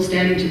is still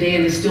standing today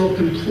and is still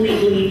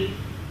completely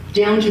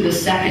down to the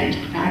second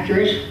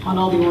accurate on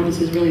all the orbits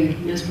is really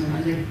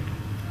mesmerizing.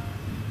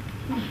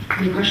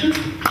 Any questions?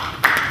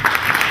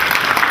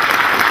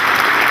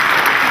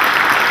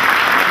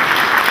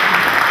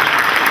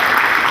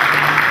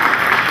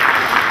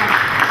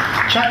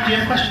 Chuck, do you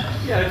have a question?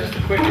 Yeah, just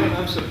a quick one.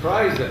 I'm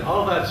surprised that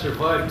all that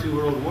survived 2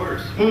 world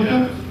wars.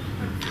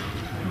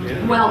 Mm-hmm.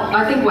 Yeah. Well,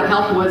 I think what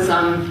helped was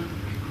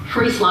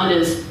Friesland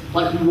is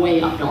like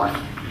way up north.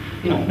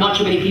 Not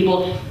too many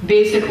people.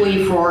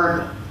 Basically,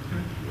 for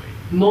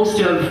most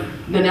of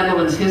the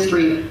Netherlands'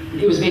 history,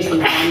 it was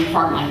basically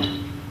farmland.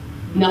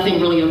 Nothing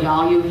really of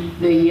value.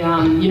 The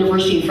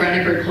university in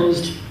Franeker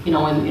closed, in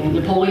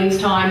Napoleon's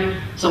time,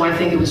 so I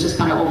think it was just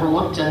kind of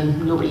overlooked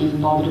and nobody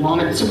even bothered to bomb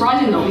it. It's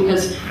surprising though,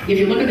 because if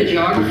you look at the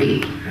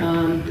geography,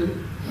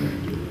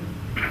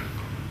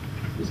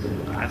 just going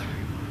to go back.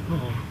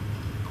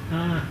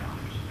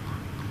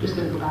 Just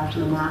going to go back to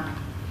the map.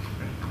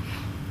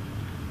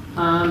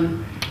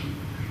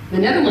 The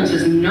Netherlands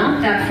is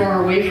not that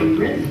far away from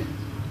Britain,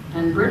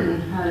 and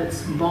Britain had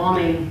its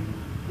bombing,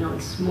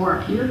 it's more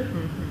up here,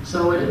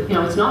 so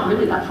it's not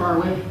really that far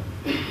away.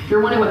 If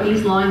you're wondering what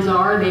these lines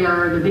are, they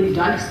are the big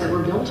dikes that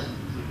were built,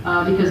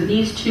 because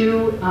these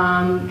 2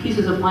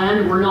 pieces of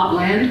land were not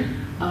land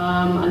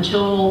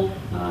until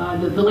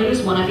the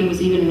latest one, I think,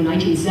 was even in the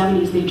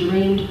 1970s. They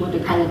drained what they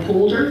call a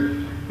polder.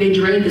 They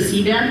drained the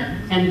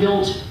seabed and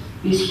built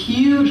these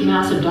huge,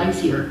 massive dikes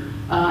here,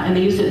 and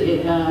they used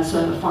it as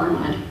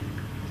farmland.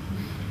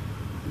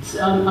 It's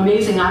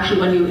amazing,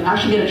 actually, when you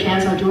actually get a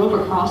chance. I drove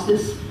across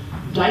this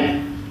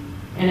dike,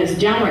 and it's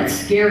downright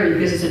scary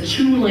because it's a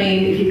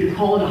 2-lane, if you could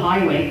call it a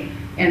highway,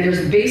 and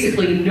there's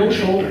basically no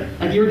shoulder.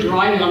 Like you're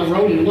driving on the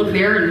road, and you look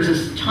there, and there's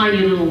this tiny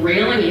little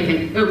railing, and you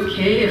think,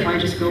 okay, if I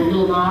just go a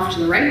little off to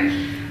the right,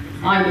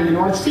 I'm in the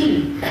North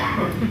Sea.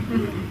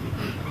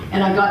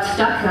 And I got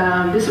stuck,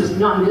 this was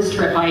not in this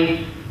trip,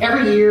 I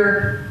Every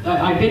year,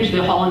 I've been to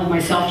the Holland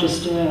myself,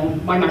 just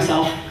by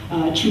myself,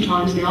 2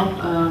 times now,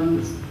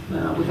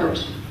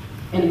 without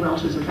any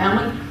relatives or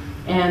family.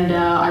 And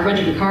I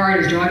rented a car, I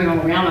was driving all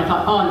around. I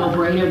thought, oh, no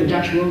brainer, the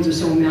Dutch roads are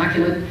so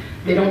immaculate.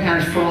 They don't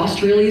have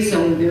frost really,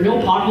 so there are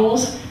no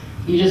potholes.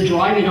 You just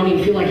drive, you don't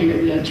even feel like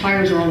the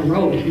tires are on the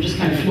road. You're just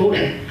kind of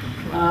floating.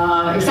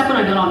 Except when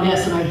I got on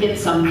this and I hit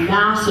some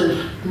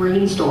massive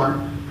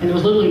rainstorm, and there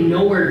was literally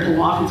nowhere to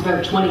pull off. It's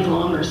about 20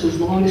 kilometers,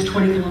 the longest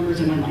 20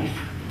 kilometers of my life.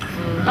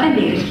 But I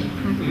made it.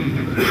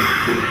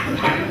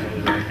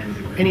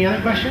 Any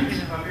other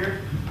questions?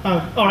 All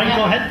right,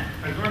 go ahead.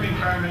 I was wondering,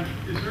 Carmen,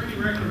 is there any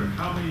record of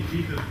how many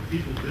people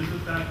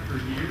visit that per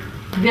year?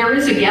 There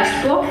is a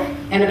guest book,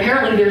 and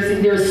apparently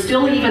there's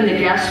still even the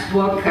guest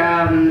book.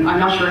 I'm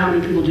not sure how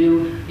many people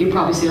do. You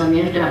probably see it on the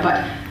internet,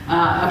 but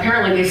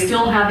apparently they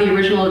still have the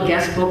original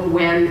guest book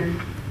when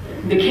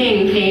the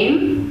king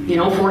came, you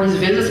know, for his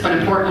visits. But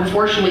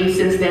unfortunately,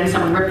 since then,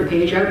 someone ripped the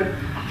page out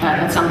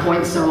at some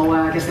point. So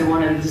I guess they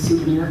wanted it as a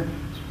souvenir.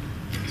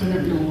 So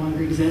that no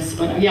longer exists.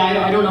 But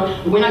yeah, I don't know.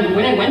 When I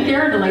went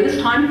there the latest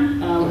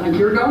time, a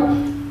year ago,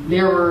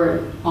 there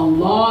were a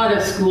lot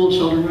of school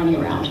children running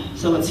around.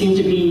 So it seemed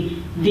to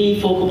be the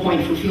focal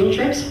point for field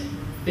trips.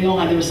 They all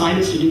had their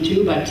assignments to do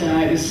too, but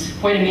it was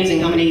quite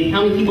amazing how many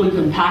people you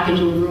can pack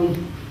into a room.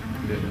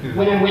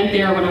 When I went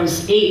there when I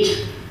was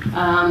 8,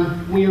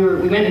 we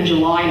went in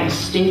July and it was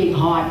stinking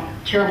hot,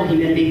 terrible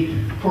humidity.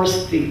 Of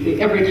course,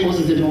 everybody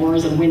closes the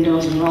doors and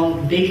windows and we're all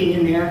baking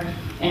in there.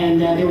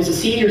 And there was a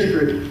seniors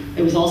group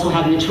that was also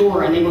having a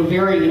tour, and they were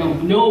very, you know,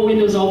 no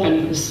windows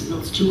open,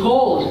 it's too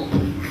cold.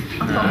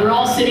 We're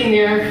all sitting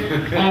there,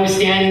 and I was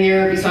standing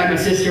there beside my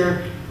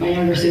sister, my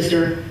younger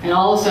sister, and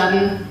all of a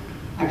sudden,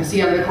 I could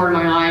see out of the corner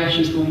of my eye,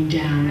 she's going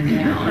down and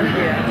down.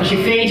 And she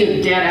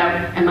fainted dead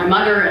out, and my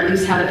mother at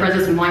least had the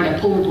presence of mind to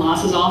pull her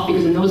glasses off,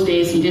 because in those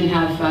days, you didn't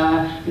have,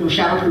 you know,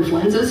 shadowproof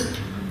lenses.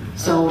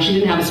 So she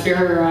didn't have a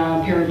spare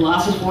pair of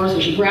glasses for her, so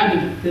she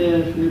grabbed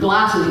the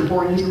glasses and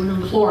poured these on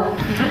the floor.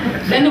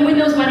 Then the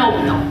windows went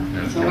open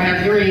though. So I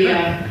have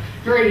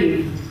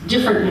very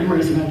different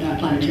memories about that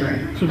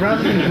planetarium. So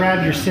rather than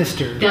grab your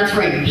sister. That's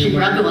right, she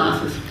grabbed the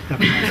glasses.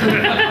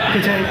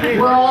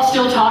 We're all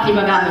still talking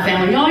about that in the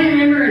family. Oh, you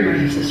remember?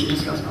 And my sister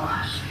just goes,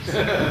 gosh.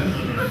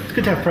 It's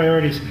good to have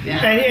priorities.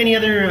 Yeah. Any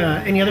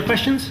other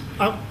questions?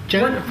 Oh,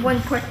 Jen?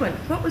 One quick one.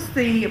 What was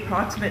the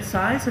approximate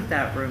size of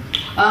that room?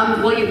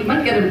 Well, you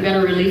might get a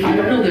better relief. I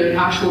don't know the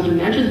actual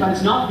dimensions, but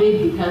it's not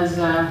big because,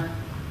 I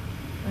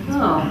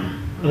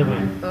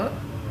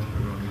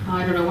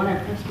don't know what I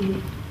pressed.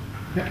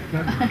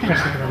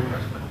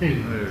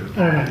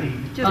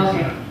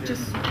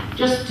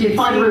 Just to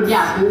find the room,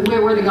 yeah,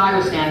 where the guy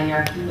was standing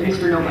there,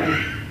 Mr. Nobody.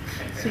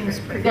 Seems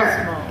pretty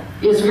small.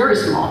 It's very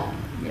small,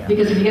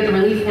 because if you get the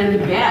relief and the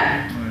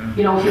bed,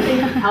 you know, if you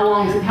think how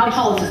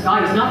tall is this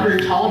guy? He's not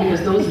very tall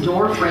because those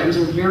door frames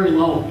are very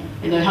low.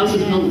 And the house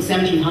was built in the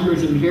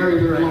 1700s and very,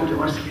 very low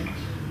doors.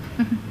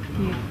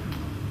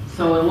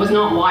 So it was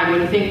not wide.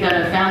 When you think that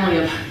a family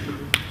of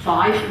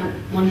 5 at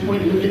one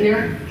point lived in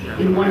there,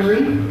 in one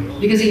room,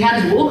 because he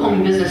had his wool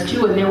combing business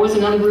too, and there was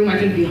another room I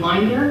think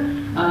behind there,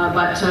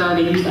 but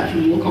they used that for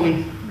wool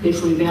combing.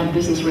 Basically, they had a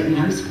business right in the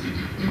house.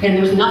 And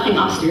there's nothing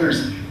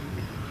upstairs,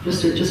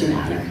 just an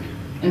attic.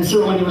 And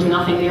certainly there was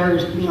nothing there,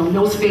 you know,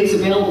 no space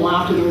available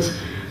after those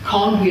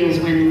cogwheels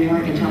went in there,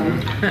 I can tell you.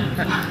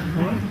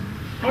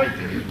 All right,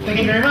 thank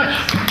you very much.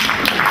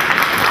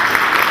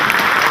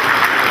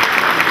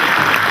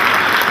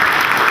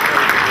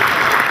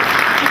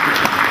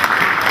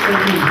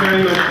 Thank you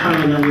very much,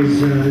 Carmen. That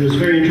was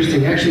very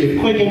interesting. Actually, a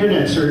quick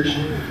internet search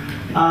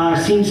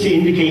seems to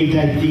indicate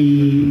that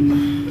the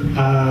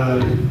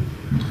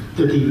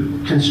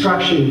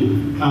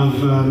construction of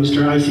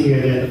Mr.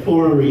 Isinger at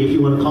orrery, if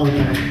you want to call it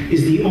that,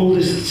 is the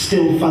oldest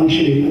still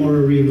functioning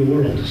orrery in the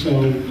world. So,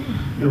 you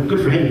know,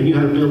 good for him. He knew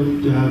how to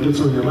build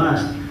something that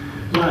lasts.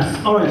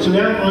 All right, so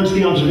now on to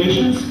the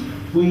observations.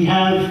 We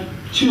have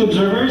 2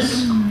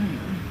 observers,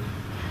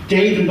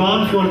 Dave and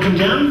Bob, if you want to come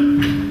down.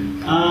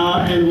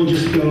 And we'll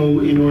just go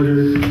in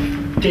order.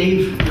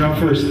 Dave, you're up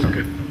first.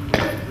 Okay.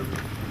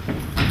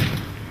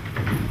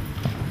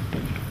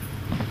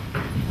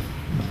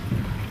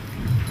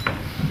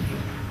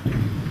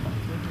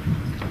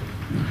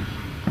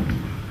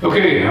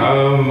 Okay,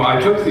 I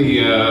took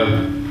the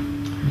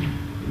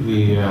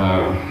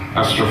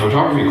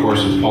astrophotography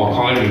course with Paul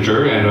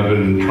Kleininger, and I've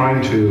been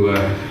trying to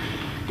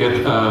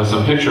get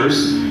some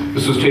pictures.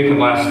 This was taken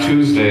last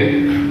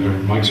Tuesday.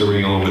 Mics are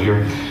ringing a little bit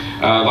here.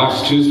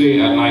 Last Tuesday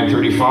at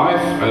 9:35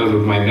 out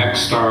of my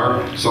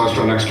Nexstar,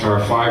 Celestron Nexstar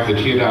 5, the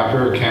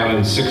T-adapter,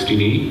 Canon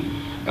 60D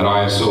at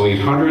ISO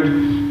 800,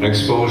 an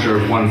exposure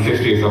of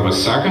 1/50th of a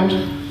second.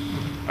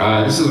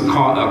 This is a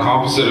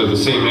composite of the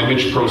same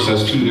image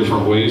processed 2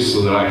 different ways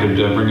so that I could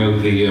bring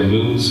out the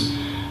moons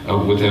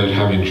without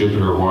having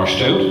Jupiter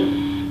washed out.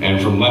 And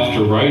from left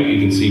to right, you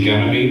can see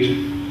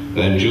Ganymede,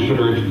 then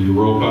Jupiter,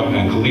 Europa,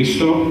 and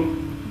Callisto.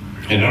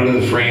 And out of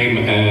the frame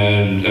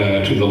and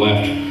to the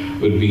left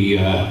would be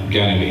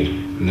Ganymede.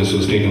 And this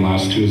was taken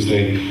last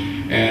Tuesday.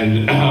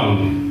 And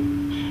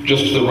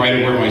just to the right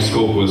of where my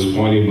scope was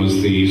pointing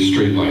was the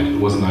street light. It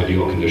wasn't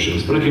ideal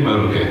conditions, but it came out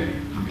okay.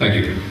 Thank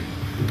you.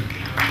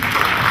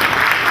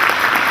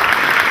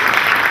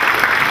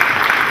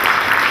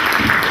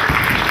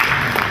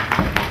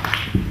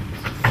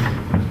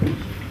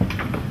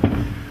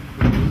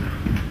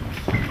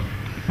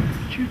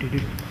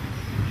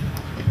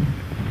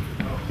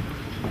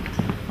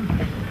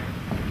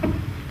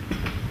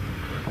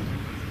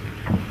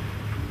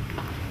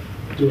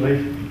 Do I?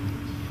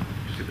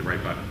 Just hit the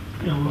right button.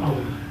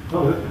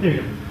 Oh, there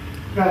you go.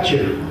 Gotcha.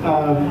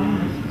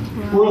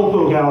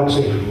 Whirlpool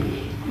Galaxy.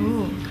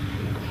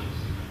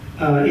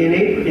 In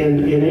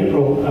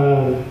April,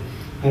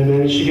 I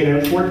managed to get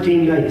out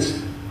 14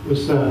 nights. It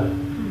was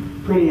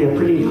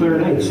pretty clear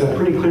nights,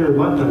 pretty clear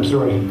month, I'm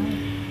sorry.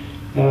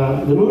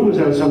 The moon was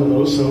out some of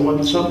those, so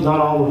not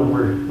all of them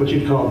were what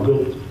you'd call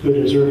good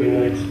observing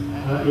nights,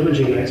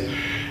 imaging nights.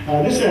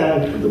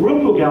 The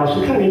Whirlpool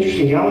Galaxy was kind of an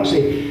interesting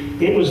galaxy.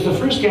 It was the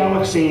first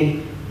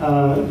galaxy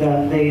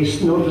that they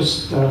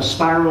noticed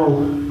spiral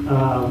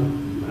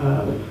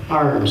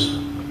arms.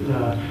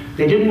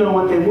 They didn't know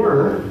what they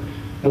were,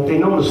 but they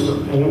noticed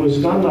them. And it was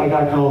done by a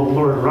guy called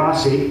Lord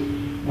Rasc.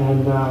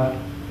 And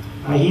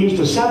he used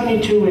a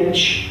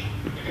 72-inch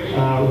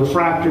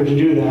refractor to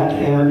do that.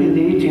 And in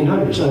the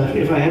 1800s,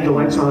 if I had the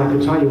lights on, I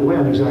could tell you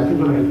when exactly,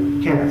 but I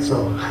can't.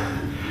 So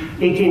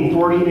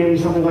 1840, maybe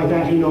something like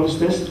that, he noticed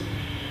this.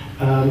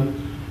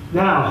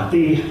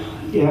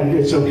 Yeah,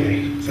 it's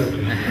okay. It's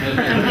okay.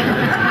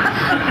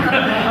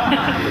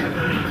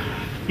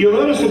 You'll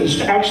notice that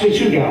it's actually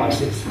two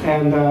galaxies,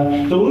 and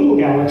the little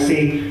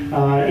galaxy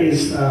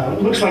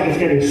looks like it's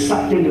getting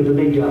sucked into the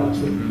big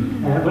galaxy.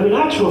 But in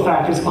actual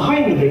fact, it's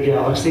behind the big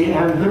galaxy,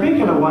 and they're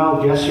making a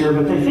wild guess here,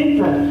 but they think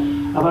that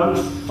about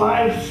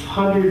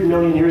 500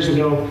 million years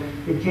ago,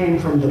 it came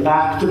from the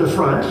back to the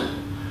front,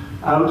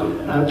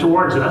 out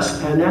towards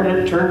us, and then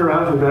it turned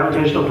around for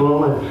gravitational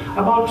pull, and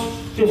about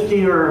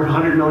 50 or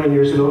 100 million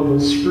years ago, it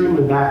went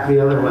screaming back the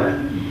other way.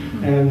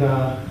 And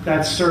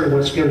that's sort of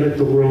what's giving it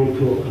the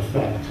whirlpool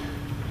effect.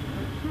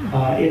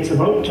 It's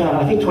about,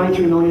 I think,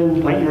 23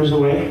 million light years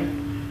away.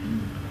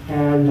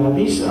 And I'm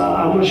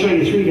going to show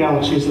you 3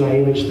 galaxies that I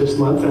imaged this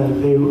month,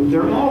 and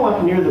they're all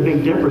up near the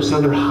Big Dipper, so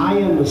they're high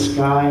in the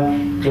sky.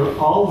 They're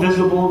all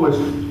visible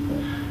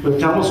with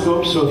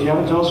telescopes, so if you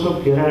have a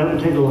telescope, get out and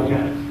take a look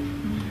at it.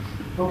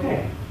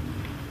 Okay,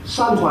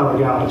 Sunflower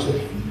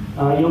Galaxy.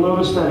 You'll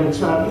notice that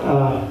it's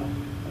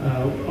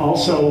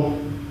also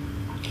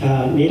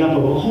made up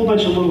of a whole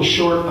bunch of little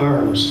short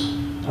arms.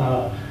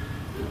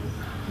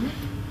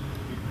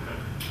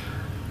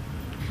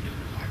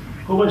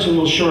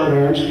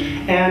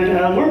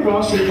 And Lord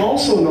Rossi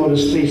also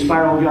noticed the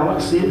spiral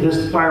galaxy, the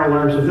spiral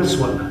arms of this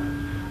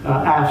one,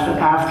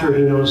 after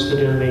he noticed it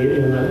in the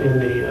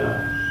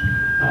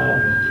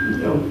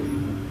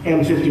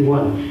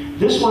M51.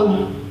 This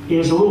one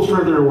is a little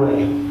further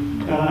away.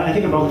 I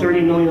think about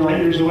 30 million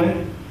light years away.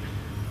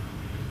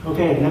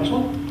 Okay, next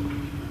one.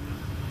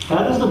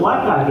 This is the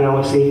Black Eye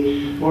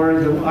Galaxy,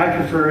 or I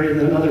prefer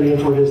another name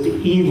for it is the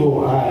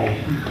Evil Eye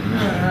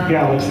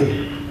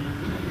Galaxy.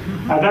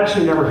 I've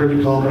actually never heard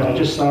it called that. I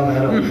just saw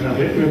that on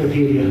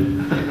Wikipedia.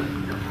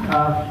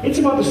 It's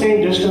about the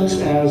same distance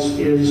as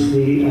is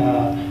the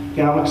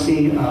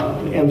galaxy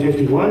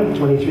M51,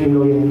 23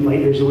 million light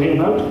years away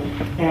about.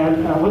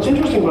 And what's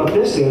interesting about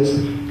this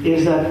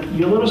is that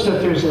you'll notice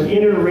that there's an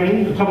inner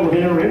ring, a couple of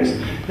inner rings.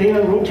 They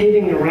are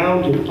rotating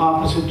around in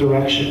opposite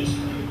directions,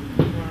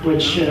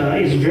 which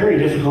is very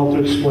difficult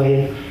to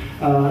explain.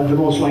 The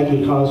most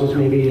likely cause is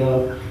maybe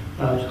a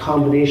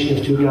combination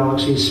of two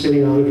galaxies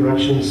spinning in other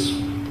directions,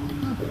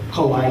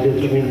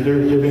 collided. I mean,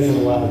 they're making a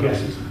lot of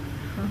guesses.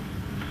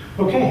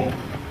 Okay,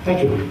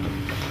 thank you.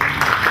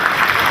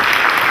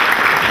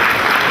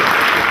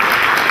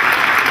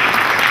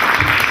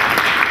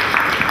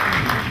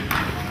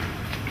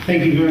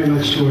 Thank you very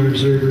much to our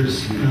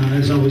observers.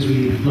 As always,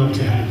 we love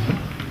to have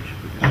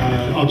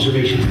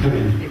observations come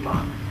in.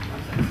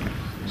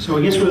 So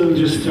I guess we'll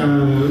just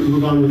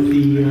move on with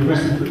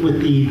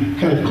the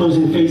kind of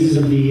closing phases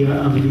of the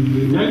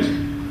night.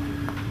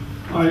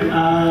 All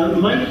right,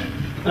 Mike,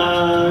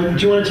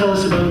 do you want to tell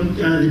us about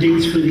the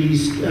dates for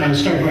these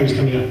star parties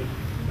coming up?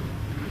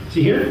 Is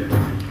he here?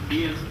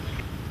 He is.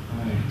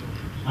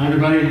 Hi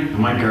everybody,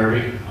 I'm Mike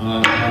Garvey.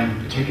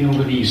 I'm taking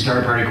over the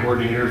star party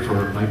coordinator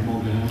for Mike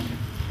Muldoon.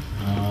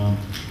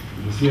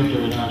 You can see up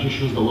there now, it just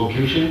shows the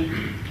location.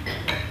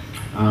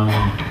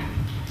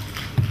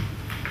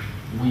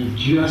 We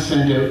just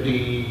sent out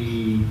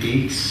the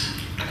dates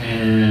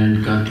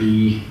and got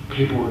the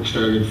paperwork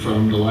started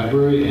from the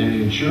library and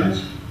the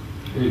insurance.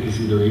 Here you can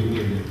see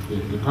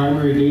the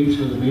primary dates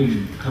for the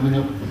May coming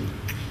up,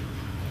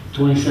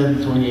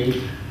 27th,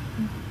 28th.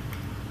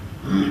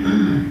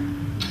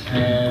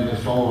 And the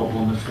follow-up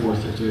on the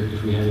 4th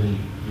if we had any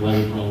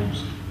weather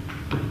problems.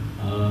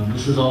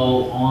 This is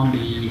all on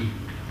the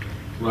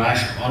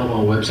Rasc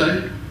Ottawa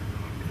website.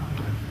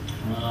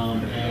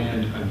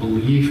 And I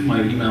believe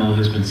my email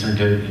has been sent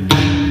out in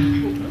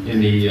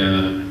the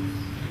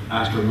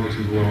Astro notes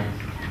as well.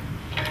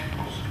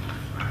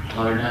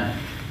 Other than that,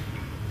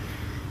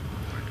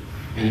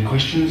 Any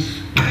questions?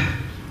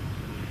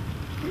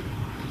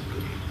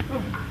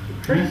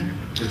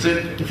 That's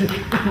it. Thank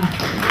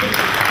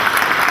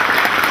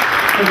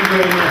you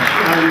very much.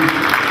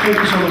 Thank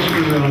you so much for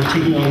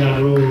taking on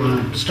that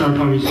role. Star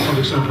parties,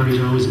 public star parties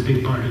are always a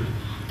big part of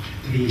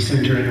the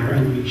center and our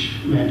outreach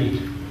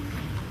mandate.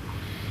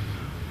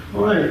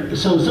 All right,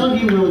 so some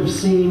of you will have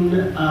seen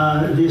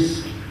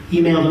this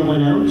email that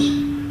went out.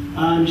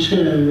 I'm just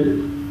going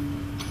to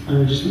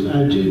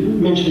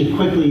mention it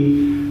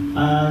quickly.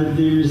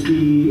 There's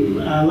the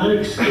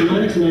Lennox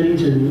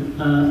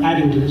and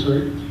Addington,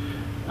 sorry.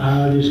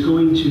 There's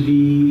going to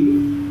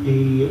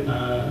be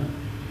a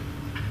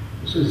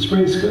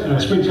spring sky. So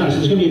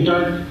there's going to be a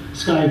dark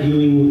sky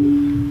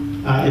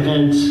viewing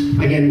event,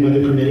 again,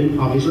 weather permitting,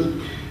 obviously.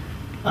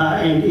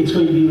 And it's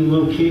going to be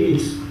located.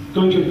 It's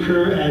going to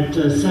occur at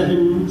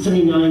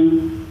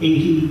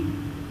 7980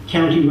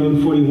 County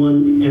Road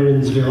 41,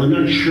 Erinsville. I'm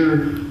not sure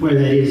where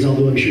that is,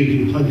 although I'm sure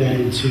you can plug that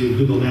into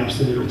Google Maps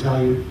and it'll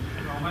tell you.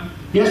 Roman?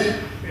 Yes?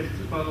 It's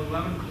about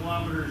 11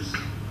 kilometers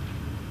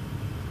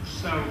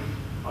south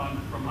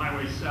from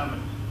Highway 7.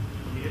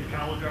 When you hit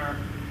Calagar,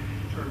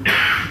 turn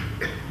left.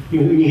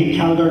 When you hit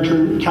Calagar,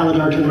 turn right? Turn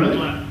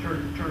left,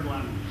 turn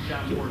left,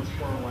 down towards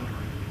 401.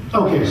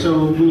 Okay,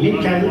 so when you hit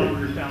 11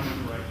 kilometers down on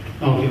the right.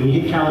 Okay, when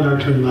you hit Caladar,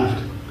 turn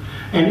left.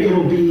 And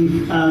it'll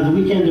be the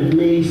weekend of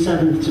May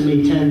 7th to May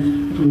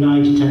 10th from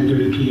 9 to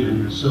 10:30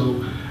 p.m.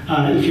 So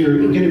if you're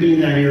going to be in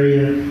that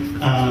area,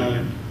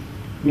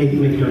 make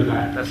note of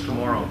that. That's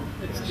tomorrow.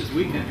 It's this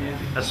weekend, yeah.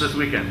 That's this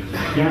weekend.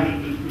 Yeah.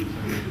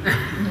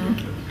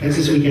 That's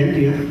this weekend,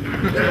 yeah.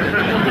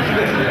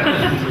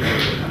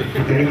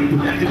 Okay.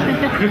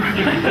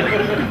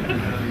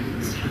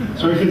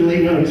 Sorry for the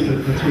late notice,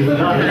 but that's what we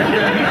got.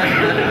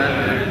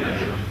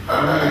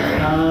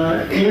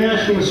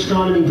 International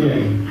Astronomy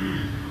Day.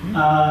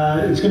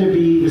 It's going to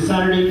be the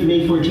Saturday,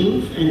 May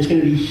 14th, and it's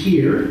going to be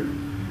here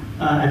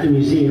at the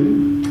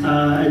museum.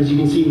 As you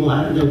can see,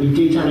 there'll be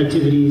daytime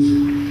activities,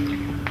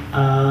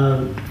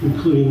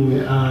 including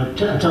a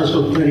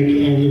telescope clinic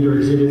and indoor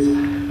exhibits.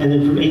 And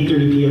then from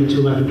 8:30 p.m. to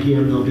 11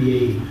 p.m. there'll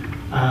be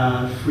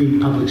a free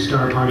public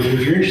star party. And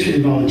if you're interested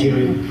in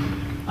volunteering,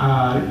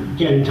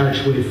 get in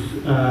touch with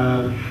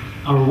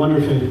our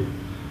wonderful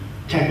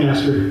tech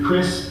master,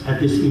 Chris, at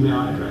this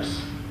email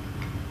address.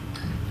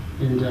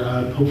 And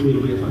hopefully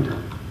it'll be a fun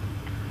time.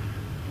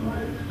 All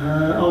right.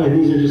 And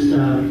these are just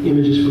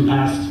images from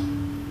past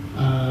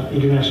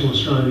International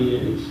Astronomy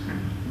Days.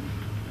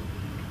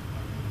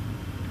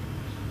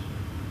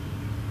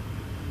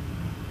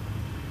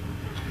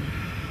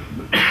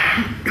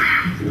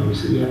 And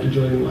obviously we have to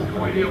join the Wi-Fi.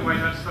 No idea why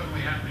that's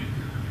suddenly happening.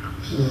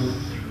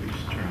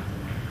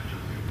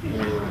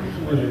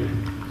 Whatever.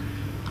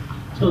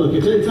 So look,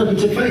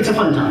 it's a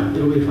fun time.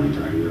 It'll be a fun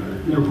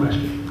time, no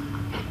question.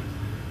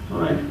 All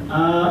right.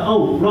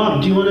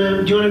 Rob, do you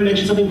want to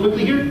mention something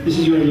quickly here? This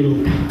is your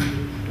little.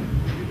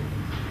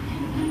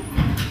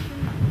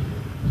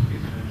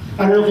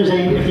 I don't know if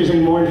there's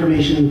any more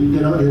information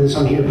than this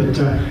on here, but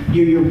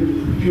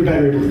you're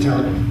better able to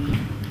tell it.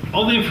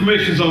 All the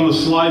information's on the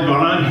slide, but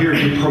I'm here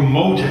to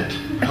promote it.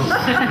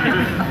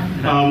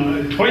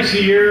 Twice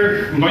a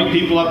year, invite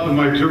people up in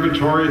my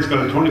observatory. It's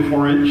got a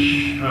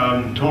 24-inch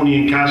Tony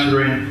and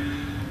Cassegrain,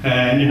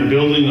 and in a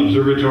building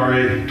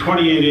observatory,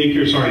 38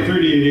 acres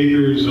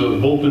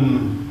of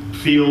open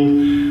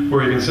field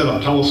where you can set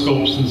up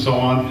telescopes and so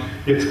on.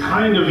 It's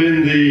kind of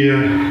in the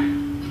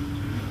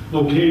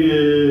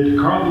located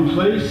Carlton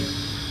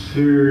Place.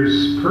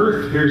 Here's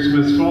Perth, here's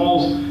Smiths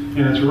Falls, and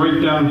it's right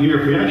down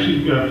here. If we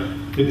actually,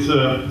 it's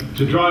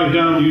to drive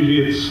down,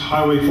 usually it's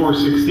Highway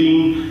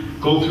 416,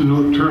 go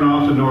through, turn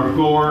off at North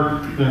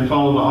Gore, then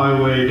follow the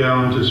highway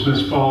down to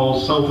Smiths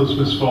Falls, south of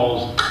Smiths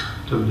Falls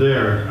to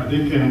there. I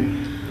think, and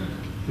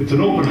it's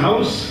an open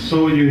house,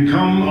 so you can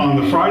come on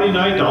the Friday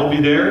night, I'll be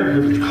there.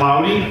 If it's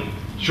cloudy,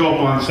 show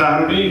up on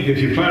Saturday. If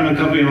you plan on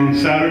coming on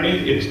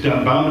Saturday, it's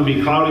bound to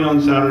be cloudy on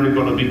Saturday,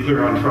 but it'll be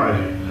clear on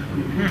Friday.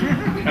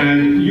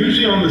 And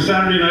usually on the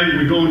Saturday night,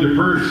 we go into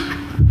Perth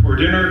for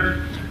dinner.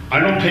 I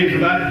don't pay for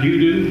that, you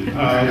do. But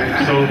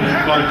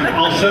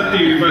I'll set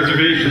the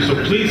reservation, so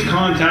please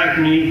contact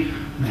me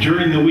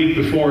during the week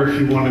before if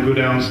you want to go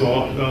down, so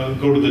I'll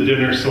go to the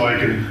dinner so I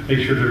can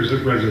make sure there's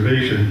a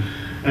reservation.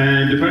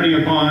 And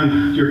depending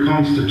upon your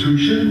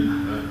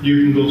constitution,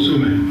 you can go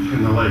swimming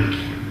in the lake.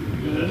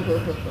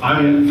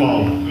 I won't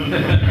follow.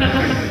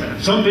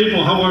 Some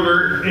people,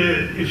 however,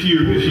 if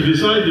you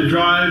decide to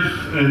drive,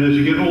 and as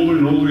you get older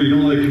and older, you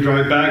don't like to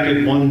drive back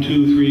at 1,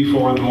 2, 3,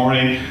 4 in the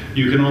morning,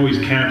 you can always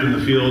camp in the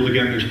field.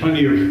 Again, there's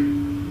plenty of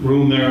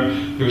room there.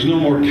 There's no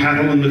more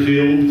cattle in the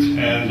fields,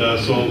 and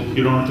so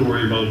you don't have to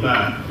worry about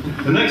that.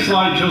 The next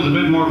slide shows a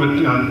bit more of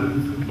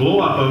a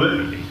blow-up of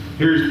it.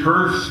 Here's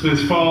Perth,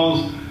 Smiths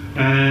Falls,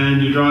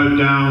 and you drive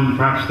down,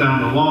 perhaps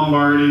down to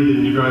Lombardy,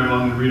 then you drive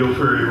along the Rideau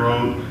Ferry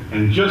Road,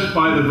 and just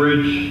by the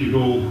bridge, you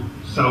go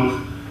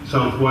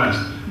southwest.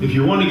 If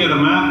you want to get a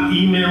map,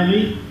 email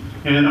me,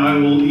 and I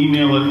will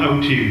email it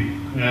out to you.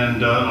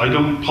 And I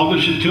don't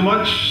publish it too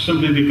much,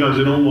 simply because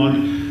I don't want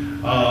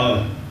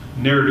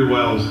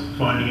ne'er-do-wells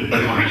finding it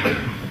too much.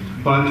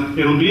 But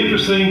it'll be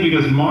interesting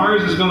because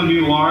Mars is going to be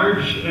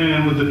large,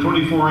 and with the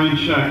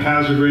 24-inch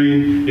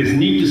Cassegrain, it's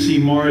neat to see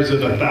Mars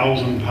at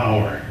 1,000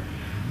 power.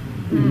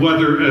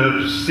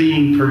 Weather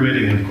scene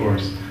permitting, of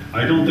course.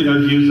 I don't think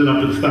I've used it up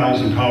at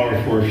 1,000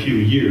 power for a few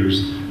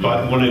years,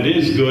 but when it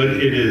is good,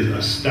 it is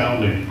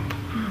astounding.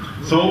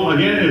 So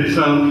again, it's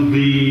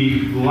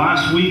the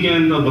last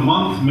weekend of the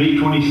month, May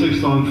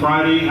 26th on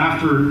Friday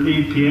after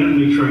 8 p.m.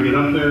 Make sure I get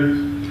up there.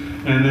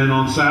 And then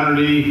on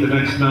Saturday, the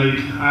next night,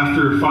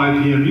 after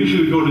 5 p.m.,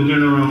 usually we go to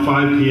dinner around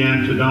 5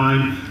 p.m. to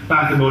dine,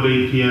 back about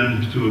 8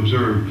 p.m. to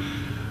observe.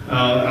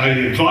 I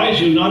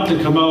advise you not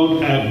to come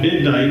out at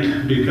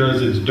midnight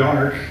because it's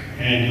dark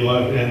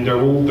and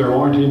there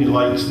aren't any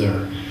lights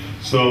there.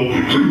 So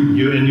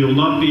you'll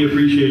not be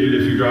appreciated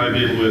if you drive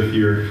in with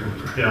your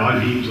eye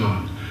beams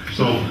on.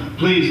 So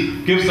please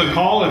give us a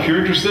call if you're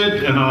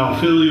interested, and I'll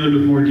fill you in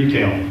with more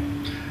detail.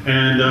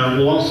 And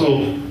we'll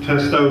also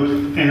test out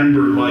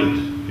amber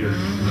light here.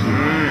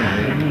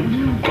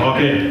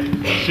 Okay,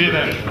 see you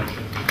then.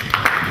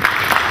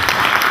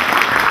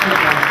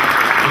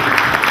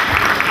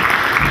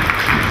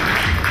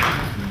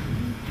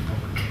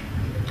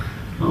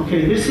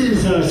 Okay, this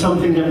is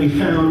something that we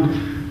found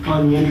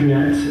on the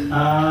internet.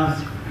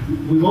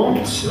 We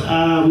won't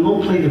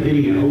play the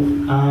video.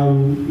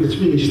 It's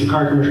really just a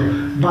car commercial.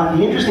 But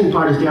the interesting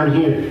part is down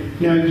here.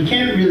 Now you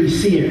can't really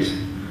see it,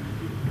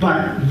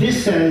 but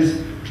this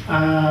says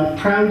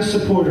proud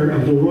supporter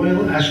of the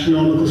Royal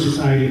Astronomical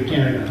Society of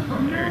Canada.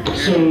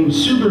 So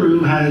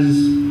Subaru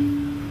has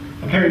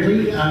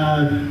apparently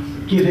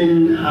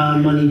given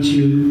money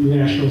to the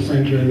National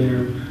Centre, and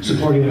they're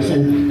supporting us.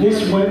 And this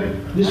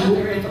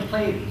They're in the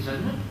Pleiades,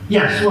 isn't it?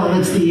 Yes, well,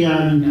 it's the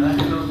Yeah,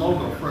 that's the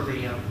logo for the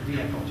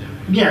vehicle.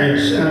 yeah,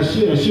 yes,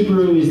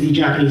 Subaru is the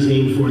Japanese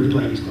name for the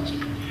Pleiades cluster.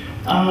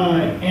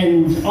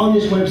 And on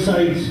this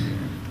website,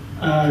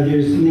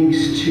 there's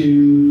links to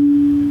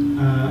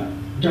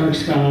dark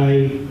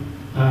sky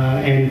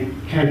and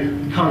kind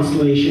of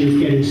constellations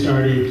getting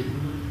started,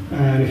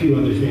 and a few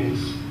other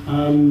things.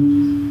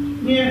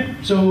 Yeah,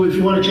 so if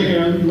you want to check it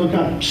out, look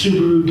up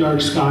Subaru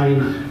Dark Sky,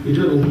 and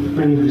it'll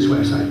bring you to this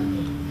website.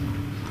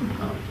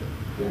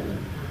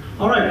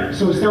 All right,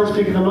 so Estelle's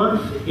pick of the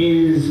month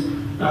is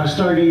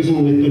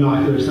stargazing with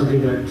binoculars, something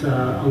that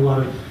a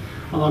lot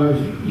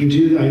of you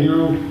do, I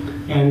know,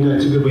 and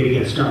it's a good way to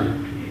get started.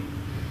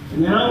 And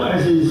now,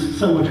 as is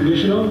somewhat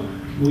traditional,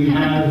 we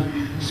have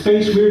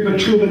Space Weird But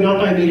True, but not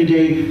by me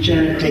today.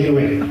 Janet, take it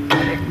away.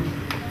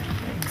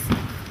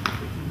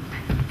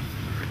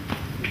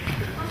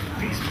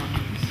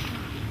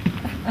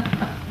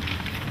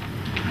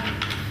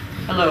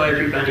 Hello,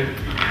 everybody.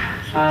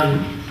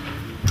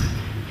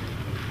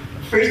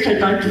 First,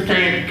 I'd like to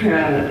thank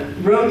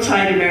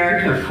Roadside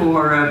America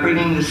for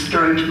bringing this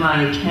story to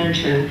my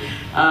attention.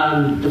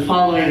 The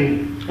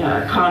following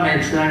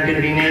comments that I'm going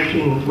to be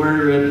making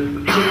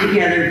were put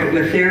together, but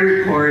with their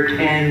report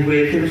and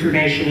with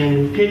information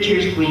and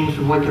pictures gleaned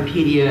from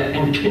Wikipedia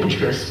and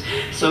Pinterest.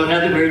 So in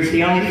other words,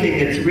 the only thing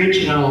that's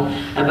original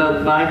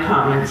about my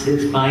comments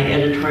is my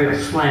editorial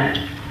slant.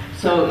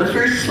 So the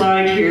first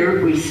slide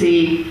here, we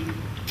see,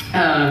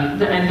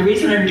 and the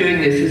reason I'm doing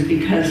this is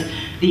because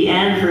the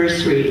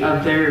anniversary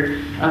of their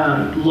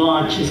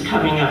launch is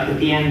coming up at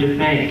the end of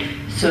May.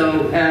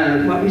 So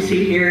what we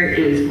see here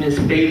is Miss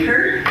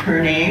Baker,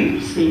 her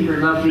name. See her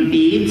lovely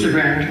beads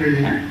around her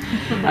neck.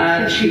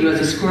 She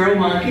was a squirrel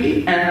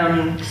monkey,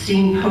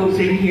 seen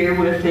posing here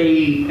with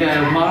a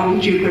model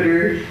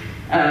Jupiter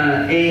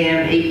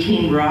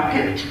AM-18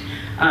 rocket.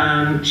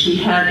 She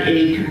had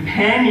a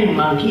companion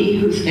monkey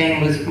whose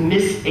name was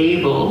Miss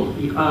Abel.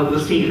 We'll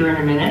see her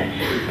in a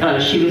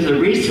minute. She was a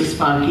rhesus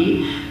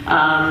monkey.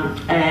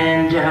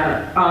 And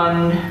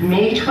on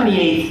May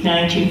 28,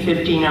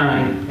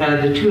 1959,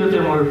 the two of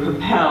them were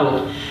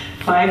propelled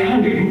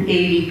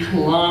 580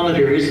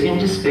 kilometers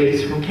into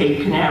space from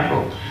Cape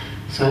Canaveral.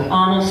 So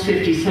almost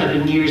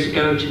 57 years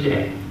ago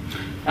today.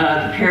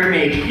 The pair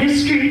made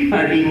history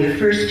by being the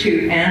first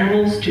two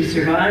animals to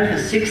survive a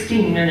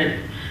 16-minute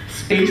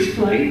space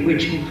flight,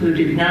 which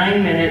included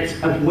 9 minutes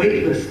of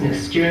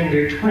weightlessness during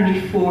their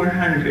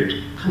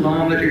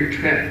 2,400-kilometer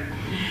trip.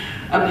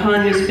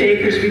 Upon Miss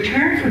Baker's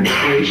return from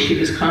space, she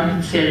was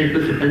compensated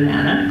with a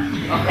banana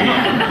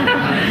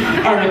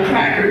and a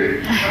cracker,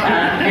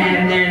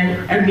 and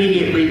then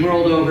immediately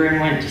rolled over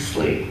and went to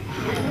sleep.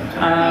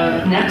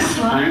 Next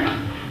slide.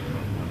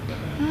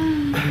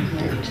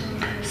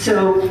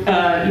 So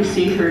you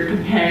see her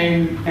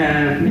companion,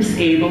 Miss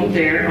Abel,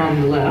 there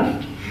on the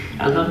left.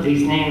 I love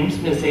these names,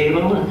 Miss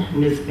Abel and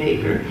Miss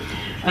Baker.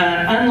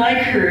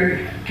 Unlike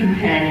her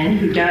companion,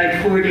 who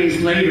died 4 days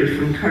later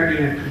from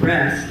cardiac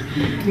arrest,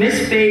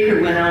 Miss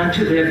Baker went on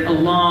to live a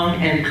long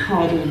and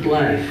coddled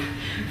life.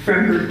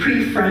 From her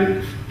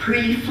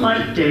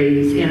pre-flight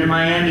days in a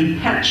Miami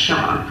pet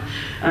shop,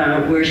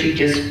 where she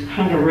just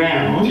hung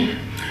around,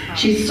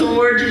 she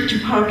soared to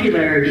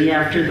popularity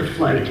after the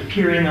flight,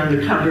 appearing on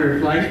the cover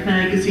of Life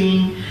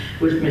magazine,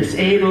 with Miss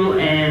Abel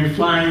and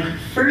flying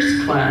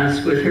first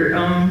class with her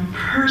own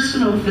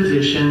personal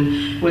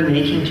physician when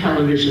making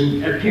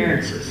television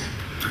appearances.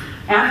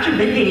 After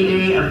the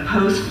heyday of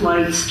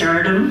post-flight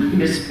stardom,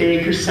 Miss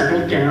Baker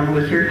settled down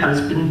with her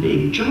husband,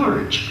 Big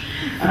George,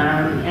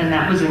 and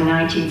that was in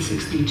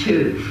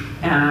 1962.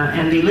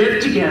 And they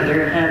lived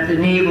together at the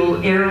Naval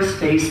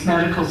Aerospace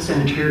Medical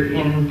Center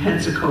in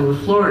Pensacola,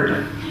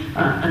 Florida,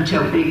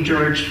 until Big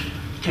George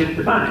took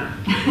the bucket.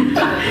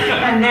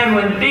 And then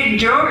when Big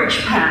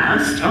George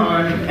passed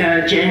on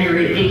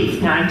January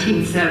 8th,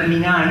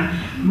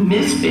 1979,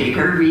 Miss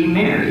Baker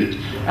remarried.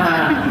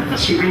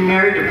 She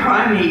remarried a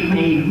primate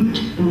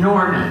named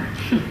Norman.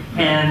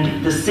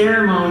 And the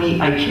ceremony,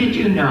 I kid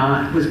you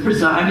not, was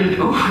presided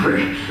over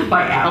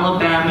by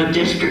Alabama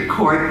District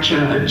Court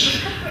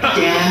Judge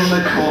Dan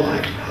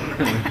McCoy.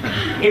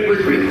 It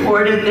was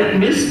reported that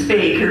Miss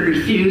Baker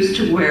refused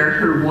to wear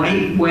her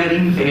white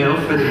wedding veil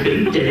for the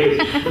big day,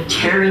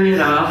 tearing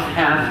it off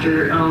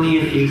after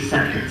only a few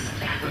seconds.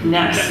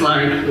 Next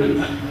slide,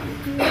 please.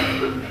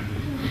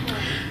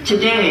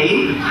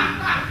 Today,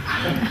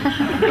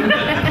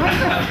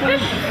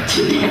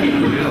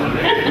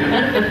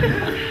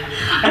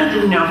 I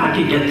didn't know if I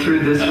could get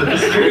through this with a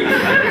straight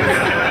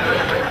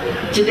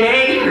face.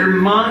 Today, her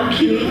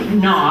Monkey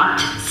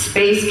Knot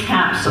space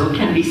capsule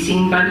can be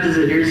seen by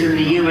visitors in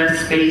the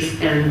U.S.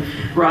 Space and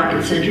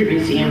Rocket Center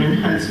Museum in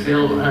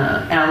Huntsville,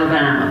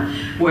 Alabama,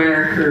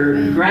 where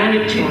her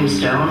granite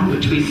tombstone,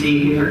 which we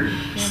see here,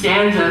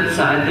 stands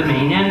outside the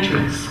main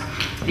entrance.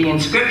 The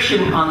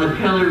inscription on the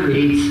pillar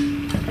reads,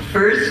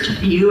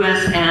 "First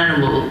U.S.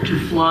 animal to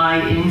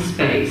fly in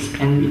space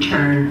and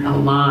return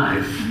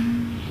alive."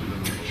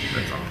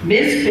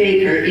 Miss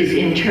Baker is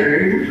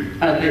interred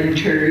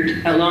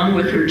along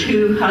with her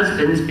two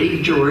husbands,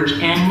 Big George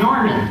and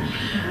Norman.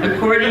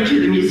 According to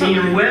the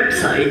museum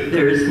website,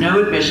 there is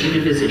no admission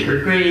to visit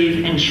her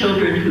grave, and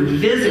children who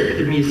visit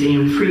the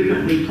museum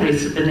frequently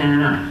place a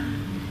banana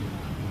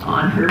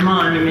on her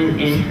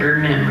monument in her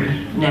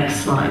memory.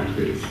 Next slide,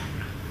 please.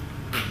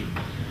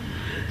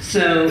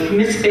 So,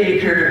 Miss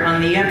Baker,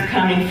 on the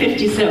upcoming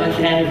 57th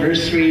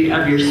anniversary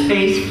of your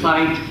space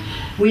flight,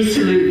 we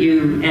salute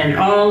you and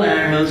all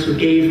animals who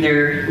gave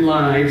their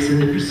lives in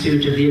the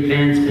pursuit of the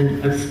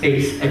advancement of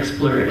space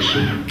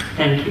exploration.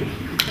 Thank you.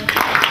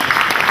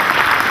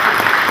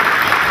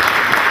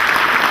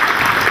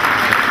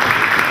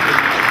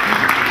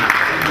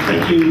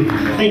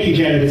 Thank you,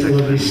 Janet. It's a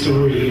lovely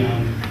story.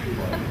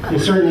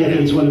 And certainly, I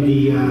think it's one of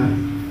the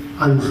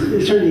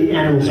certainly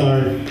animals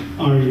are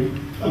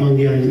among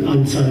the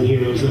unsung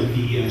heroes of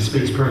the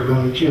space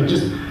program. You know,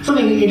 just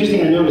something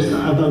interesting I noticed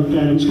about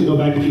that. I'm just going to go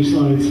back a few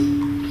slides.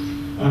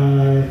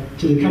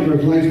 To the cover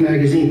of Life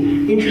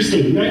magazine.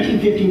 Interesting,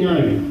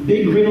 1959,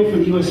 big riddle for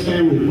the U.S.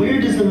 family. Where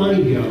does the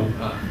money go?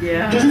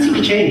 Yeah. Doesn't seem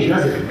to change,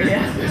 does it?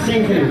 Yeah.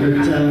 Same thing,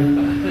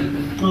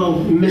 but,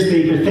 well, Ms.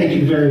 Baker, thank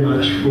you very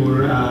much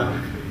for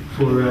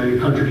your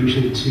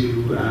contribution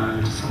to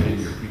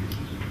science.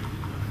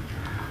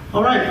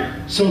 All right,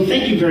 so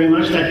thank you very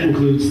much. That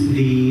concludes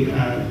the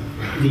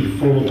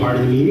formal part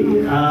of the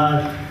meeting.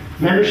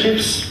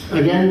 Memberships,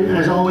 again,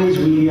 as always,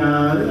 we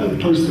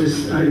post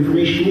this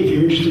information if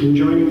you're interested in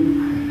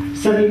joining.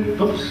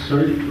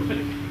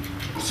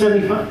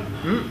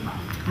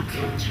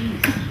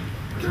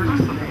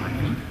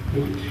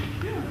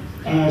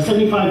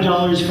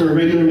 $75 for a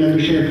regular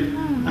membership.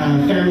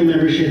 Family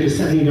membership is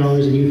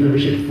 $70 and youth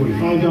membership is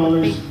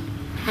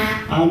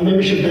 $45.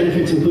 Membership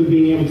benefits include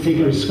being able to take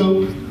out a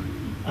scope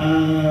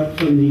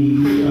from the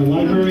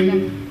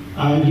library.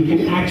 You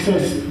can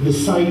access the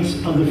site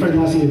of the Fred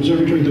Lassing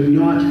Observatory, but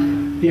not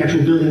the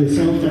actual building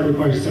itself. That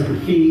requires a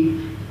separate fee.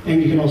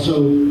 And you can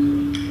also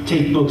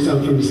take books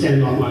out from the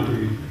Stanmont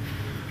Library.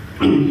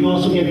 You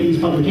also get these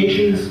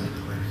publications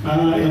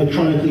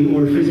electronically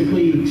or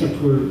physically, except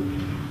for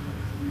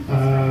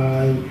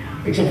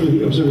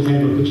the Observer's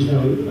Handbook, which is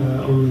now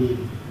only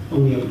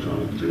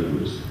electronic to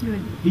members.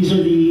 These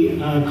are the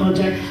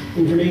contact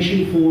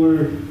information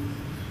for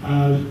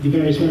the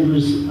various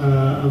members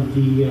of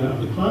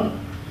the club.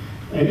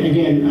 And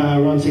again,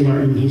 Ron St.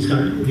 Martin, he's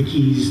got the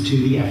keys to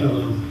the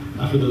FLO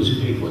for those who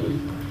pay for them.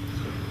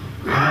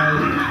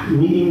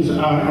 Meetings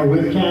are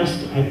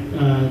webcast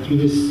through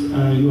this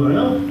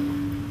URL.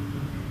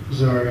 This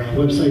is our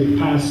website of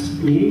past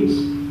meetings.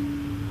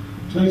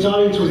 Tonight's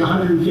audience was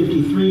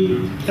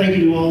 153. Thank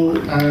you to all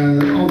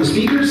the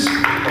speakers.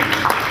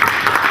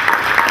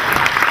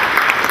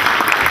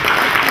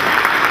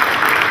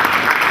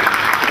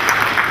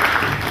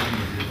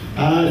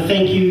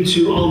 Thank you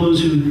to all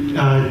those who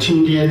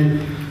tuned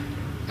in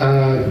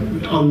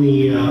on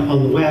the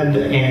web,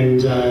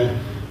 and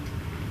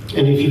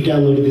if you've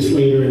downloaded this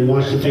later and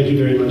watched it, thank you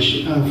very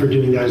much for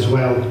doing that as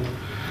well.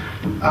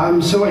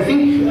 So I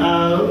think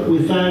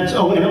with that,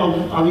 oh, and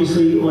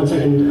obviously, one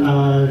second,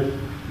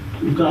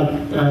 we've got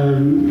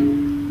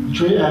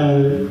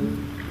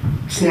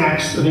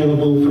snacks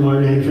available from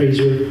Martin and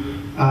Fraser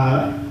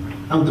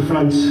out the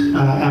front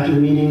after the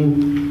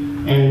meeting.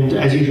 And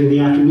as usual, the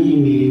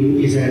after-meeting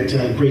meeting is at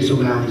Grace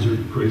O'Malley's, or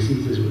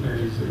Gracie's as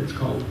it's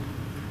called.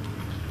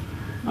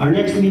 Our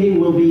next meeting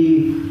will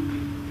be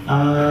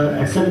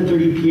at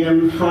 7:30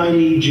 p.m.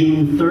 Friday,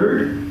 June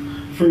 3rd.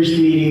 First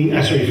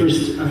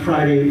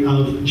Friday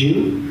of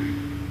June.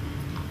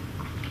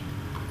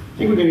 I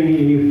think we're going to need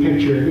a new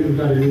picture. I think we've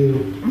got a new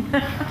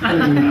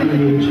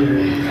image here.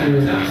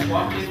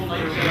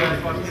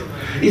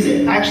 Is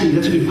it, actually,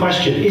 that's a good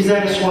question. Is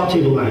that a swap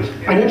table night?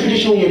 I know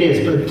traditionally it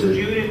is, but...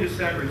 June and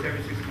December is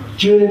every 6 months.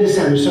 June and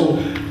December. So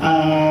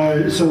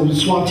the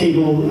swap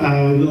table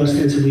will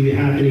ostensibly be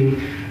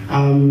happening.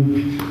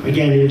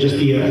 Again, it'll just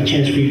be a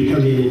chance for you to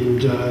come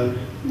in and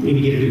maybe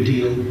get a good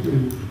deal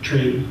and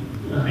trade.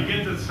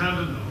 Begins at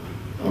 7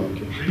 though.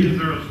 Okay.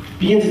 Begins early.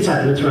 Begins at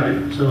 7, that's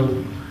right.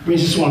 So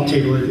it's a swap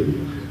table. The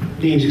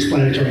name's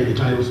explanatory in the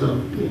title,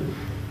 so yeah.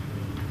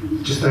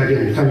 Just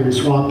again, come and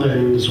swap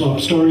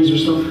stories or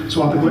so,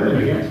 swap equipment,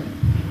 I guess.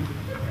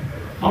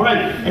 All right,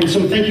 and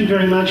so thank you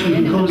very much. We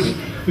can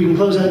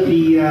close out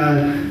the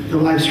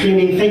live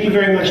streaming. Thank you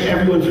very much to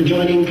everyone for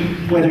joining,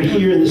 whether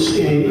here in the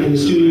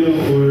studio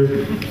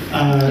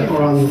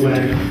or on the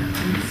web.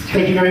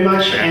 Thank you very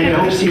much, and I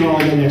hope to see you all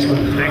again next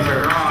month. Thanks,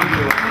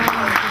 everyone.